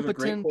it, but there's a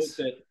great quote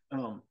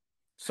that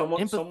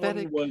someone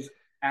was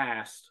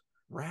asked,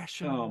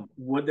 rational,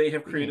 would they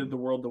have created the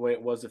world the way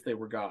it was if they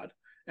were God?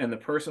 And the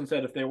person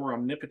said, if they were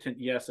omnipotent,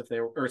 yes. If they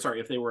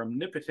were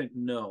omnipotent,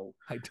 no.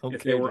 I don't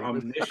if care. If they were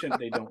omniscient,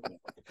 they don't know.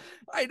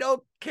 I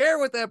don't care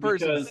what that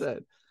person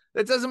said.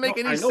 That doesn't make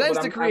any sense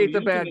to create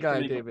the bad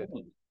guy, David.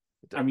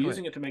 I'm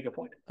using it to make a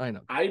point. I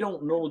know. I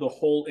don't know the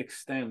whole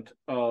extent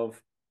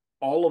of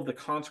all of the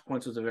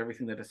consequences of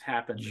everything that has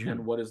happened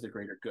and what is the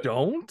greater good.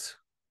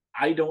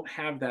 I don't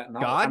have that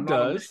knowledge. God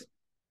does.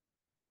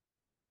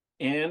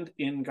 And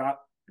in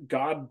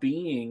God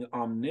being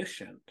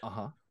omniscient,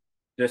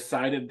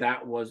 decided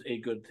that was a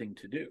good thing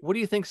to do. What do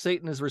you think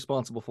Satan is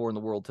responsible for in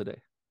the world today?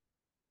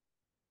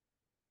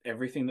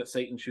 Everything that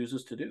Satan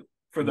chooses to do.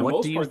 For the What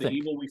most do you part, the think?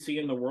 evil we see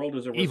in the world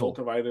is a Evil. result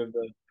of either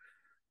the...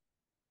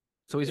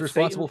 So he's Satan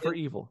responsible for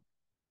evil.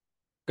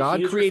 God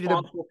he is created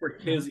responsible for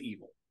his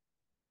evil.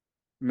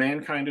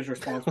 Mankind is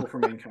responsible for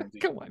mankind's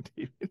evil. Come on,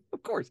 David.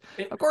 Of course.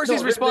 No,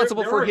 He's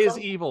responsible there for are his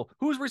some... evil.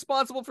 Who's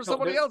responsible for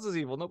somebody there- else's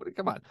evil? Nobody.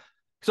 Come on.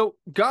 So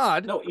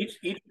God, No,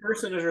 each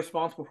person is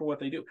responsible for what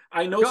they do.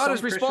 I know God some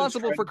is Christians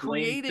responsible try for to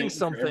blame creating Satan for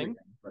something. everything,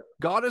 but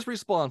God is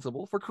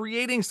responsible for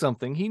creating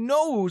something he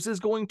knows is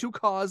going to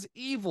cause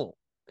evil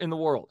in the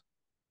world.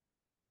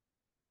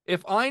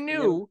 If I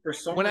knew for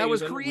some when I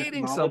was reason, with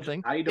creating knowledge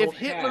something, I if don't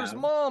Hitler's have,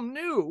 mom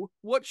knew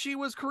what she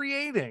was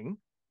creating,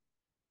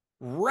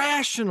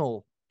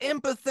 rational,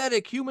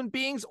 empathetic human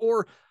beings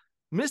or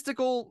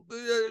mystical,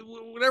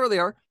 whatever they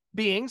are,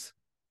 beings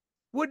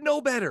would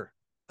know better,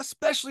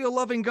 especially a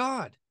loving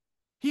God.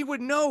 He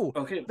would know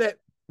okay, that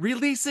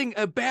releasing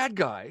a bad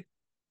guy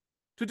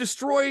to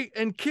destroy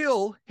and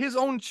kill his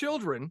own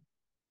children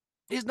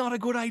is not a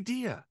good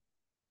idea.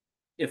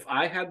 if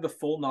I had the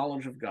full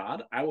knowledge of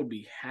God, I would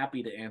be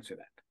happy to answer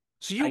that.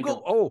 So you I go,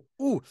 don't. oh,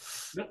 ooh,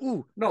 No,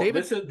 ooh, no,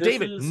 David, this is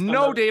David, no,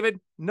 another... David,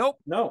 nope,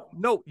 No,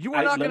 no, you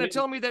are not going to me-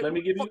 tell me that let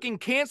me give you- fucking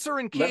cancer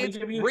and let me kids,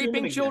 give you a raping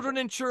human children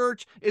example. in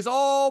church is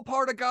all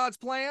part of God's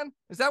plan?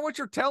 Is that what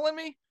you're telling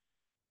me?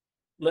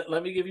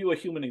 Let me give you a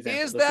human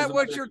example. Is that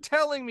what you're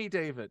telling me,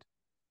 David?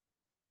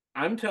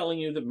 I'm telling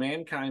you that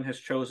mankind has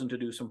chosen to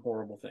do some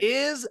horrible things.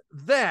 Is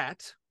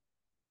that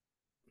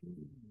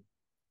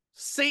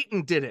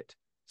Satan did it?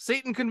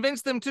 Satan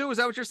convinced them to? Is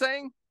that what you're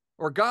saying?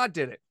 Or God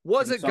did it?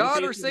 Was In it some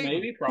God or cases, Satan?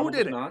 maybe, probably Who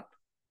did it? not.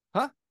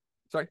 Huh?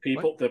 Sorry.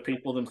 People, what? the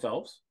people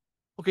themselves.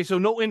 Okay, so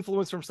no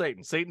influence from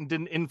Satan. Satan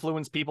didn't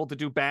influence people to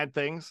do bad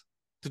things,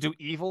 to do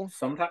evil.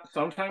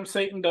 Sometimes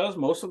Satan does.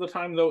 Most of the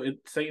time, though,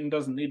 Satan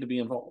doesn't need to be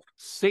involved.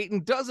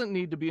 Satan doesn't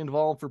need to be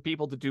involved for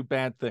people to do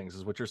bad things,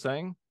 is what you're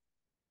saying?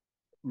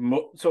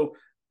 So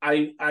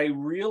I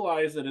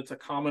realize that it's a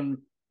common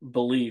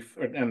belief,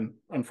 and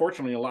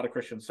unfortunately, a lot of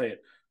Christians say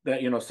it,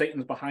 that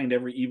Satan's behind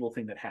every evil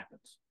thing that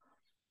happens.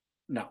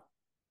 No,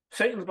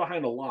 Satan's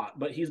behind a lot,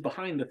 but he's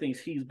behind the things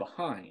he's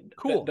behind.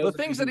 Cool. The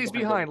things that he's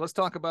behind, let's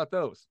talk about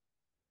those.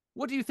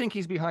 What do you think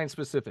he's behind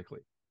specifically?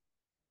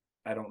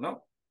 I don't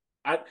know.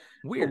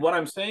 Weird. What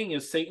I'm saying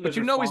is Satan, but is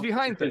you know he's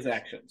behind his things.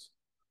 actions.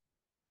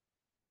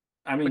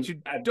 I mean, but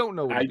you don't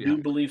know. What I do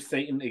believe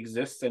Satan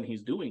exists and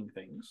he's doing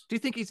things. Do you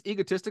think he's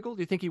egotistical?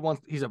 Do you think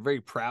he's a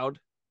very proud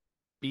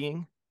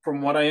being?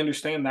 From what I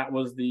understand, that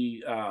was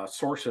the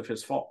source of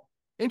his fall.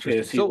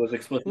 Interesting. So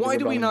why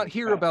do we not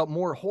hear about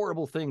more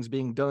horrible things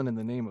being done in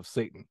the name of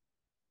Satan?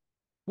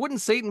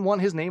 Wouldn't Satan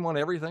want his name on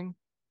everything?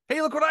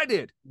 Hey, look what I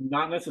did.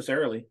 Not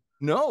necessarily.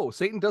 No,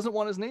 Satan doesn't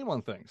want his name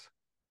on things.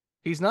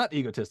 He's not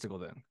egotistical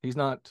then. He's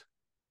not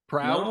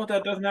proud. No,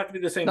 that doesn't have to be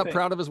the same thing. Not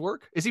proud of his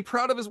work? Is he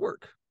proud of his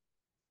work?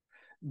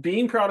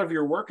 Being proud of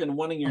your work and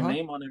wanting your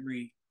name on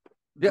every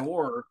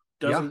door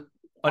doesn't...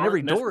 On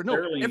every door? No,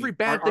 every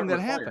bad thing that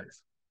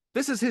happens.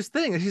 This is his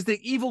thing. He's the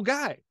evil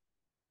guy.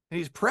 And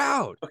he's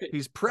proud. Okay,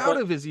 he's proud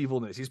of his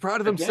evilness. He's proud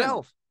of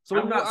himself.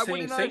 So why would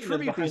he not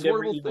attribute these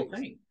horrible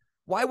things?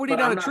 Why would he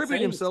not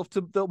attribute himself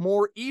to the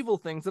more evil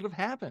things that have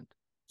happened?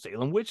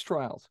 Salem witch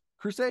trials,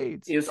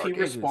 Crusades. Is he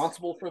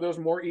responsible for those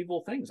more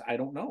evil things? I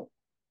don't know.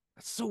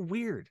 That's so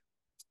weird.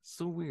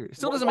 So weird. It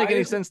still doesn't make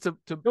any sense to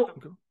no,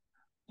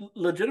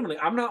 legitimately,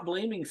 I'm not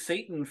blaming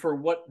Satan for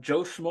what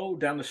Joe Schmo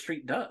down the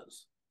street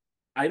does.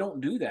 I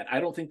don't do that. I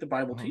don't think the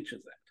Bible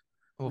teaches that.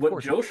 Well,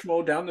 what Joe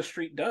Schmo down the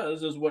street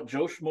does is what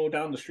Joe Schmo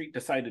down the street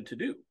decided to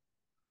do.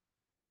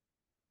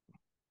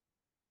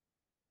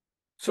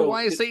 So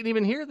why is Satan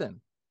even here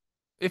then?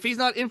 If he's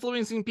not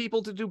influencing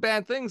people to do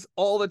bad things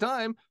all the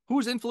time,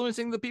 who's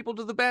influencing the people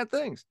to the bad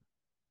things?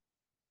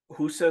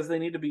 Who says they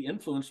need to be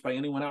influenced by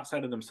anyone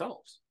outside of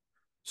themselves?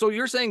 So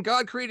you're saying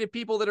God created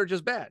people that are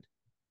just bad?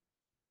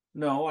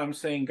 No, I'm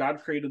saying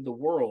God created the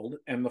world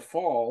and the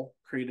fall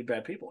created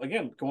bad people.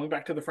 Again, going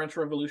back to the French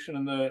Revolution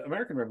and the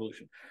American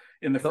Revolution.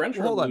 In the French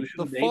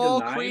Revolution, the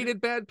fall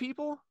created bad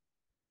people?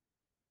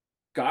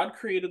 God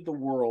created the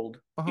world.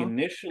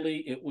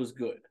 Initially, it was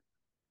good.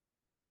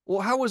 Well,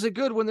 how was it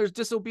good when there's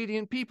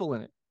disobedient people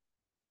in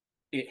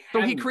it?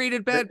 So he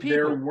created bad people.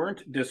 There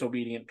weren't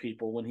disobedient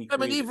people when he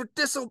created them. Eve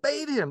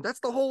disobeyed him. That's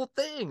the whole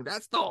thing.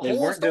 That's the whole story.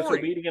 They weren't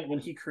disobedient when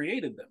he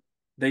created them.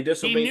 They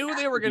disobeyed. He knew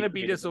they were going to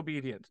be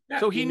disobedient. Yeah,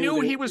 so he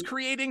knew he was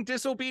creating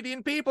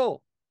disobedient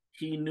people.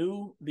 He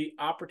knew the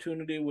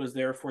opportunity was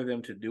there for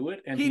them to do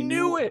it, and he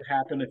knew what would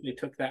happen if they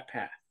took that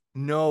path.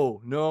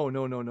 No.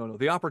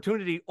 The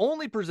opportunity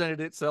only presented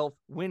itself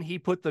when he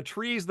put the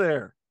trees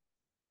there.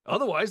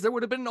 Otherwise, there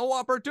would have been no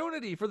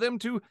opportunity for them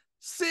to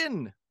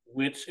sin.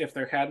 Which, if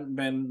there hadn't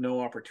been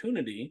no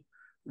opportunity,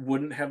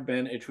 wouldn't have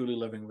been a truly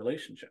loving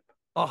relationship.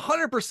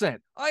 100%.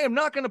 I am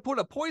not going to put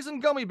a poison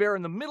gummy bear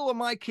in the middle of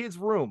my kid's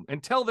room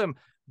and tell them,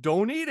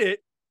 don't eat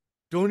it.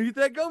 Don't eat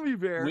that gummy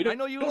bear. I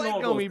know you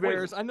like gummy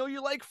bears. I know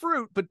you like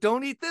fruit, but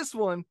don't eat this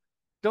one.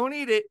 Don't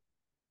eat it.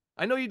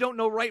 I know you don't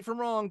know right from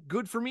wrong,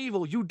 good from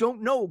evil. You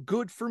don't know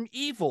good from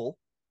evil.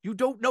 You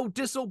don't know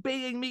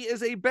disobeying me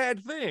is a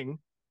bad thing.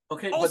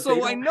 Okay.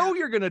 Also, I know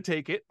you're going to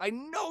take it. I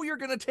know you're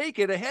going to take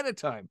it ahead of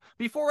time.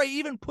 Before I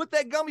even put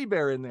that gummy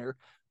bear in there,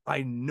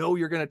 I know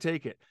you're going to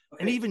take it.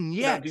 Okay. And even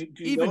yet,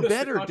 even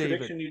better,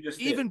 David,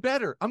 even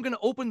better, I'm going to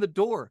open the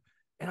door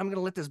and I'm going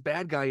to let this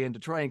bad guy in to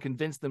try and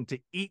convince them to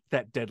eat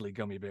that deadly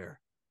gummy bear.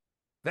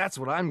 That's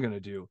what I'm going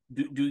to do.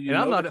 Do you? And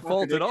I'm not at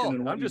fault at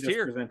all. I'm just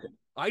here. Presented?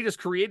 I just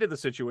created the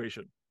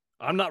situation.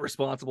 I'm not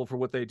responsible for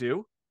what they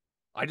do.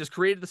 I just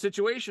created the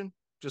situation,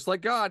 just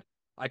like God.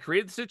 I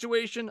created the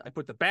situation. I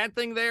put the bad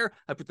thing there.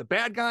 I put the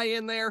bad guy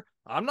in there.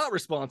 I'm not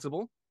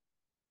responsible.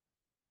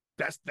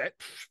 That's that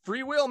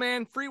free will,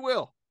 man. Free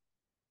will.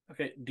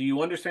 Okay. Do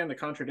you understand the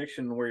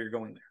contradiction where you're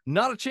going there?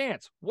 Not a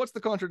chance. What's the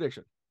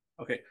contradiction?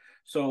 Okay.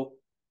 So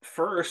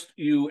first,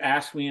 you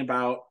asked me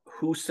about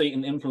who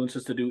Satan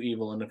influences to do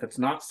evil, and if it's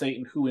not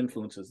Satan, who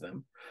influences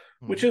them,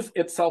 which is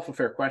itself a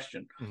fair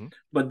question.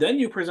 But then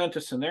you present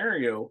a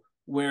scenario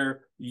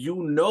where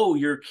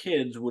your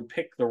kids would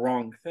pick the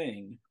wrong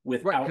thing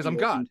without, right? Because I'm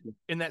God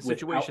in that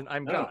situation.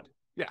 I'm God.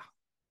 Yeah.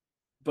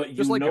 But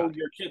you know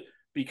your kid,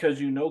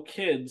 because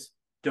kids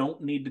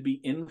don't need to be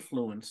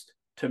influenced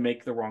to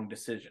make the wrong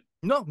decision.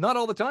 No, not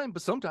all the time,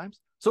 but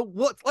sometimes. So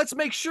let's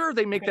make sure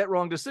they make that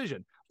wrong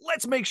decision.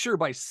 Let's make sure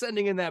by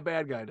sending in that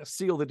bad guy to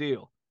seal the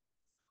deal.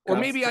 Or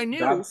maybe I knew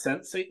God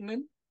sent Satan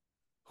in.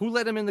 Who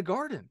let him in the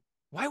garden?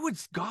 Why would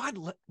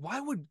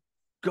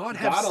God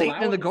have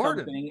Satan in the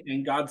garden?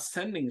 And God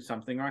sending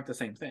something aren't the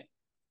same thing.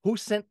 Who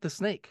sent the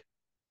snake?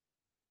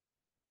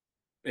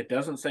 It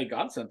doesn't say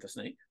God sent the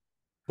snake.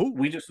 Who?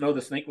 We just know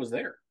the snake was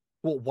there.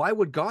 Well, why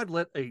would God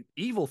let an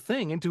evil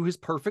thing into his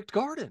perfect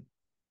garden?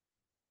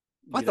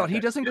 I thought he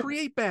doesn't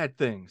create bad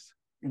things.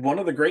 One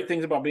of the great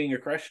things about being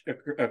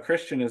a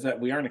Christian is that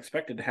we aren't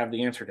expected to have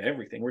the answer to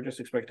everything. We're just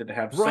expected to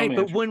have some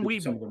answer to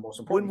some of the most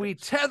important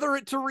things. Tether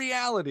it to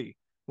reality,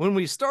 when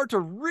we start to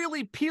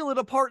really peel it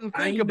apart and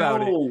think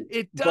about it,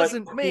 it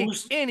doesn't make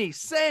any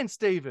sense,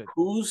 David.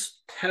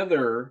 Whose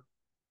tether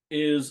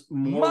is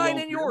more mine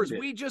and yours?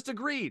 We just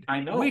agreed. I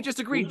know. We just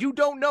agreed. You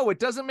don't know. It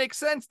doesn't make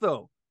sense,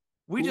 though.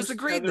 We just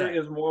agreed that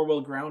is more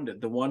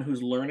well-grounded. The one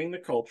who's learning the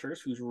cultures,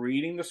 who's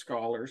reading the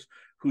scholars,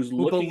 who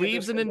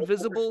believes in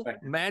invisible,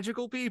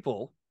 magical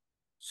people,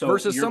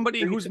 versus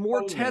somebody who's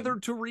more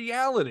tethered to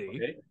reality.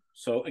 Okay.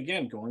 So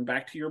again, going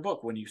back to your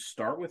book, when you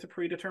start with a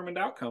predetermined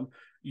outcome,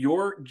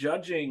 you're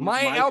judging.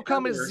 My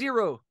outcome is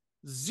zero,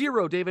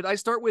 David. I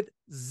start with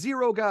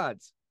 0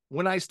 gods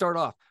when I start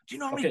off. Do you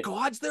know how many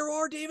gods there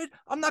are, David?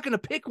 I'm not going to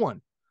pick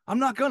one. I'm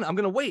going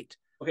to wait.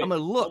 Okay. I'm going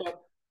to look,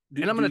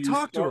 and I'm going to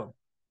talk to him.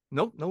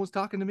 Nope, no one's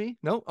talking to me.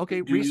 No,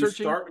 okay.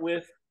 Researching.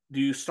 Do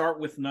you start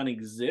with none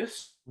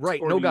exist?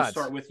 Right, no gods.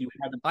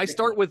 I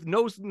start with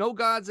no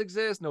gods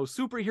exist, no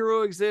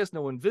superhero exists,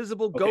 no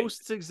invisible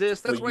ghosts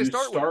exist. That's what I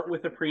start with. You start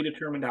with a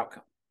predetermined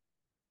outcome.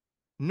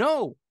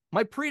 No,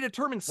 my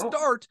predetermined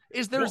start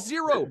is there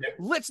 0.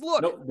 Let's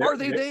look. Are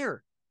they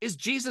there? Is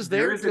Jesus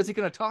there? Is he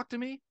going to talk to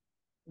me?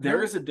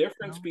 There is a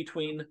difference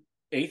between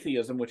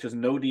atheism, which is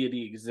no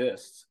deity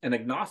exists, and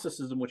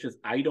agnosticism, which is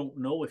I don't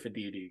know if a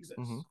deity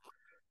exists.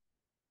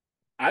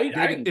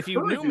 If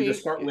you knew me,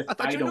 I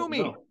thought you knew me.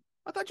 Know.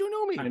 I thought you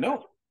knew me. I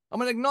know.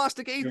 I'm an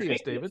agnostic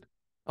atheist, David.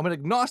 I'm an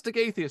agnostic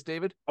atheist,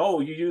 David.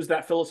 Oh, you use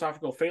that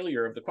philosophical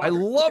failure of the quadrant. I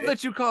love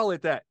that you call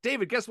it that.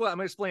 David, guess what? I'm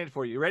going to explain it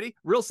for you. Ready?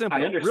 Real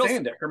simple. I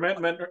understand it. Her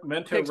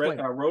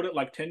mentor wrote it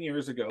like 10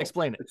 years ago.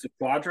 Explain it. It's a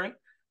quadrant.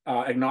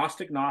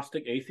 Agnostic,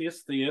 Gnostic,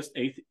 atheist, theist.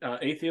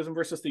 Atheism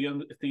versus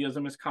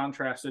theism is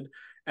contrasted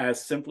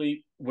as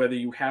simply whether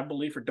you have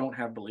belief or don't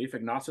have belief.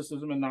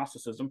 Agnosticism and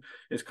Gnosticism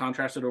is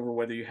contrasted over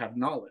whether you have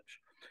knowledge.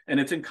 And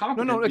it's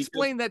incompetent. No,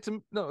 explain that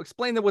to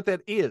explain what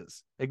that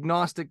is.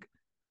 Agnostic,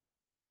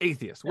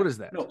 atheist. What is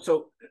that? No,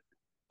 so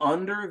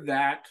under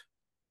that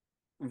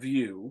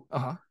view,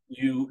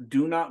 you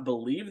do not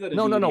believe that.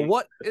 No.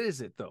 What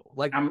is it though?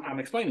 Like I'm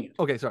explaining it.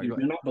 Okay, sorry. You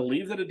do not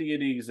believe that a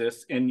deity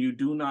exists, and you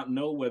do not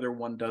know whether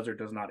one does or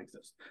does not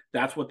exist.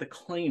 That's what the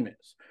claim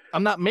is.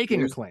 I'm not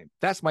making a claim.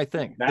 That's my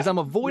thing. Because I'm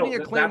avoiding a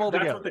claim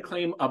altogether. That's what the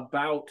claim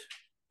about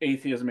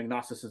atheism,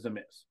 agnosticism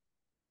is.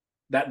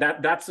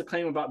 That's the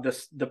claim about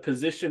this. The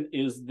position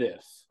is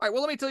this. All right.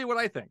 Well, let me tell you what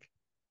I think.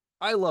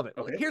 I love it.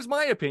 Okay. Here's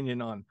my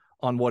opinion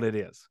on what it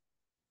is.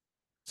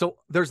 So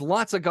there's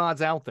lots of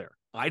gods out there.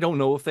 I don't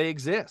know if they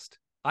exist.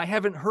 I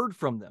haven't heard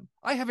from them.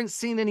 I haven't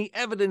seen any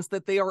evidence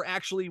that they are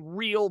actually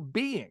real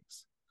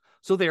beings.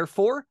 So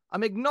therefore,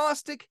 I'm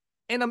agnostic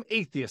and I'm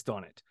atheist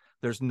on it.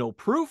 There's no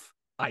proof.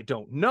 I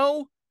don't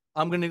know.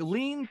 I'm going to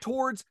lean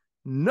towards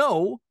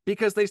no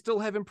because they still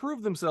haven't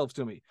proved themselves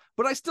to me.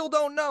 But I still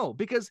don't know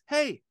because,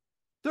 hey,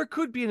 there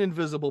could be an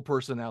invisible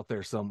person out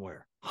there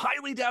somewhere.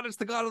 Highly doubt it's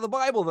the God of the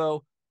Bible,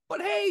 though.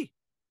 But hey,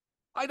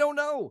 I don't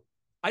know.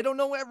 I don't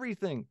know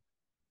everything.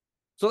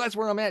 So that's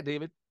where I'm at,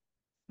 David.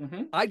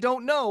 I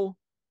don't know.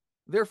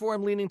 Therefore,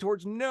 I'm leaning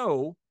towards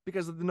no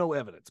because of the no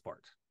evidence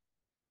part.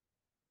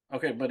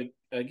 Okay, but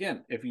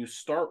again, if you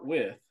start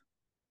with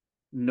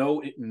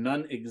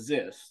none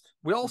exist,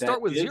 we all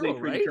start with 0, right?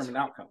 Predetermined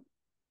outcome.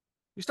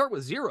 You start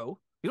with 0.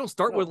 You don't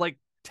start with like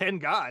 10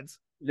 gods.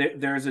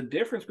 There's a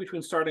difference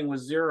between starting with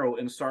 0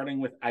 and starting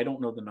with I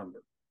don't know the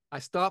number. I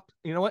stopped.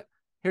 You know what?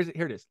 Here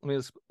it is. Let me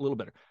just a little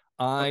better.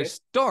 I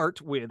start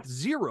with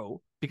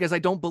 0 because I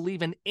don't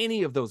believe in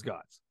any of those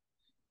gods.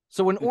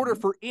 So in order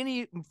for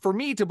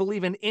me to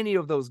believe in any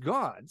of those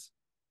gods,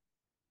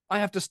 I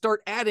have to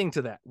start adding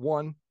to that.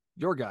 1,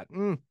 your God.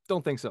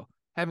 Don't think so.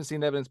 Haven't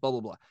seen evidence, blah,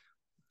 blah, blah.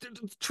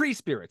 Tree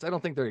spirits. I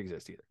don't think they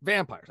exist either.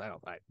 Vampires.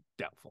 I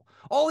doubtful.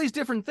 All these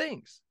different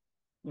things.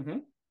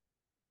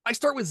 I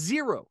start with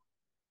 0.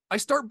 I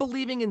start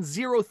believing in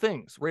 0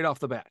 things right off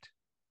the bat.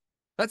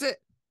 That's it.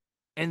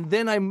 And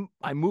then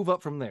I move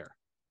up from there.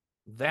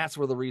 That's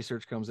where the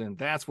research comes in.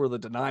 That's where the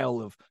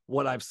denial of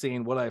what I've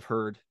seen, what I've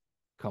heard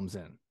comes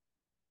in.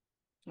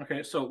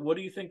 Okay, so what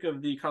do you think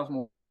of the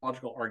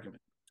cosmological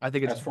argument? I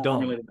think it's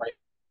dumb.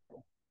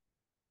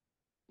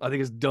 I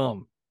think it's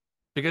dumb.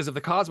 Because of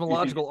the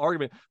cosmological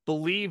argument,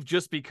 believe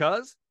just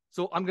because.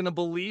 So I'm going to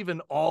believe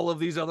in all of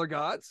these other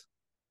gods?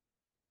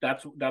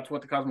 That's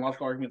what the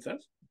cosmological argument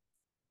says?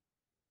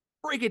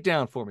 Break it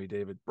down for me,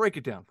 David. Break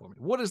it down for me.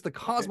 What is the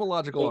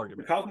cosmological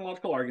argument? The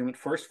cosmological argument,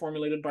 first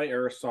formulated by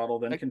Aristotle,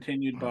 then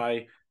continued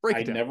by... Break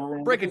it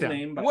down. Break it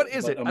down. What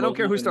is it? I don't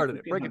care who started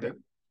it. Break it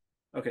down.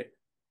 Okay.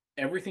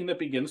 Everything that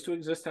begins to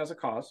exist has a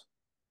cause.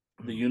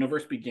 The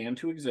universe began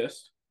to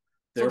exist.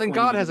 So then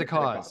God has a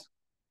cause.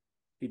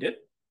 He did?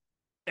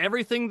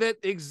 Everything that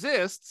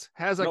exists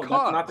has a cause.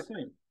 That's not the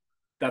claim.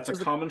 That's a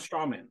common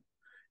straw man.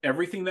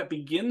 Everything that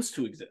begins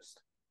to exist.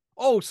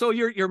 Oh, so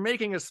you're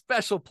making a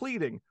special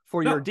pleading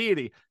for your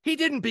deity. He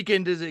didn't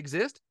begin to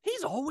exist.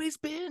 He's always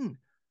been.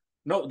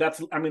 No,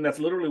 that's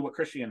literally what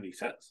Christianity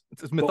says.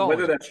 It's mythology. But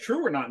whether that's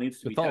true or not needs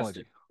to be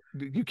tested.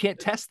 You can't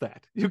test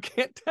that. You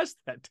can't test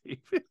that,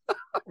 David.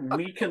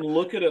 We can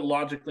look at it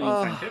logically and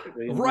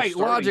scientifically. And right,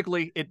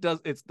 logically, it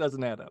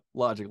doesn't add up.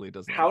 Logically, it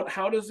doesn't.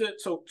 How does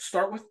it? So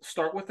start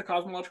with the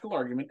cosmological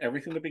argument.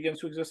 Everything that begins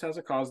to exist has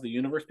a cause. The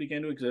universe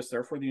began to exist,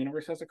 therefore the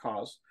universe has a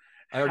cause.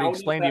 I already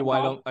explained to you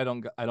why I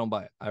don't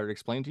buy it. I already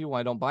explained to you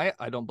why I don't buy it.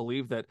 I don't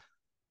believe that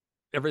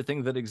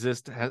everything that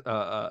exists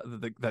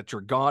that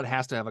your God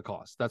has to have a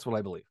cause. That's what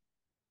I believe.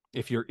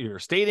 If you're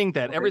stating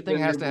that everything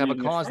has to have a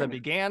cause that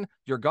began,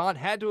 your God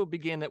had to have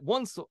begun at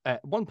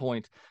one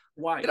point.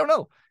 Why? I don't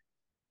know.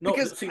 No,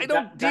 because I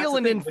don't deal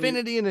in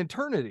infinity and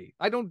eternity.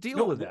 I don't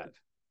deal with that.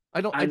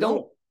 I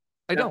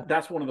don't.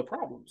 That's one of the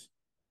problems.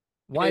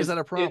 Why is that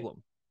a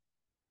problem?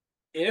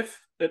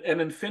 If an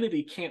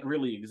infinity can't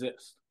really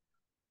exist,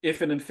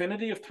 if an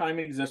infinity of time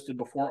existed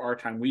before our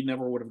time, we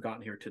never would have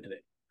gotten here to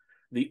today.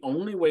 The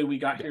only way we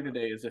got here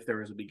today is if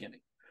there is a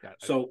beginning.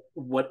 So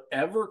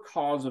whatever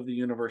cause of the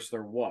universe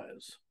there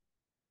was,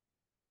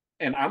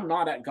 and I'm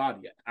not at God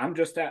yet. I'm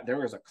just at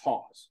there is a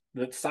cause.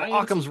 That science.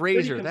 Occam's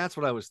razor. That's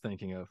what I was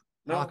thinking of.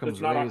 No,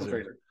 it's not Occam's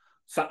razor.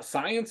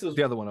 Science is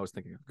the other one I was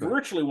thinking of.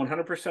 Virtually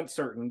 100%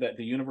 certain that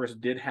the universe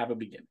did have a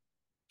beginning.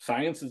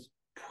 Science is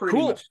pretty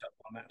much stuck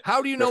on that.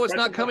 How do you know it's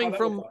not coming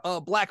from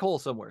a black hole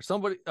somewhere?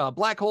 Somebody, a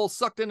black hole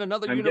sucked in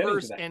another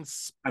universe and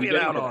spit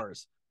out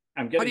ours.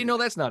 How do you know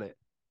that's not it?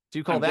 Do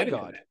you call that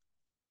God?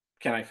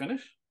 Can I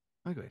finish?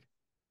 Okay.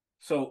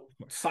 So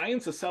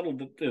science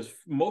is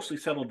mostly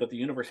settled that the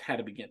universe had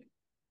a beginning.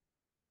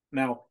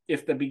 Now,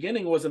 if the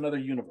beginning was another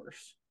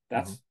universe,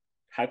 that's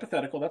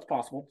hypothetical. That's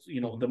possible.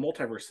 The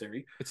multiverse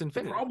theory. It's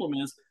infinite. The problem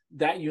is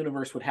that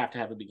universe would have to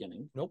have a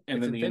beginning. Nope.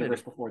 And then the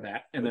universe before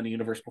that, and then the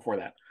universe before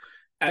that.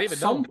 At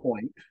some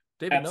point,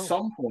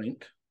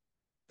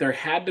 there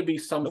had to be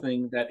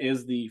something that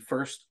is the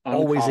first.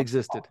 Always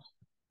existed.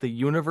 The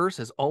universe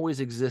has always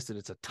existed.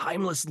 It's a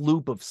timeless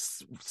loop of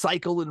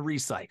cycle and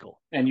recycle.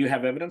 And you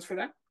have evidence for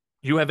that?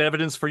 You have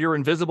evidence for your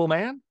invisible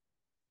man?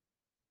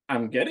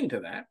 I'm getting to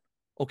that.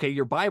 Okay,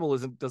 your Bible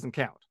doesn't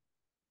count.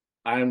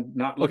 I'm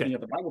not looking at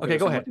the Bible. Okay,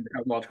 go ahead. The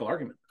cosmological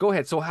argument. Go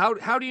ahead. So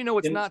how do you know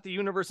it's not the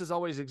universe has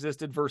always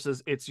existed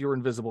versus it's your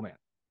invisible man?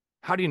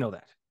 How do you know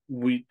that?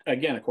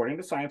 According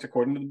to science,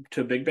 according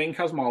to Big Bang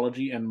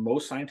cosmology and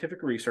most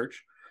scientific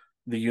research,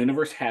 the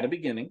universe had a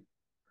beginning.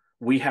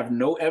 We have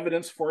no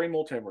evidence for a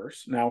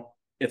multiverse. Now,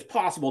 it's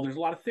possible. There's a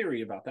lot of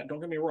theory about that. Don't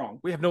get me wrong.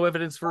 We have no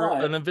evidence for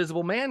an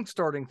invisible man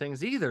starting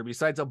things either,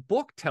 besides a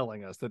book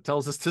telling us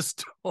to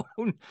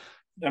stone.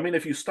 I mean,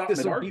 if you stop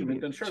mid-argument,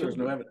 then sure, there's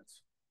no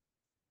evidence.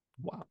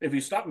 Wow. If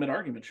you stop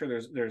mid-argument, sure,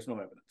 there's no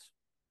evidence.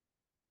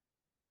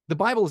 The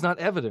Bible is not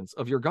evidence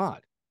of your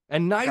God,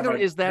 and neither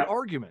is that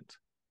argument.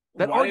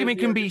 That argument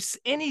can be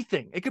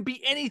anything. It could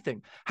be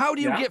anything. How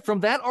do you get from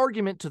that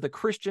argument to the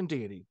Christian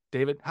deity,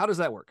 David? How does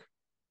that work?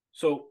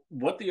 So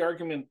what the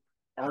argument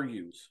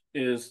argues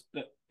is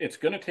that it's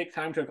going to take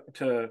time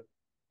to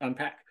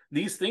unpack.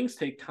 These things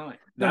take time.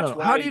 No.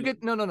 How do you get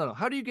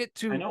How do you get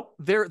to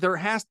there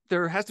has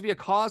to be a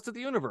cause to the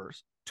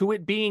universe, to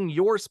it being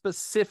your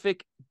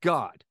specific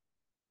God?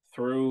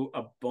 Through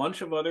a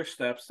bunch of other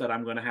steps that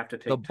I'm going to have to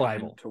take the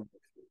Bible. To work through.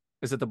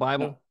 Is it the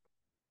Bible?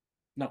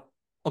 No.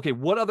 Okay,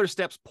 what other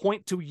steps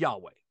point to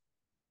Yahweh?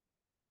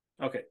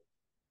 Okay.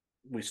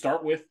 We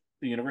start with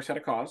the universe had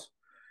a cause.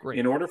 Great.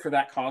 In order for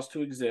that cause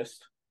to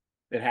exist,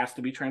 It has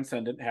to be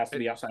transcendent. It has to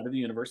be outside of the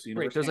universe. The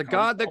universe Great. There's a can't come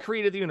God that itself.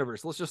 created the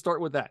universe. Let's just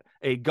start with that.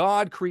 A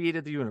God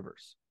created the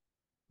universe.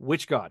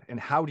 Which God? And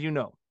how do you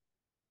know?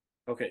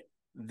 Okay.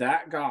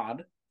 That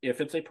God, if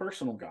it's a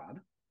personal God,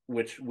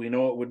 which we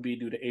know it would be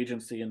due to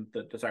agency and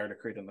the desire to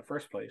create in the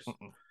first place,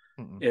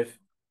 if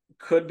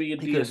could be a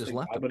deistic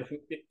God, but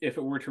if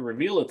it were to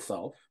reveal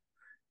itself,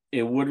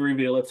 it would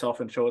reveal itself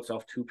and show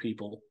itself to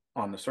people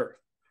on this earth.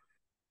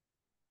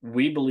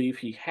 We believe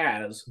he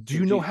has. Do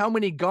you know how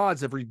many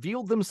gods have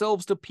revealed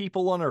themselves to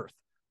people on earth?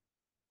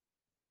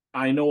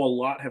 I know a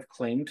lot have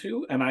claimed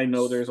to, and I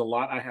know there's a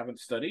lot I haven't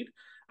studied.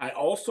 I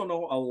also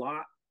know a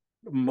lot,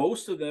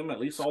 most of them,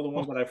 at least all the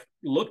ones that I've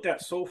looked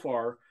at so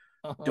far,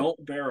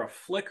 don't bear a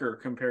flicker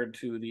compared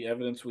to the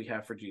evidence we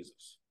have for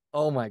Jesus.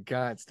 Oh my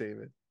God,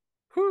 David.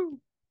 Whew.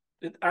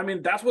 I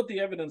mean, that's what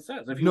the evidence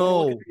says. If you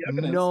want to look at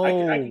the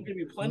evidence, I can give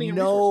you plenty of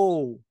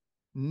resources.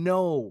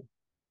 No.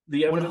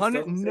 The evidence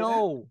 100,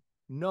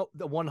 no,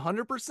 the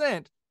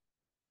 100%.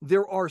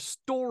 There are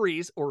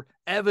stories or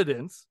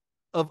evidence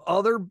of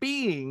other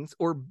beings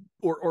or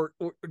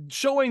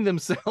showing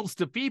themselves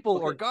to people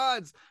or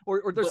gods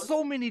or there's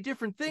so many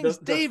different things.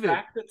 David, the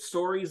fact that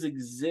stories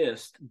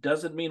exist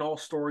doesn't mean all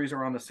stories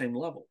are on the same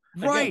level.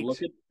 Right.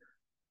 Again,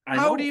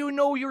 how do you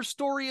know your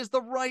story is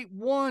the right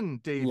one,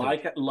 David?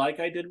 Like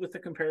I did with the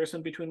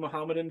comparison between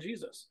Muhammad and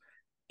Jesus.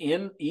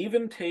 In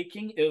even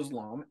taking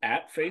Islam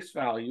at face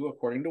value,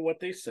 according to what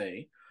they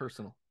say,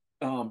 personal.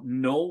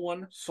 No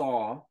one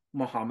saw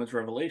Muhammad's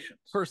revelations.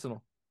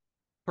 Personal.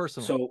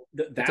 So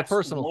that's it's a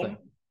personal thing.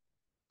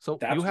 So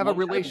you have a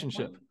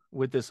relationship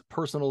with this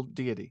personal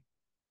deity.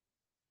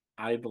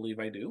 I believe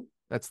I do.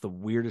 That's the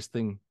weirdest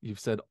thing you've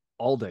said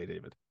all day,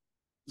 David.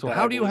 So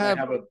how do you have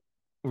a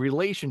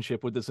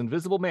relationship with this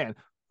invisible man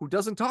who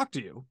doesn't talk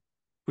to you,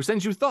 who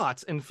sends you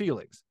thoughts and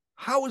feelings?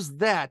 How is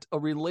that a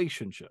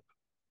relationship?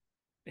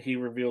 He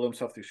revealed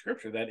himself through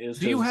scripture. That is.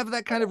 Do you have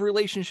that kind of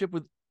relationship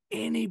with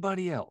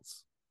anybody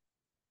else?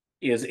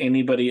 Is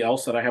anybody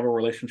else that I have a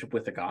relationship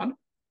with a God?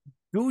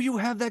 Do you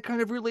have that kind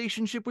of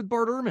relationship with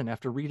Bart Ehrman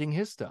after reading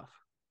his stuff?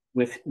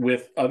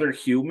 With other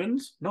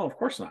humans? No, of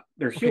course not.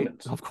 They're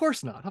humans. Of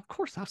course not. Of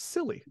course. How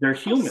silly. They're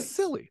humans. How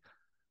silly.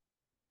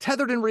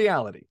 Tethered in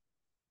reality.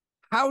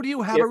 How do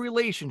you have a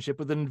relationship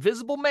with an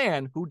invisible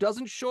man who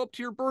doesn't show up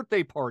to your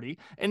birthday party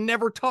and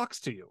never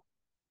talks to you?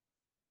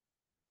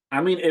 I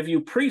mean, if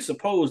you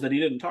presuppose that he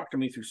didn't talk to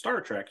me through Star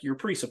Trek, you're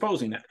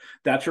presupposing that.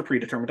 That's your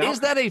predetermined outcome.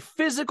 Is that a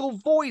physical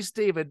voice,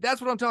 David?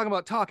 That's what I'm talking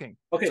about, talking.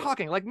 Okay.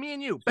 Talking, like me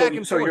and you, back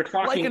and forth. You're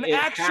talking like an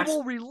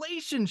actual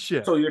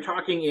relationship. So you're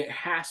talking it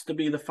has to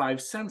be the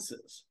five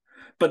senses.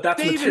 But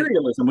that's David,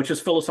 materialism, which is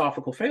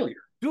philosophical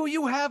failure. Do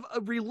you have a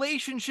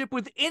relationship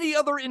with any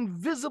other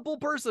invisible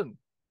person?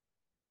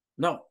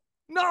 No.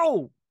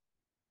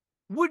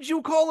 Would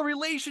you call a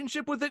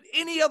relationship with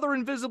any other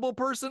invisible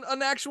person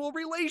an actual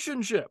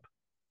relationship?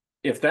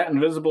 If that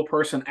invisible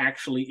person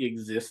actually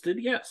existed,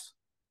 yes.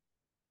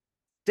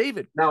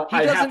 David, now, he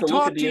doesn't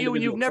talk to you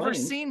and you've never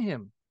seen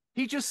him.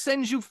 He just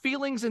sends you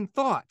feelings and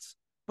thoughts,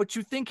 but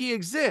you think he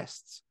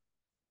exists.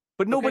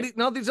 But nobody,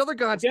 now these other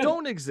gods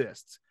don't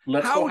exist.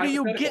 How do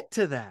you get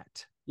to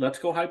that? Let's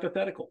go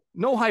hypothetical.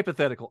 No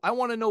hypothetical. I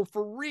want to know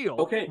for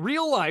real,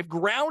 real life,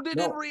 grounded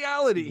in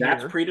reality.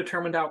 That's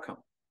predetermined outcome.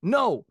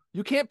 No,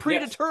 you can't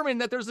predetermine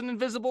that there's an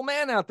invisible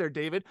man out there,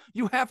 David.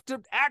 You have to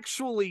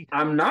actually.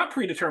 I'm not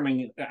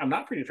predetermining it.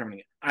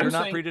 You're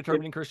not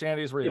predetermining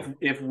Christianity is real.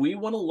 If we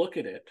want to look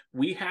at it,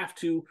 we have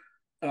to,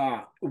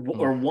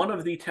 or one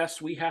of the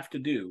tests we have to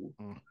do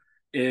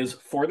is,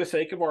 for the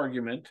sake of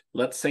argument,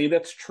 let's say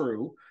that's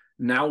true.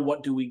 Now,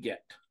 what do we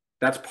get?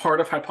 That's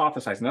part of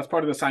hypothesizing. That's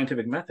part of the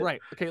scientific method.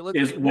 Right. Okay. What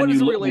is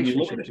a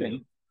relationship,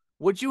 Jim?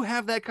 Would you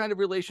have that kind of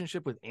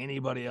relationship with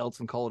anybody else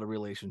and call it a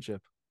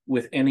relationship?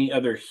 With any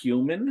other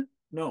human?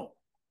 No.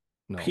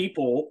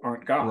 People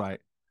aren't God. Right.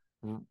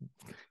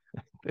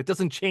 It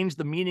doesn't change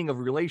the meaning of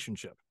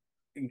relationship.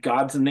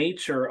 God's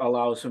nature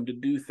allows him to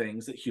do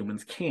things that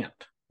humans can't.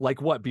 Like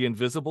what? Be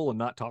invisible and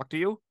not talk to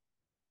you?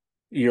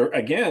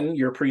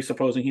 You're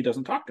presupposing he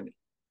doesn't talk to me.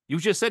 You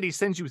just said he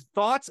sends you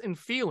thoughts and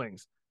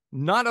feelings,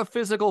 not a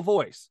physical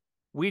voice.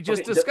 We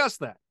just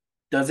discussed that.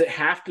 Does it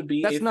have to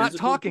be? That's not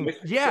talking. Voice?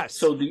 Yes.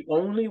 So the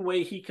only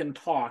way he can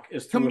talk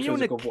is through a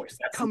physical voice.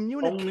 That's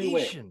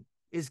communication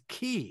is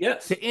key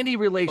to any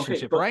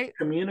relationship, right?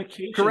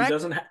 Communication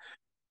doesn't have.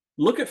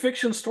 Look at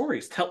fiction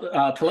stories.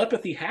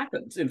 Telepathy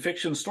happens in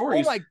fiction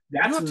stories.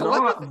 That's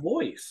not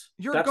voice.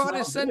 Your God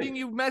is sending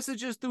you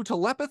messages through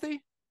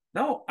telepathy?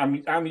 No,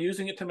 I'm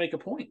using it to make a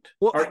point.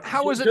 Well,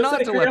 how is it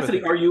not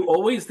telepathy? Are you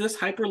always this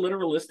hyper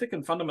literalistic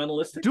and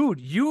fundamentalistic? Dude,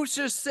 you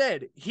just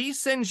said he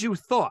sends you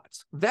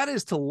thoughts. That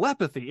is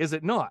telepathy, is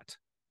it not?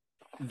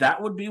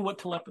 That would be what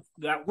telepathy.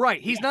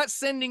 Right. He's not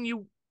sending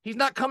you. He's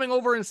not coming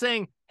over and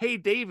saying, "Hey,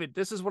 David,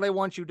 this is what I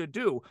want you to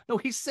do." No,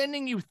 he's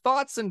sending you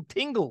thoughts and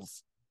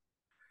tingles.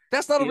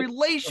 That's not a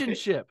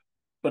relationship. Okay.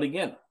 But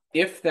again,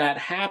 if that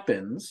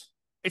happens,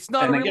 it's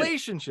not a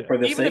relationship.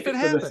 Even if it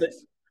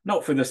happens. No,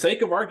 for the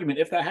sake of argument,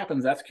 if that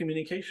happens, that's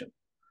communication.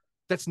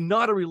 That's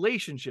not a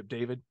relationship,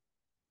 David.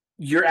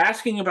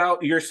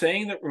 You're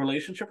saying that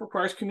relationship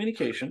requires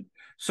communication.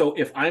 So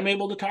if I'm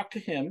able to talk to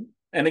him,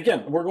 and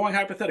again, we're going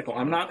hypothetical.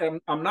 I'm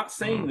not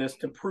saying this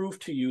to prove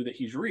to you that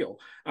he's real.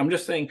 I'm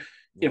just saying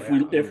if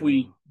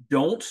we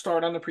don't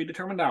start on the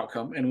predetermined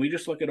outcome and we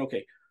just look at,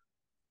 okay,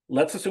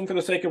 let's assume for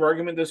the sake of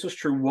argument this is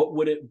true, what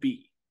would it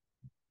be?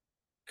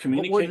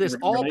 What would this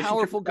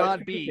all-powerful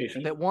God be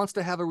that wants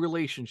to have a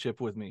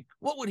relationship with me?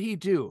 What would he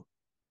do?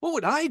 What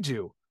would I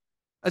do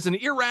as an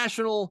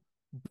irrational,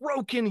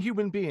 broken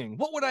human being?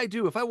 What would I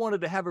do if I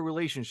wanted to have a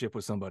relationship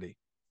with somebody?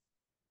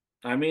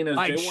 I mean, as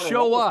I'd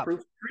show up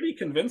pretty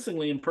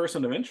convincingly in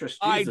Person of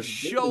Interest. Jesus I'd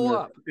show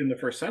up in the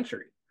first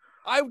century.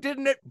 I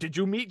didn't. Did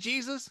you meet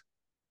Jesus?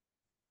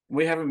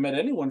 We haven't met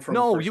anyone from.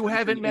 No, you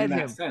haven't met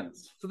him.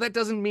 So that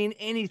doesn't mean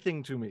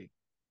anything to me.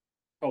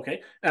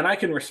 Okay, and I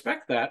can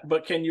respect that,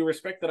 but can you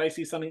respect that I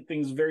see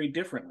things very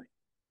differently?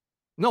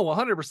 No,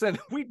 100%.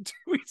 We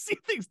see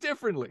things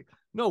differently.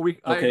 No,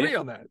 I agree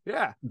on that.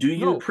 Yeah. Do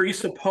you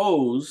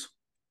presuppose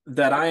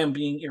that I am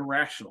being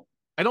irrational?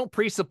 I don't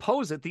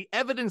presuppose it. The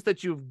evidence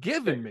that you've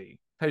given me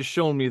has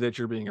shown me that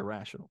you're being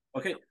irrational.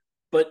 Okay,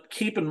 but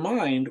keep in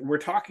mind, we're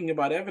talking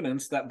about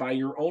evidence that by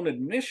your own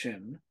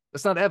admission...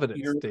 That's not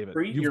evidence, David.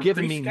 You've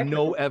given me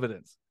no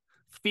evidence.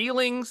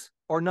 Feelings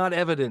are not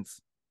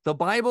evidence. The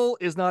Bible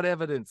is not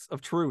evidence of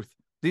truth.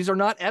 These are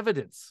not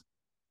evidence.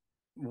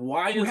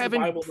 Why is the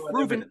Bible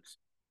not evidence?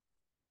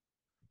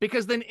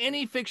 Because then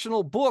any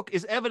fictional book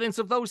is evidence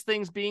of those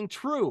things being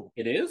true.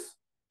 It is?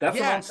 That's a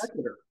non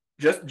sequitur.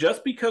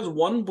 Just because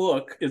one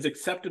book is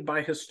accepted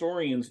by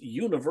historians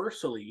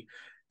universally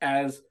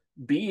as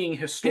being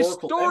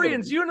historical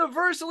evidence.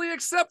 Universally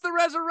accept the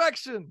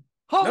resurrection.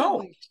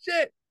 Holy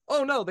shit.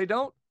 Oh, no, they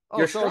don't? Oh,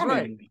 you're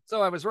strawmanning me.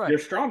 So I was right. You're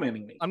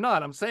strawmanning me. I'm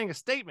not. I'm saying a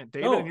statement,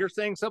 David, and you're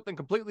saying something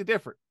completely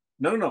different.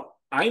 No.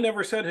 I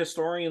never said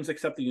historians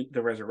accept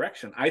the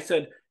resurrection. I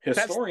said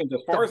historians, as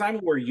far as I'm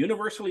aware,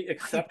 universally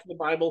accept the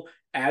Bible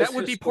as that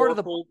would be part of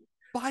the Bible.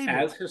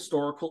 As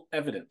historical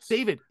evidence.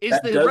 David, is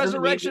the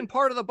resurrection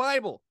part of the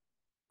Bible?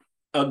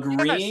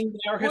 Agreeing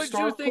they are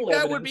historical evidence. Would you think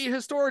that would be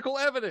historical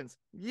evidence?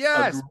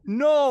 Yes.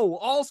 No.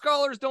 All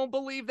scholars don't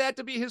believe that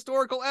to be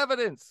historical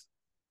evidence.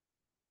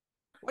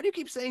 Why do you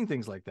keep saying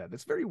things like that?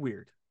 That's very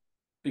weird.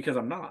 Because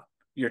I'm not.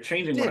 You're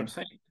changing what I'm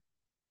saying.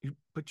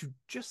 But you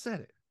just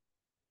said it.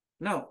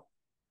 No.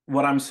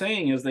 What I'm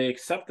saying is they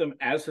accept them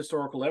as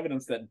historical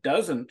evidence. That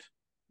doesn't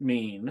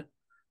mean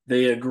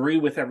they agree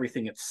with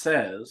everything it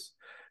says.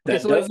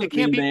 That doesn't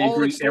mean they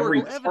agree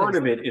every part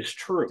of it is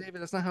true.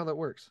 David, that's not how that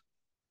works.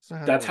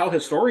 That's how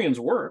historians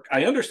work.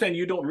 I understand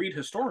you don't read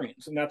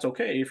historians, and that's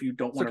okay if you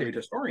don't want to read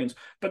historians,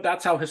 but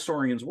that's how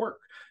historians work,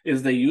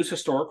 is they use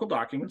historical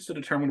documents to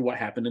determine what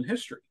happened in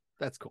history.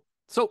 That's cool.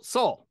 So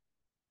Saul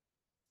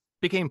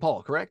became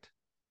Paul, correct?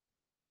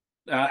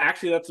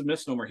 Actually, that's a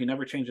misnomer. He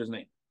never changed his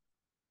name.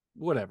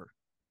 Whatever.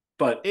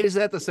 But is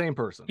that the same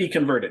person? He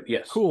converted,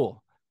 yes.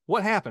 Cool.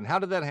 What happened? How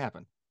did that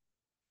happen?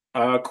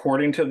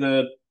 According to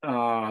the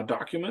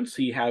documents,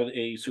 he had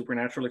a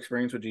supernatural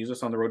experience with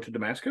Jesus on the road to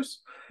Damascus.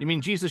 You mean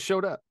Jesus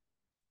showed up?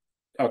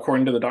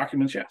 According to the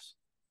documents, yes.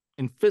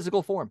 In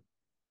physical form?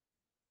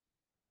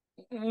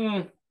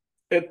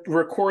 It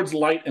records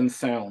light and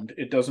sound.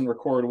 It doesn't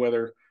record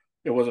whether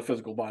it was a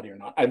physical body or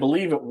not. I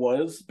believe it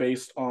was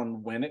based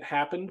on when it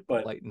happened,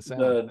 but light and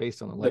sound.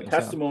 Based on the light and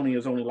sound. Testimony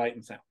is only light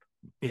and sound.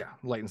 Yeah,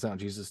 light and sound.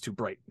 Jesus is too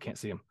bright. Can't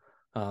see him.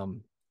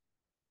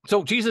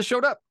 So Jesus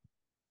showed up.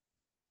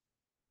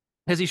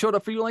 Has he showed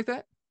up for you like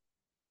that?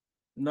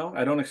 No,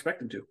 I don't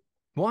expect him to.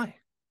 Why?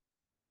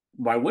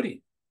 Why would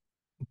he?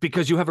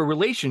 Because you have a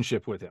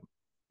relationship with him.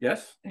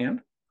 Yes,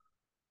 and?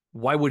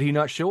 Why would he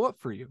not show up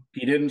for you?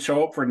 He didn't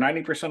show up for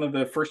 90% of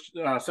the first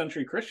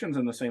century Christians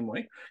in the same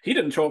way. He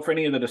didn't show up for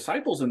any of the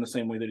disciples in the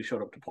same way that he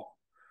showed up to Paul.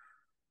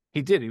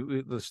 He did.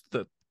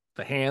 The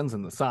hands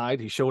and the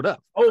side, he showed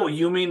up. Oh,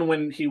 you mean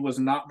when he was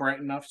not bright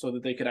enough so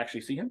that they could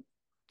actually see him?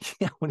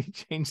 Yeah, when he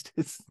changed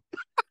his...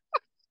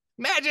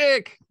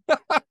 Magic.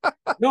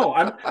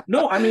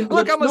 I mean,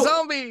 look, I'm a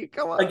zombie.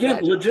 Come on.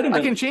 Again, legitimately,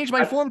 I can change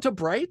my form to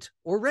bright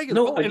or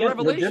regular. No, in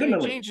Revelation,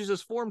 he changes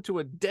his form to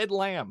a dead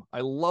lamb. I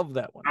love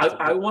that one.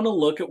 I want to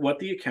look at what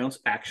the accounts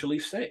actually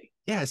say.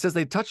 Yeah, it says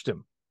they touched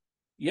him.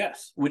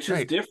 Yes, which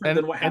is different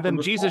than what happened. And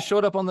then Jesus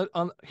showed up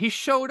he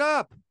showed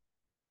up.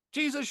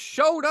 Jesus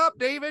showed up,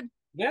 David.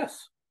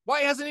 Yes.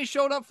 Why hasn't he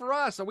showed up for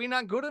us? Are we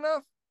not good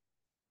enough?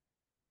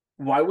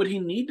 Why would he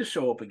need to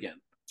show up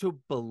again? To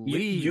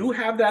believe. You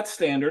have that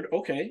standard.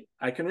 Okay,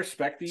 I can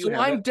respect that you have that.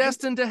 So I'm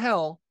destined to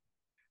hell.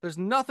 There's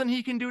nothing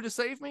he can do to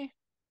save me?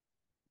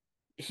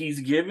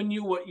 He's given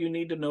you what you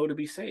need to know to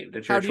be saved.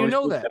 It's your How do you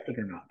know that? Accept it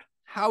or not.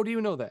 How do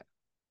you know that?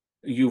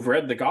 You've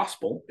read the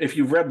gospel. If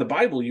you've read the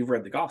Bible, you've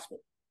read the gospel.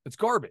 It's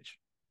garbage.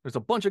 There's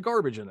a bunch of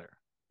garbage in there.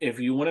 If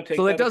you want to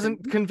take that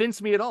doesn't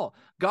convince me at all.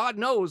 God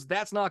knows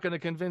that's not going to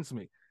convince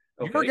me.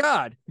 Okay. Your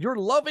God, your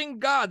loving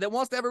God that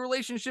wants to have a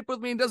relationship with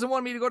me and doesn't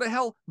want me to go to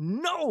hell,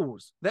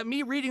 knows that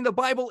me reading the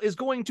Bible is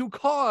going to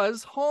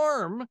cause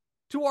harm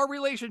to our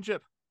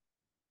relationship.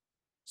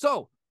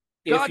 So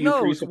God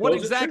knows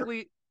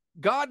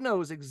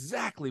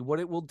exactly what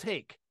it will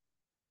take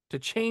to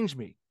change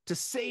me, to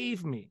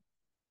save me.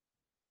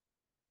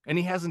 And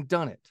he hasn't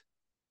done it.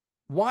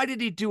 Why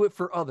did he do it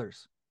for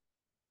others?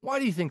 Why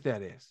do you think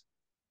that is?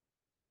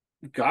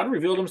 God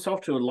revealed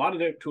himself to a lot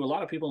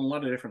of people in a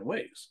lot of different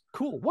ways.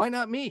 Cool. Why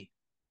not me?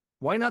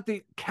 Why not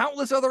the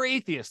countless other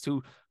atheists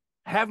who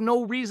have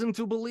no reason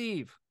to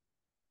believe?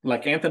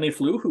 Like Anthony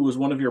Flew, who was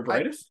one of your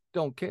brightest? I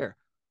don't care.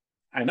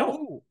 I know.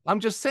 Ooh, I'm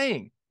just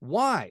saying,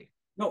 why?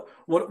 No,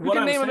 you can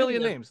I'm name a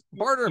million is names.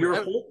 Barter.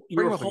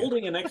 You're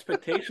holding an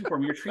expectation for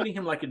him. You're treating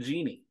him like a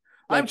genie.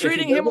 Like I'm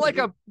treating him like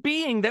a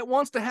being that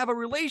wants to have a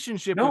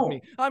relationship with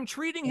me. I'm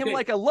treating him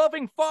like a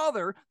loving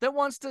father that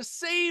wants to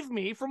save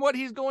me from what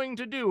he's going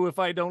to do if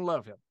I don't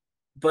love him.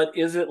 But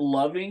is it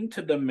loving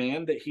to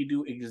demand that he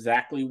do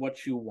exactly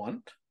what you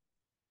want?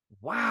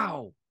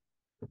 Wow.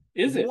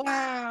 Is it?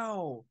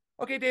 Wow.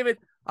 Okay, David,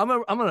 I'm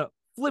gonna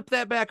flip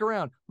that back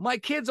around. My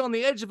kid's on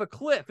the edge of a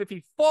cliff. If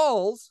he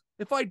falls,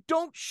 if I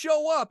don't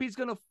show up, he's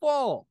gonna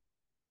fall.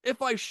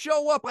 If I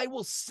show up, I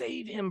will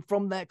save him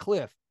from that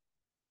cliff.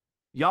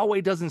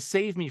 Yahweh doesn't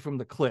save me from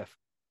the cliff.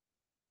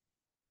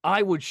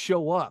 I would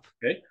show up.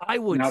 Okay. I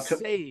would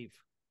save.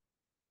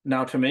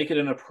 Now, to make it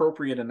an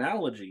appropriate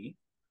analogy,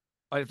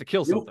 I have to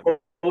kill something. You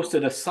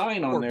posted a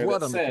sign on there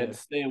that said,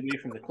 "Stay away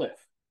from the cliff."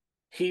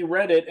 He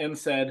read it and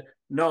said,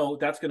 "No,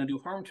 that's going to do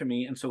harm to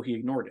me," and so he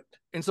ignored it.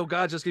 And so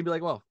God's just going to be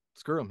like, "Well,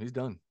 screw him. He's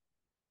done."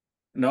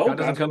 No,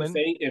 God's going to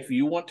say, "If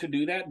you want to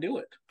do that, do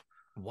it."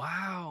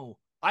 Wow.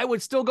 I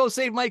would still go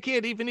save my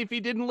kid even if he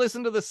didn't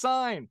listen to the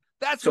sign.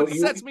 That's what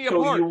sets me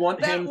apart.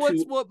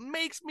 That's what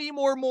makes me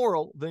more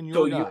moral than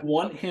your God. So you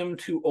want him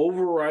to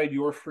override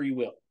your free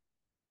will?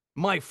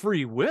 My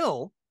free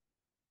will?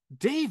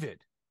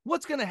 David,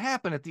 what's going to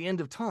happen at the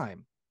end of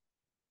time?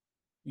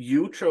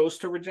 You chose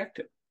to reject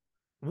it.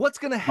 What's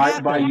going to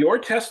happen? By your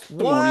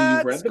testimony,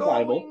 you've read the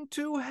Bible. What's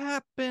going to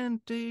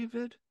happen,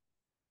 David?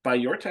 By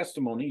your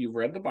testimony, you've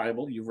read the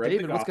Bible. You've read the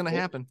gospel. What's going to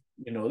happen?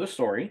 You know the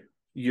story.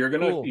 You're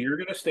gonna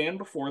stand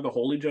before the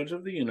holy judge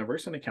of the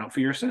universe and account for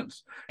your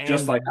sins,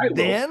 just like I will.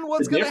 Then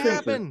what's going to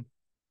happen?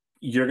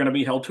 You're going to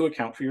be held to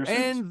account for your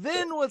sins. And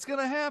then what's going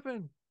to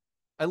happen?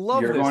 I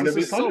love this. You're going to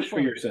be punished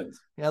for your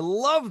sins. I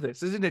love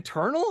this. Is it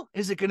eternal?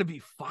 Is it going to be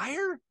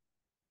fire?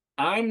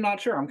 I'm not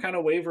sure. I'm kind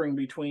of wavering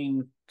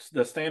between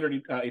the standard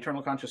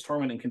eternal conscious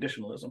torment and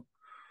conditionalism.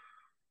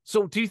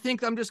 So do you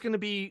think I'm just going to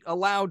be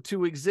allowed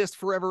to exist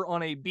forever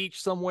on a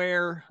beach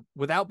somewhere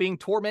without being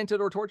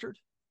tormented or tortured?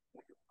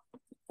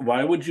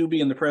 Why would you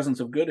be in the presence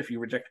of good if you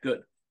reject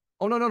good?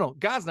 Oh, no.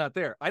 God's not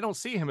there. I don't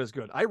see him as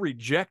good. I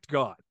reject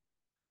God.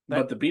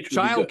 But the beach would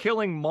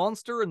child-killing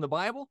monster in the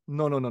Bible?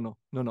 No.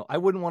 I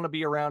wouldn't want to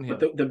be around him.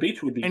 But the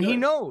beach would be and good. He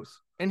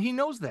knows. And he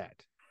knows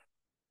that.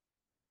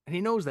 And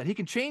he knows that. He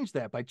can change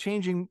that by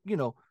changing,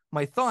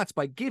 my thoughts,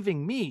 by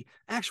giving me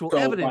actual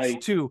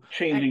evidence to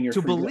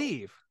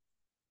believe.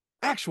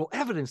 Actual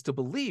evidence to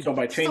believe. So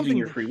by changing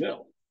your free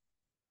will.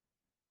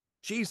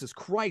 Jesus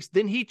Christ.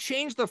 Then he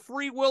changed the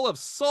free will of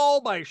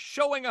Saul by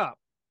showing up.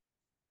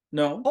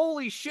 No.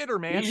 Holy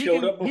shitter, man. He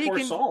showed up before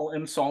Saul,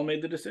 and Saul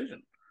made the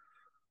decision.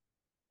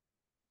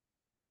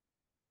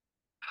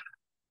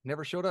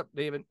 Never showed up,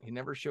 David. He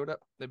never showed up.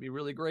 That'd be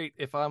really great.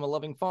 If I'm a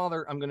loving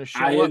father, I'm going to show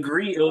up. I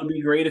agree. It would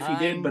be great if he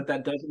did, but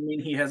that doesn't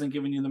mean he hasn't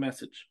given you the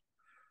message.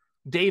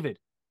 David,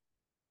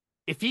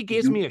 if he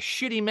gives me a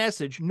shitty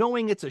message,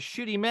 knowing it's a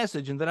shitty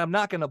message and that I'm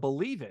not going to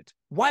believe it,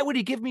 why would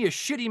he give me a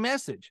shitty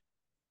message?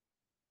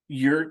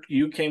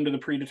 You came to the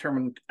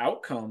predetermined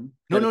outcome.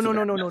 No.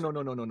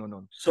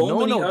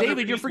 So no,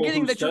 David, you're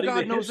forgetting that your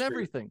God knows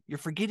everything. You're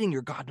forgetting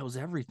your God knows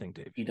everything,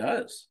 David. He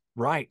does.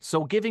 Right.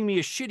 So giving me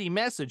a shitty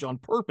message on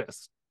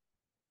purpose.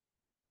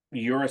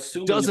 You're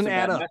assuming doesn't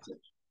add up.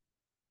 Message.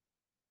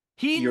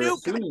 You're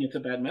assuming it's a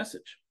bad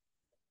message.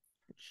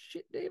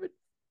 Shit, David.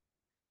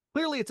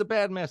 Clearly, it's a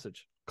bad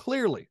message.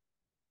 Clearly.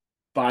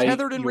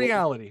 Tethered in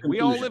reality. Conclusion. We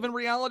all live in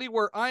reality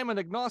where I'm an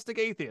agnostic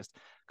atheist.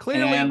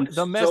 Clearly, and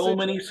the message. So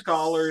many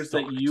scholars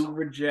that you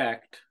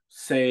reject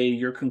say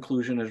your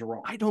conclusion is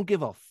wrong. I don't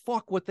give a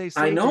fuck what they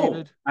say,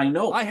 David. I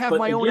know. I have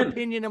my own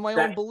opinion and my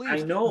own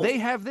beliefs. I know. They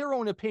have their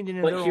own opinion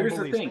and their own beliefs.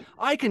 Here's the thing.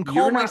 I can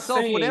call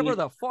myself whatever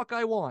the fuck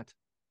I want.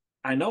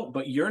 I know,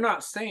 but you're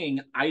not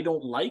saying I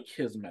don't like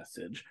his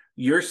message.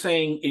 You're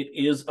saying it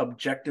is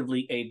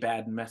objectively a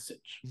bad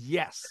message.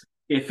 Yes.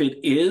 If it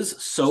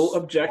is so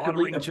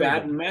objectively a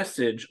bad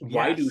message,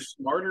 why do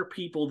smarter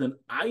people than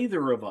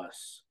either of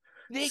us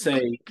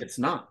say it's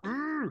not?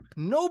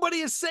 Nobody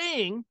is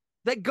saying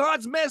that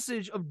God's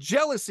message of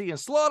jealousy and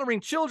slaughtering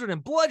children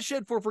and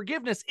bloodshed for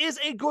forgiveness is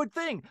a good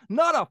thing.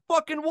 Not a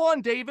fucking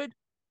one, David.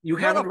 You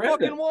haven't read it.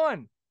 Not a fucking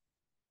one.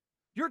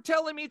 You're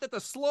telling me that the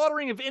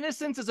slaughtering of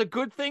innocents is a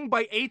good thing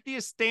by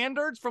atheist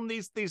standards from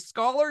these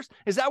scholars?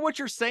 Is that what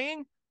you're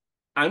saying?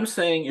 I'm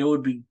saying it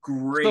would be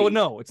great. So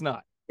no, it's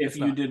not. If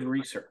you did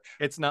research.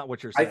 It's not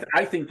what you're saying.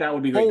 I think that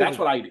would be great. That's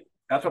what I do.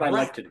 That's what I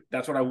like to do.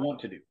 That's what I want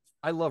to do.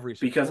 I love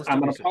research. Because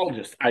I'm an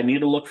apologist. I need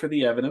to look for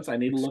the evidence. I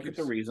need to look at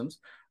the reasons.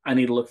 I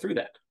need to look through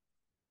that.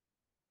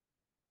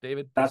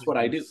 David, That's what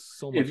I do.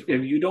 So much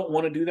if you don't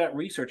want to do that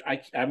research,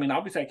 I mean,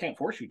 obviously I can't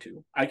force you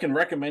to. I can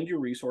recommend you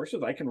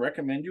resources. I can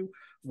recommend you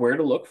where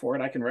to look for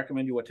it. I can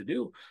recommend you what to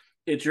do.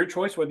 It's your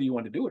choice whether you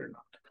want to do it or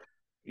not.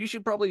 You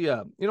should probably,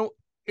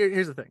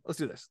 here's the thing. Let's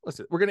do this.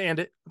 We're going to end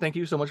it. Thank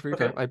you so much for your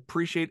time. I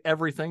appreciate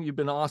everything. You've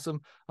been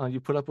awesome.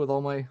 You put up with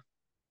all my.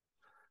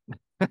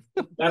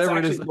 That's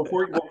actually,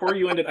 before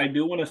you end it, I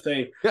do want to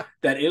say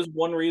that is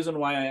one reason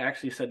why I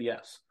actually said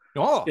yes.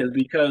 Is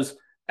because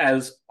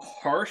as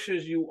harsh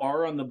as you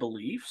are on the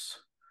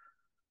beliefs,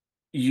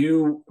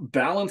 you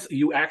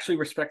actually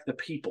respect the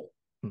people.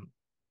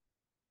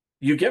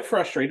 You get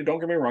frustrated, don't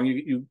get me wrong,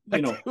 you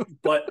know,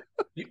 but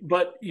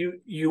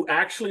you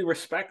actually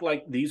respect,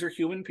 like, these are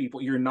human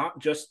people. You're not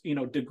just,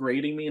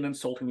 degrading me and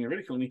insulting me and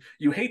ridiculing me.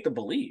 You hate the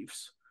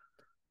beliefs,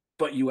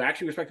 but you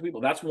actually respect the people.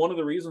 That's one of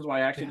the reasons why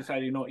I actually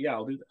decided,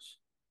 I'll do this.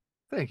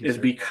 Thank you. Is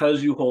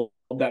because you hold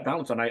that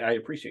balance, and I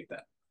appreciate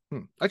that.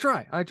 I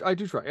try. I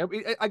do try.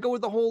 I go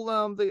with the whole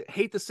the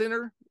hate the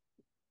sinner,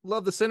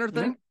 love the sinner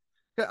thing.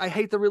 I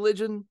hate the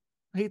religion,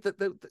 hate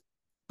the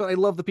but I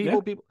love the people.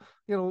 Yeah. People,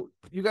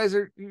 you guys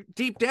are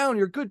deep down,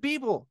 you're good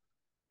people.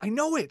 I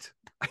know it.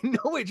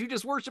 You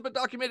just worship a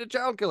documented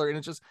child killer, and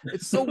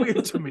it's so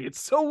weird to me.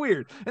 It's so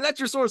weird, and that's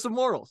your source of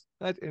morals.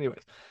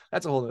 Anyways,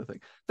 that's a whole other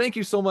thing. Thank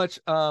you so much.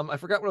 I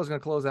forgot what I was going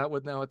to close out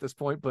with now at this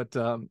point, but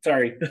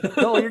sorry.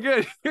 No, you're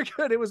good. You're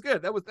good. It was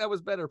good. That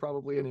was better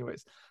probably.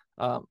 Anyways,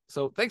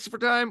 so thanks for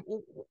time.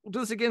 We'll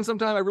do this again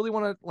sometime. I really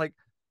want to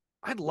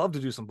I'd love to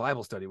do some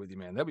Bible study with you,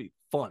 man. That'd be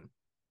fun.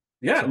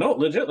 Yeah, no,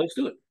 legit. Let's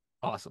do it.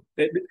 Awesome.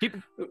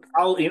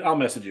 I'll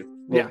message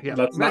you. Well, yeah.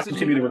 Let's not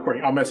continue the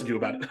recording. I'll message you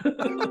about it.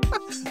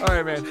 All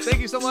right, man. Thank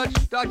you so much.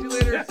 Talk to you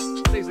later. Yeah.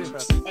 Stay safe,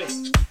 Pastor. Bye.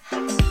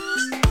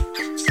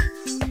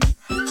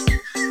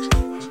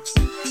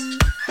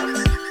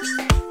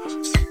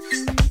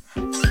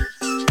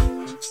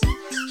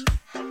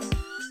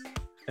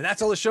 And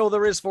that's all the show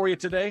there is for you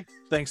today.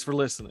 Thanks for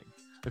listening.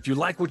 If you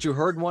like what you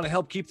heard and want to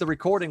help keep the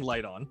recording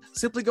light on,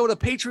 simply go to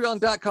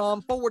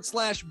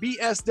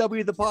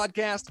patreon.com/BSW the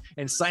podcast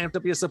and sign up to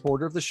be a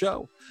supporter of the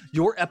show.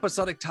 Your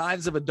episodic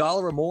tithes of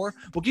 $1 or more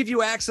will give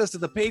you access to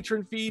the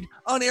patron feed,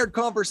 unaired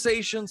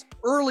conversations,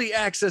 early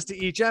access to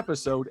each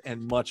episode,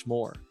 and much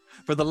more.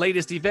 For the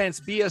latest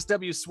events,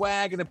 BSW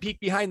swag, and a peek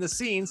behind the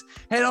scenes,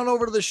 head on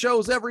over to the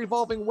show's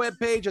ever-evolving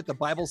webpage at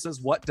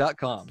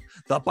thebiblesayswhat.com.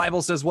 The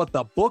Bible Says What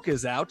the book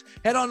is out.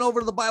 Head on over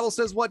to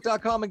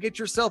thebiblesayswhat.com and get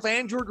yourself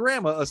and your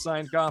grandma a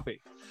signed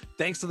copy.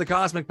 Thanks to the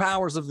cosmic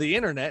powers of the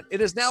internet,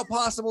 it is now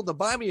possible to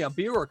buy me a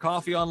beer or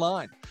coffee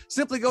online.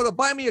 Simply go to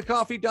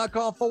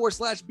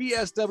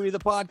buymeacoffee.com/BSW the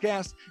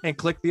podcast and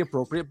click the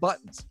appropriate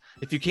buttons.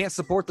 If you can't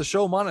support the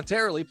show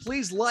monetarily,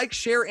 please like,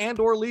 share, and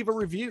or leave a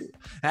review.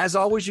 As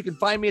always, you can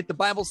find me at the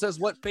Bible Says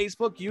What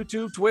Facebook,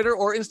 YouTube, Twitter,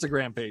 or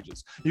Instagram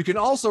pages. You can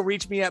also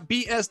reach me at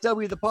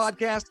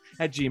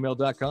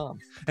bswthepodcast@gmail.com.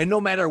 And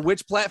no matter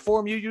which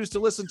platform you use to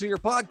listen to your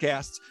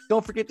podcasts,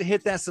 don't forget to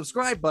hit that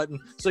subscribe button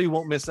so you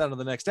won't miss out on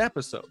the next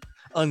episode.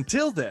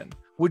 Until then,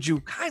 would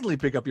you kindly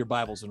pick up your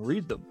Bibles and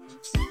read them?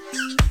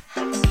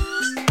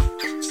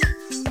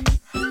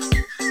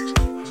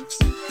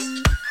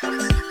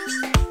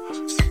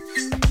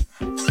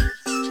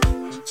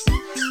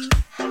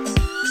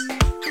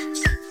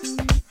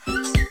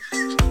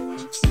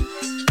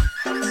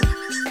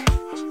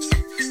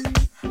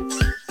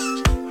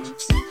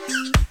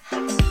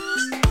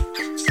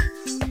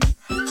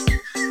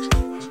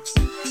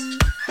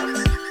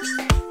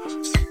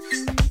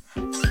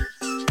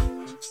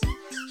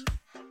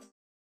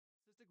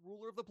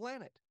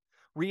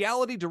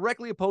 Reality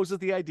directly opposes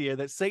the idea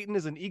that Satan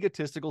is an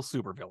egotistical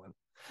supervillain.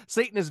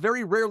 Satan is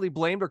very rarely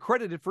blamed or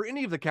credited for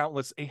any of the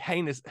countless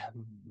heinous...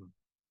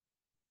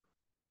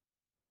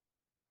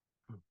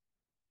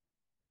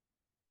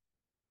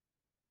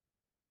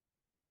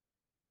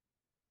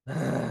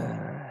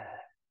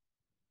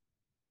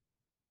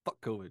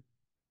 Fuck COVID.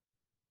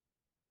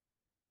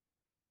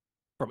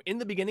 From in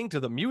the beginning to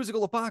the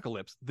musical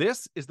apocalypse,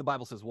 this is The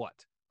Bible Says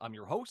What. I'm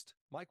your host,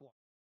 Mike Wall.